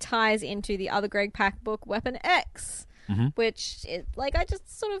 This ties into the other Greg Pak book, Weapon X. which I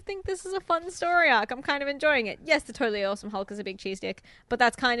just sort of think this is a fun story arc. I'm kind of enjoying it. Yes, the Totally Awesome Hulk is a big cheese dick, but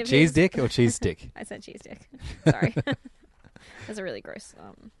that's kind of Cheese dick or cheese stick? I said cheese dick. Sorry. That's a really gross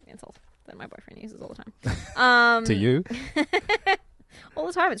insult that my boyfriend uses all the time. To you? All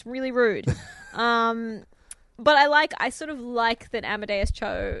the time. It's really rude. But I sort of like that Amadeus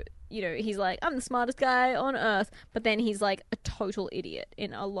Cho, he's like, I'm the smartest guy on earth, but then he's like a total idiot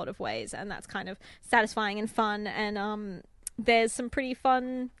in a lot of ways, and that's kind of satisfying and fun, and there's some pretty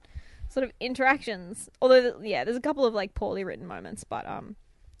fun sort of interactions. Although, there's a couple of like poorly written moments, but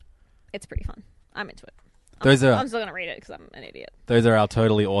it's pretty fun. I'm into it. I'm still going to read it because I'm an idiot. Those are our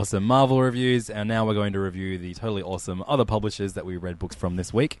totally awesome Marvel reviews, and now we're going to review the totally awesome other publishers that we read books from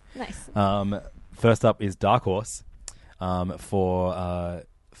this week. Nice. First up is Dark Horse for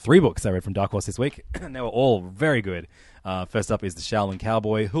 3 books I read from Dark Horse this week, and they were all very good. First up is The Shaolin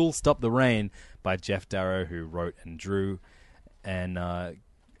Cowboy, Who'll Stop the Rain by Jeff Darrow, who wrote and drew, and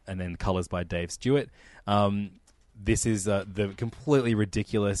then colors by Dave Stewart. This is the completely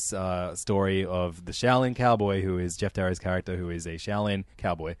ridiculous story of the Shaolin Cowboy, who is Jeff Darrow's character, who is a Shaolin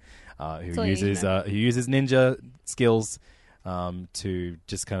cowboy who uses ninja skills to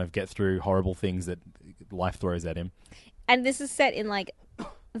just kind of get through horrible things that life throws at him. And this is set in like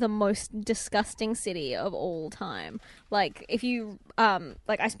the most disgusting city of all time. Like if you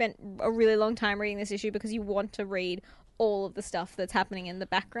I spent a really long time reading this issue because you want to read all of the stuff that's happening in the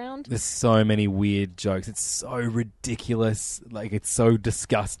background. There's so many weird jokes. It's so ridiculous. Like, it's so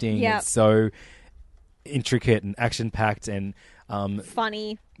disgusting. Yep. It's so intricate and action-packed and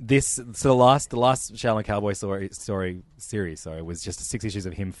funny. The last Shaolin Cowboy story series was just 6 issues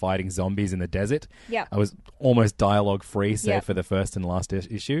of him fighting zombies in the desert. Yeah, I was almost dialogue free, save for the first and last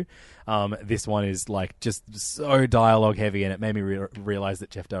issue. This one is like just so dialogue heavy, and it made me realize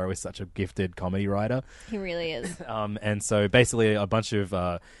that Jeff Darrow is such a gifted comedy writer. He really is. And so basically, a bunch of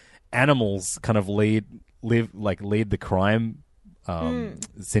animals kind of lead the crime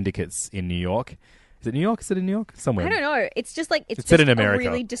syndicates in New York. Is it New York? Is it in New York? Somewhere. I don't know. It's just like it's set just in America.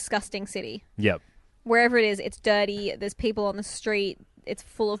 A really disgusting city. Yep. Wherever it is, it's dirty. There's people on the street. It's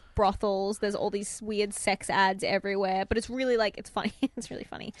full of brothels. There's all these weird sex ads everywhere. But it's really it's funny. It's really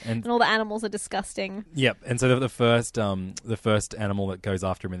funny. And all the animals are disgusting. Yep. And so the first animal that goes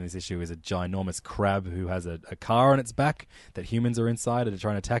after him in this issue is a ginormous crab who has a car on its back that humans are inside and are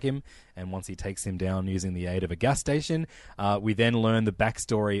trying to attack him. And once he takes him down using the aid of a gas station, we then learn the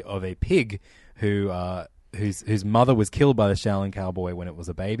backstory of a pig whose mother was killed by the Shaolin Cowboy when it was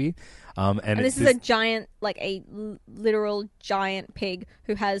a baby. And this is a giant, a literal giant pig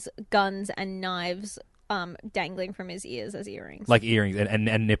who has guns and knives dangling from his ears as earrings. Like earrings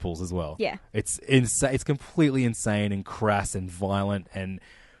and nipples as well. Yeah. It's insane. It's completely insane and crass and violent and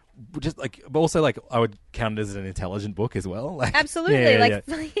just but also I would count it as an intelligent book as well.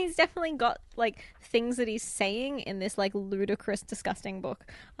 Absolutely. He's definitely got things that he's saying in this ludicrous, disgusting book.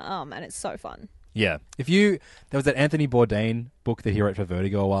 And it's so fun. Yeah. There was that Anthony Bourdain book that he wrote for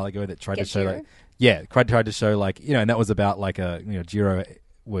Vertigo a while ago that tried to show tried to show and that was about Jiro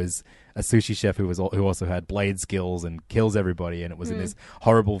was a sushi chef who also had blade skills and kills everybody, and it was in this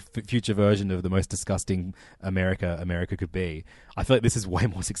horrible future version of the most disgusting America could be. I feel like this is way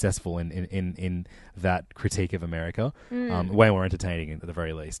more successful in that critique of America, way more entertaining at the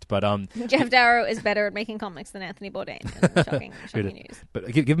very least. But Jeff Darrow is better at making comics than Anthony Bourdain. Shocking news.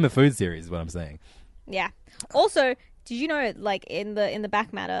 But give him a food series, is what I'm saying. Yeah. Also, did you know, in the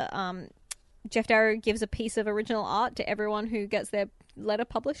back matter, Jeff Darrow gives a piece of original art to everyone who gets their letter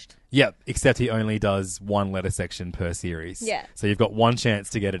published? Yep, except he only does one letter section per series. Yeah. So you've got one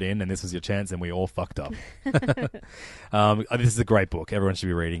chance to get it in, and this was your chance, and we all fucked up. This is a great book. Everyone should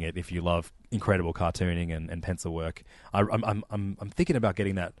be reading it if you love incredible cartooning and pencil work. I'm thinking about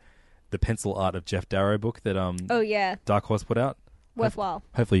getting the pencil art of Jeff Darrow book that Dark Horse put out. Worthwhile.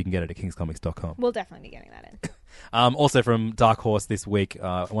 Hopefully you can get it at kingscomics.com. We'll definitely be getting that in. Also from Dark Horse this week,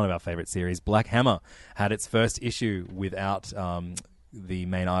 one of our favourite series, Black Hammer, had its first issue without the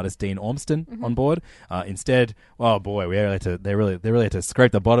main artist Dean Ormston on board. Instead, oh boy, they really had to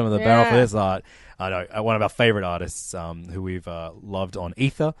scrape the bottom of the barrel for this art. I know one of our favourite artists who we've loved on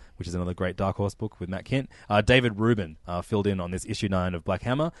Ether, which is another great Dark Horse book with Matt Kint. David Rubin filled in on this issue 9 of Black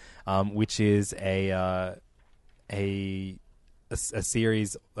Hammer, which is a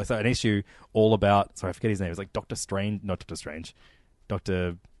series, an issue all about, I forget his name. It's like Dr. Strange, not Dr. Strange,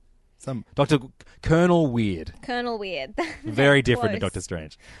 Dr. Colonel Weird. Colonel Weird. Very different to Dr.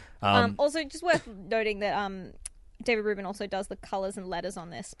 Strange. Also, just worth noting that David Rubin also does the colours and letters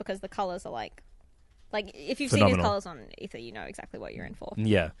on this, because the colours are like if you've seen his colours on Ether, you know exactly what you're in for.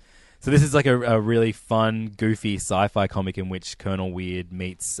 Yeah. So this is like a really fun, goofy sci-fi comic in which Colonel Weird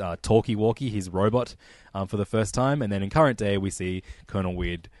meets Talkie Walkie, his robot, for the first time. And then in current day, we see Colonel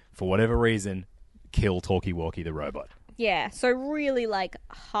Weird, for whatever reason, kill Talkie Walkie, the robot. Yeah, so really like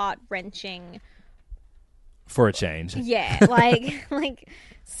heart-wrenching. For a change. Yeah, like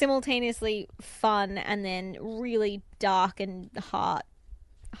simultaneously fun and then really dark and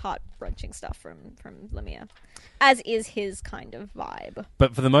heart-wrenching stuff from Lemire, as is his kind of vibe.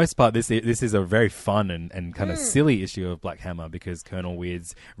 But for the most part, this is a very fun and kind of silly issue of Black Hammer, because Colonel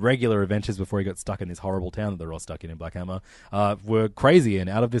Weird's regular adventures before he got stuck in this horrible town that they're all stuck in Black Hammer were crazy and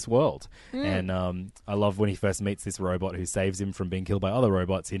out of this world. And I love when he first meets this robot who saves him from being killed by other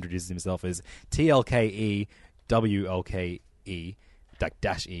robots. He introduces himself as TLKE WLKE.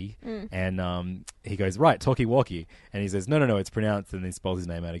 Dash E, and he goes, right, Talkie Walkie, and he says, no, it's pronounced, and he spells his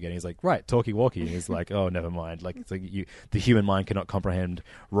name out again. He's like, right, Talkie Walkie, and he's like, oh, never mind. Like, it's like the human mind cannot comprehend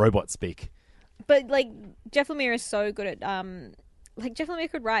robot speak. But like Jeff Lemire is so good at like Jeff Lemire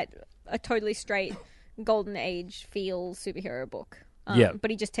could write a totally straight golden age feel superhero book.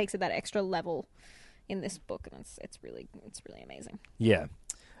 But he just takes it that extra level in this book, and it's really amazing. Yeah.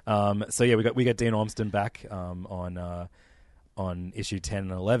 So yeah, we got Dean Ormston back on issue 10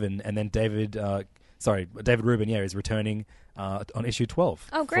 and 11, and then David Rubin, is returning on issue 12.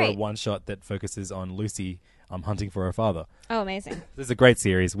 Oh, great. For a one-shot that focuses on Lucy hunting for her father. Oh, amazing. This is a great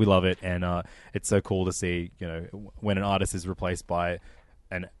series. We love it, and it's so cool to see, when an artist is replaced by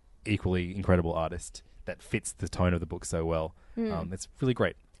an equally incredible artist that fits the tone of the book so well. It's really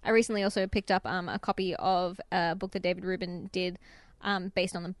great. I recently also picked up a copy of a book that David Rubin did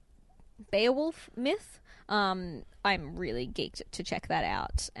based on the Beowulf myth. I'm really geeked to check that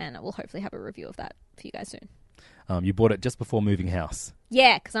out, and we'll hopefully have a review of that for you guys soon. You bought it just before moving house.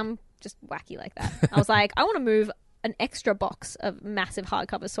 Yeah, because I'm just wacky like that. I was like, I want to move an extra box of massive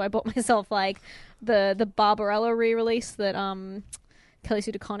hardcovers, so I bought myself like the Barbarella re-release that Kelly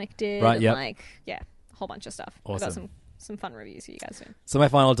Sue DeConnick did. Right, and, yep. a whole bunch of stuff. Awesome. I got some fun reviews for you guys soon. So my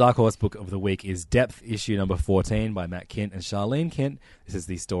final Dark Horse book of the week is Depth, issue number 14 by Matt Kint and Charlene Kint. This is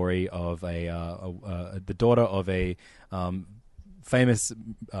the story of the daughter of a famous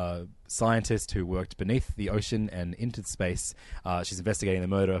scientist who worked beneath the ocean and into space. She's investigating the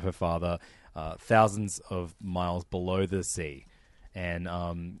murder of her father thousands of miles below the sea.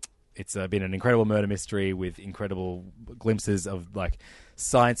 And it's been an incredible murder mystery with incredible glimpses of like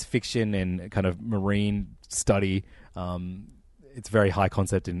science fiction and kind of marine study. It's very high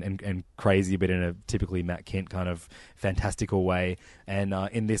concept and crazy, but in a typically Matt Kint kind of fantastical way. And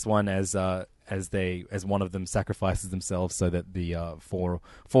in this one, as one of them sacrifices themselves so that the four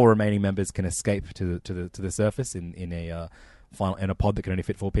remaining members can escape to the surface in a pod that can only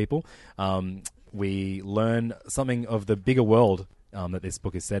fit 4 people. We learn something of the bigger world that this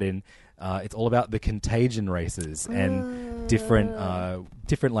book is set in. It's all about the contagion races and different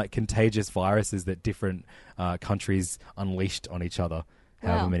like contagious viruses that different countries unleashed on each other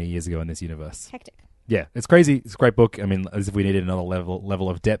however many years ago in this universe. Hectic. Yeah, it's crazy. It's a great book. I mean, as if we needed another level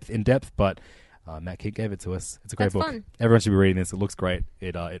of depth, but Matt Kint gave it to us. It's a great book. Fun. Everyone should be reading this. It looks great.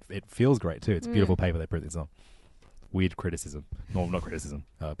 It feels great too. It's a beautiful paper they put this on. Weird criticism. No, not criticism.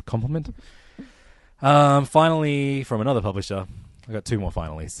 Compliment. Finally, from another publisher, I got 2 more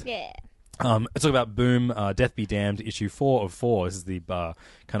finalies. Yeah. Let's talk about Boom, Death Be Damned, issue 4 of 4. This is the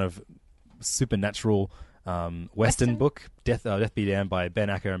kind of supernatural Western book, Death Be Damned by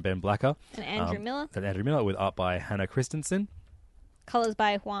Ben Acker and Ben Blacker. And Andrew Miller. And Andrew Miller with art by Hannah Christensen. Colors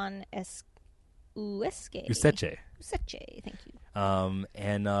by Juan Useche, thank you.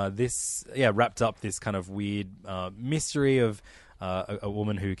 And this wrapped up this kind of weird mystery of a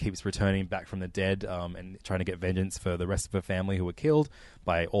woman who keeps returning back from the dead and trying to get vengeance for the rest of her family who were killed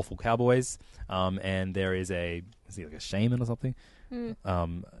by awful cowboys. And there is he like a shaman or something? Who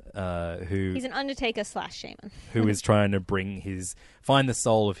he's an undertaker / shaman who is trying to find the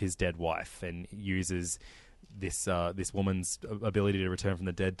soul of his dead wife, and uses this woman's ability to return from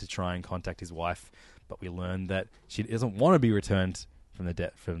the dead to try and contact his wife. But we learn that she doesn't want to be returned from the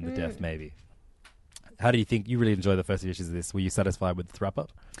death. Maybe. How do you think? You really enjoyed the first issues of this. Were you satisfied with the wrap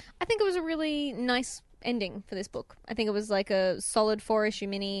up? I think it was a really nice ending for this book. I think it was like a solid 4-issue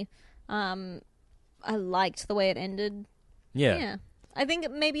mini. I liked the way it ended. Yeah. I think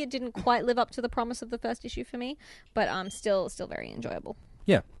maybe it didn't quite live up to the promise of the first issue for me, but still very enjoyable.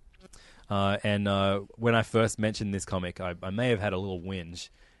 Yeah. And when I first mentioned this comic, I may have had a little whinge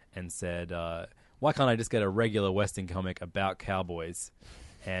and said, why can't I just get a regular Western comic about cowboys?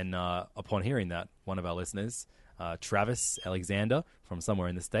 And upon hearing that, one of our listeners, Travis Alexander from somewhere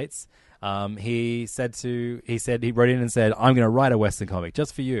in the States, he wrote in and said, I'm going to write a Western comic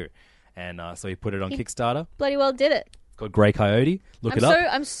just for you. And so he put it on Kickstarter. Bloody well did it. Called Grey Coyote. Look it up.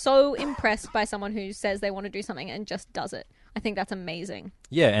 I'm so impressed by someone who says they want to do something and just does it. I think that's amazing.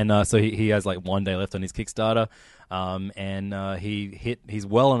 Yeah, and so he has like 1 day left on his Kickstarter, and he's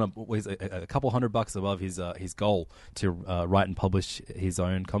well on he's a couple $100 above his goal to write and publish his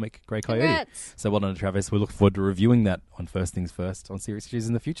own comic, Grey Coyote. Congrats. So well done, Travis. We look forward to reviewing that on First Things First on Serious Issues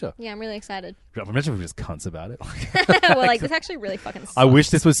in the future. Yeah, I'm really excited. Imagine if we were just cunts about it. Well, like this actually really fucking sucks. I wish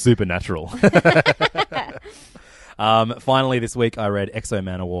this was supernatural. Finally, this week I read Exo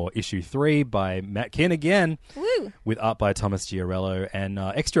Manowar issue 3 by Matt Kinn again, Woo. with art by Thomas Giorello and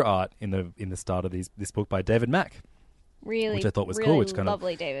extra art in the start of this book by David Mack, Really, which I thought was really cool. Which kind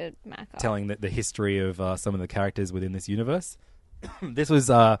lovely David Mack art. telling the history of some of the characters within this universe. This was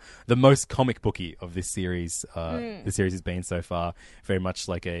the most comic booky of this series. The series has been so far. Very much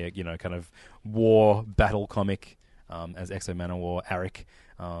like a kind of war battle comic, as Exo Manowar Arik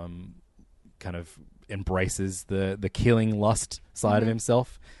kind of embraces the killing lust side of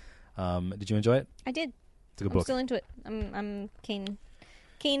himself. Did you enjoy it? I did. It's a good I'm book. still into it. I'm keen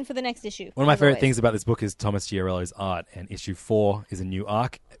for the next issue. One of my as favorite always. things about this book is Thomas Giorello's art, and issue 4 is a new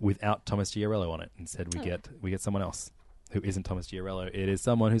arc without Thomas Giorello on it. Instead, we get someone else who isn't Thomas Giorello. It is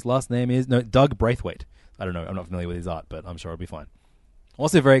someone whose last name is Doug Braithwaite. I don't know. I'm not familiar with his art, but I'm sure it'll be fine.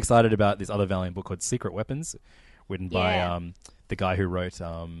 Also very excited about this other Valiant book called Secret Weapons, written by the guy who wrote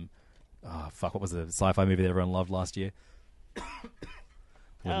what was the sci-fi movie that everyone loved last year?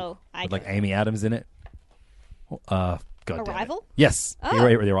 With like Amy Adams in it. God Arrival? damn it. Yes. Oh. He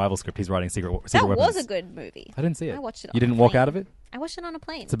wrote the Arrival script. He's writing Secret Weapons. That was a good movie. I didn't see it. I watched it. You didn't walk out of it? I watched it on a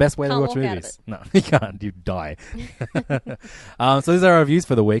plane. It's the best way Can't to watch walk out of movies. it. No, you can't. You die. So these are our reviews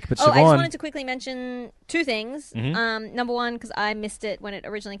for the week. But I just Siobhan, wanted to quickly mention 2 things. Mm-hmm. Number one, because I missed it when it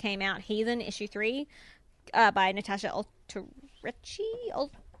originally came out, Heathen, issue 3, by Natasha Alterici.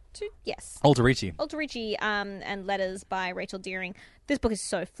 Alterici, and letters by Rachel Deering. This book is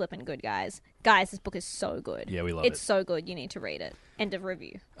so flippin' good, guys. This book is so good. Yeah, we love it. It's so good. You need to read it. End of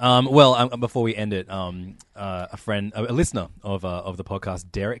review. Before we end it, a listener of the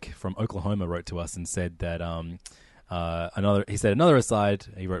podcast, Derek from Oklahoma, wrote to us and said that another aside.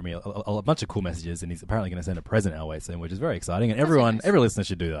 He wrote me a bunch of cool messages, and he's apparently going to send a present our way soon, which is very exciting. And every listener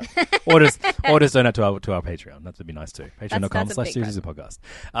should do that, or just donate to our Patreon. That would be nice too.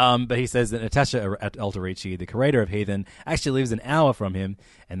 Patreon.com/seriouspodcast. But he says that Natasha Alterici, the creator of Heathen, actually lives an hour from him,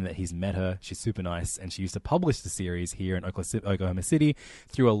 and that he's met her. She's super nice, and she used to publish the series here in Oklahoma City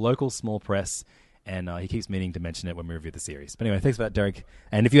through a local small press. And he keeps meaning to mention it when we review the series. But anyway, thanks for that, Derek.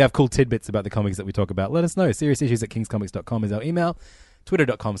 And if you have cool tidbits about the comics that we talk about, let us know. SeriousIssues@kingscomics.com is our email.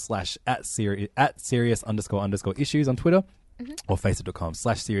 Twitter.com/@serious__issues on Twitter. Or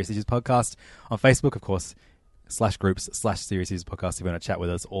Facebook.com/SeriousIssuesPodcast. On Facebook, of course, /groups/SeriousIssuesPodcast if you want to chat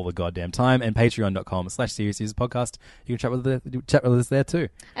with us all the goddamn time. And Patreon.com/SeriousIssuesPodcast. You can chat with us there too.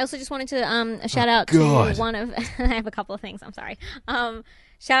 I also just wanted to shout out to one of... I have a couple of things. I'm sorry.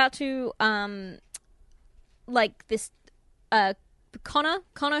 Shout out to... this Connor,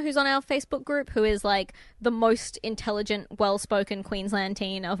 who's on our Facebook group, who is like the most intelligent, well-spoken Queensland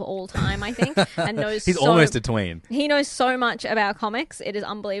teen of all time, I think, and knows He's almost a tween. He knows so much about comics. It is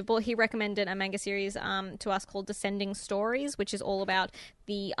unbelievable. He recommended a manga series to us called Descending Stories, which is all about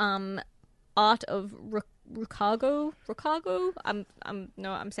the art of Rukago. I'm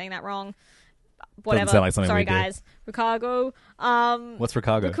saying that wrong. Whatever. Doesn't sound like something Sorry, we do. guys. Rukago. What's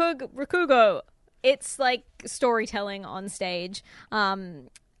Rukago? Rukugo. It's like storytelling on stage, and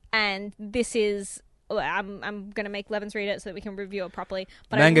this is. I'm going to make Levins read it so that we can review it properly.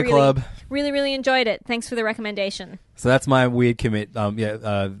 But Manga Club. Really enjoyed it. Thanks for the recommendation. So that's my weird commit.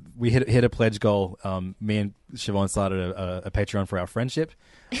 We hit a pledge goal. Me and Siobhan started a Patreon for our friendship,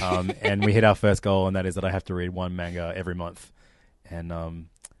 and we hit our first goal, and that is that I have to read one manga every month, and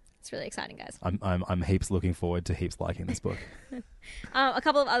it's really exciting, guys. I'm heaps looking forward to heaps liking this book. A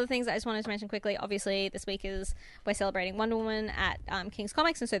couple of other things I just wanted to mention quickly. Obviously, this week we're celebrating Wonder Woman at King's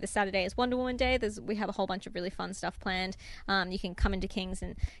Comics, and so this Saturday is Wonder Woman Day. We have a whole bunch of really fun stuff planned. You can come into King's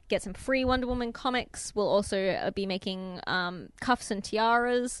and get some free Wonder Woman comics. We'll also be making cuffs and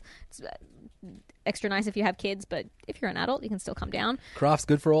tiaras. It's extra nice if you have kids, but if you're an adult, you can still come down. Craft's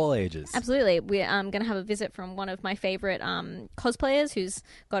good for all ages. Absolutely. We're going to have a visit from one of my favorite cosplayers who's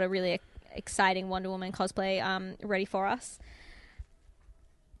got a really exciting Wonder Woman cosplay ready for us.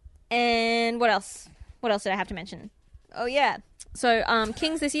 And what else? What else did I have to mention? Oh, yeah. So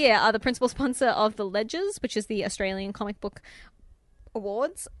Kings this year are the principal sponsor of the Ledgers, which is the Australian Comic Book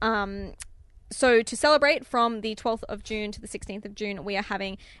Awards. So to celebrate from the 12th of June to the 16th of June, we are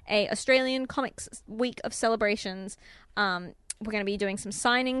having a Australian Comics Week of celebrations We're going to be doing some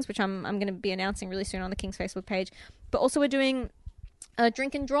signings, which I'm going to be announcing really soon on the King's Facebook page. But also we're doing a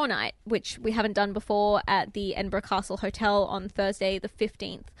drink and draw night, which we haven't done before, at the Edinburgh Castle Hotel on Thursday, the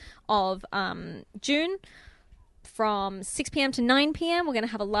 15th of June. From 6 p.m. to 9 p.m. We're going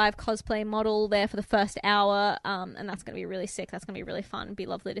to have a live cosplay model there for the first hour, and that's going to be really sick. That's going to be really fun. It'd be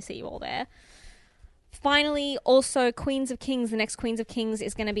lovely to see you all there. Finally, also Queens of Kings. The next Queens of Kings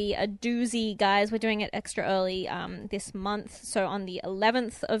is going to be a doozy, guys. We're doing it extra early this month. So on the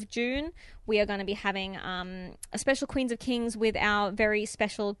 11th of June, we are going to be having a special Queens of Kings with our very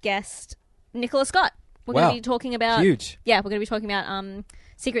special guest, Nicola Scott. We're going to be talking about... Huge. Yeah, we're going to be talking about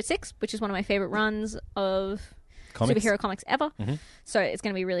Secret Six, which is one of my favorite runs of... superhero comics ever. So it's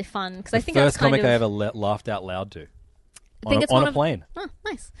going to be really fun because I think first that's kind comic of, I ever laughed out loud to. It's on a plane. Oh,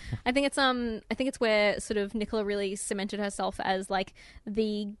 nice. I think it's where sort of Nicola really cemented herself as like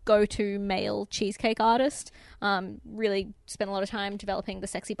the go-to male cheesecake artist. Really spent a lot of time developing the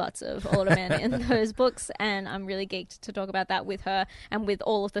sexy butts of a lot of men in those books, and I'm really geeked to talk about that with her and with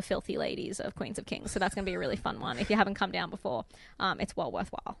all of the filthy ladies of Queens of Kings. So that's going to be a really fun one. If you haven't come down before, it's well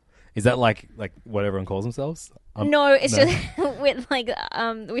worthwhile. Is that like what everyone calls themselves? No, it's just with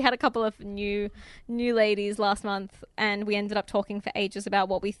we had a couple of new ladies last month, and we ended up talking for ages about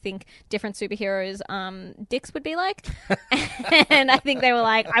what we think different superheroes' dicks would be like. And I think they were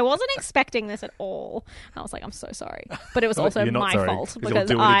like, I wasn't expecting this at all. I was like, I'm so sorry, but it was also my fault because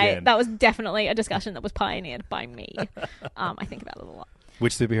that was definitely a discussion that was pioneered by me. I think about it a lot.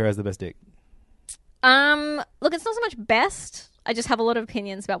 Which superhero has the best dick? Look, it's not so much best. I just have a lot of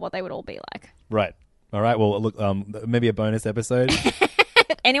opinions about what they would all be like. Right. All right. Well, look, maybe a bonus episode.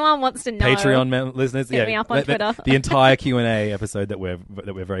 If anyone wants to know, Patreon listeners, hit me up on Twitter. The entire Q&A episode that we're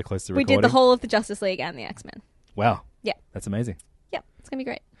very close to recording. We did the whole of the Justice League and the X-Men. Wow. Yeah. That's amazing. Yeah, it's gonna be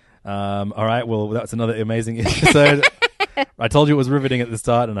great. All right. Well, that's another amazing episode. I told you it was riveting at the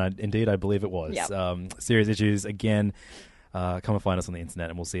start, and I believe it was. Yep. Serious Issues again. Come and find us on the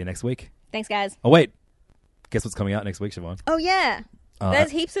internet, and we'll see you next week. Thanks, guys. Oh wait. Guess what's coming out next week, Siobhan? Oh, yeah.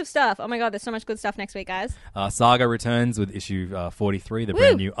 There's heaps of stuff. Oh, my God. There's so much good stuff next week, guys. Saga returns with issue 43, the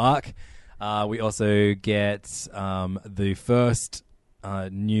brand new arc. We also get the first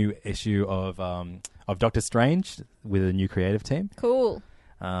new issue of Doctor Strange with a new creative team. Cool.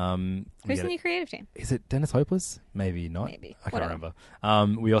 Who's the new creative team? Is it Dennis Hopeless? Maybe not. Maybe. I can't remember.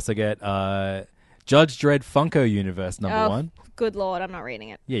 We also get Judge Dredd Funko Universe number 1. Good Lord. I'm not reading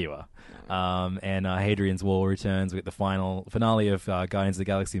it. Yeah, you are. And Hadrian's Wall returns. We get the finale of Guardians of the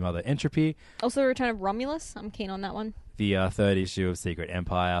Galaxy Mother Entropy. Also the return of Romulus. I'm keen on that one. The third issue of Secret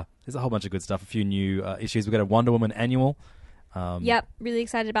Empire. There's a whole bunch of good stuff. A few new issues. We've got a Wonder Woman annual. Yep, really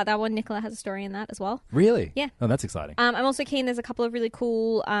excited about that one. Nicola has a story in that as well. Really? Yeah. Oh, that's exciting. I'm also keen. There's a couple of really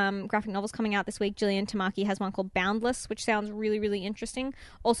cool graphic novels coming out this week. Gillian Tamaki has one called Boundless, which sounds really, really interesting.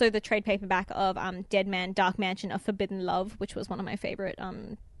 Also, the trade paperback of Dead Man, Dark Mansion of Forbidden Love, which was one of my favorite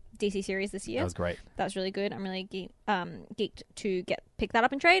DC series this year. That was great. That was really good. I'm really geeked to pick that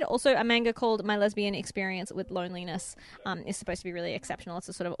up in trade. Also, a manga called My Lesbian Experience with Loneliness is supposed to be really exceptional. It's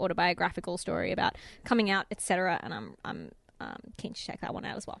a sort of autobiographical story about coming out, etc. And I'm keen to check that one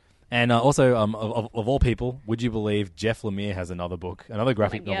out as well. And also, of all people, would you believe Jeff Lemire has another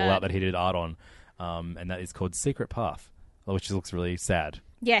graphic novel out that he did art on, and that is called Secret Path, which looks really sad.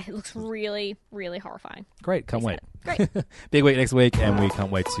 Yeah, it looks really, really horrifying. Great, can't wait. Great. Big week next week, and we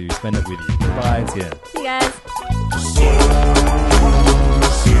can't wait to spend it with you. Goodbye, see you then. See you guys.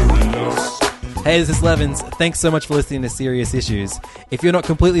 Hey, this is Levins. Thanks so much for listening to Serious Issues. If you're not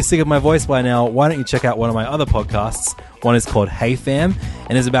completely sick of my voice by now, why don't you check out one of my other podcasts? One is called Hey Fam,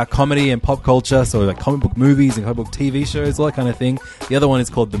 and it's about comedy and pop culture, so like comic book movies and comic book TV shows, all that kind of thing. The other one is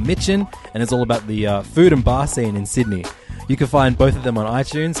called The Mitchin, and it's all about the food and bar scene in Sydney. You can find both of them on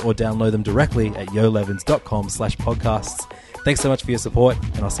iTunes or download them directly at yolevins.com/podcasts. Thanks so much for your support,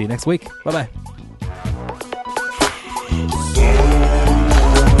 and I'll see you next week. Bye-bye.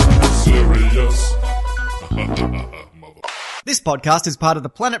 This podcast is part of the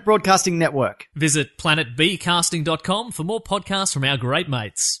Planet Broadcasting Network. Visit planetbcasting.com for more podcasts from our great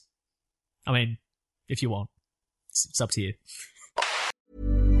mates. I mean, if you want. It's up to you.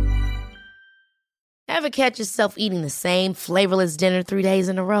 Ever catch yourself eating the same flavorless dinner 3 days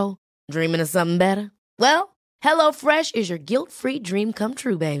in a row? Dreaming of something better? Well, HelloFresh is your guilt-free dream come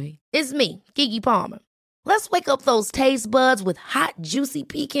true, baby. It's me, Keke Palmer. Let's wake up those taste buds with hot, juicy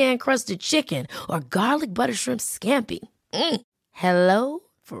pecan-crusted chicken or garlic butter shrimp scampi. Hello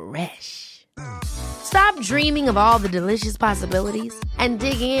Fresh. Stop dreaming of all the delicious possibilities and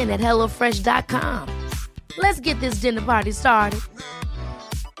dig in at HelloFresh.com. Let's get this dinner party started.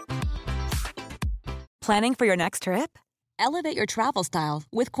 Planning for your next trip? Elevate your travel style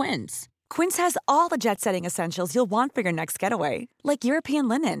with Quince. Quince has all the jet-setting essentials you'll want for your next getaway, like European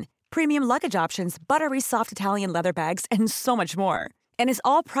linen, premium luggage options, buttery soft Italian leather bags, and so much more. And is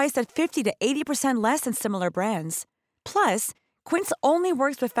all priced at 50 to 80% less than similar brands. Plus, Quince only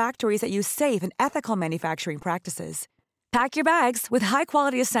works with factories that use safe and ethical manufacturing practices. Pack your bags with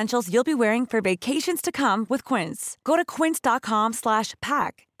high-quality essentials you'll be wearing for vacations to come with Quince. Go to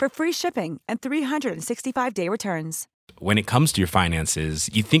quince.com/pack for free shipping and 365-day returns. When it comes to your finances,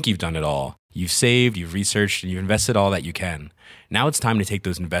 you think you've done it all. You've saved, you've researched, and you've invested all that you can. Now it's time to take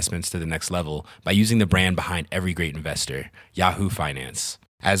those investments to the next level by using the brand behind every great investor, Yahoo Finance.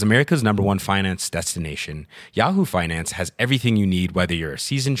 As America's #1 finance destination, Yahoo Finance has everything you need, whether you're a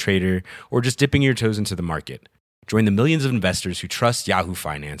seasoned trader or just dipping your toes into the market. Join the millions of investors who trust Yahoo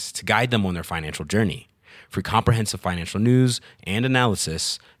Finance to guide them on their financial journey. For comprehensive financial news and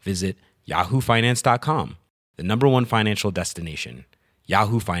analysis, visit yahoofinance.com, the #1 financial destination,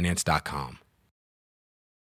 yahoofinance.com.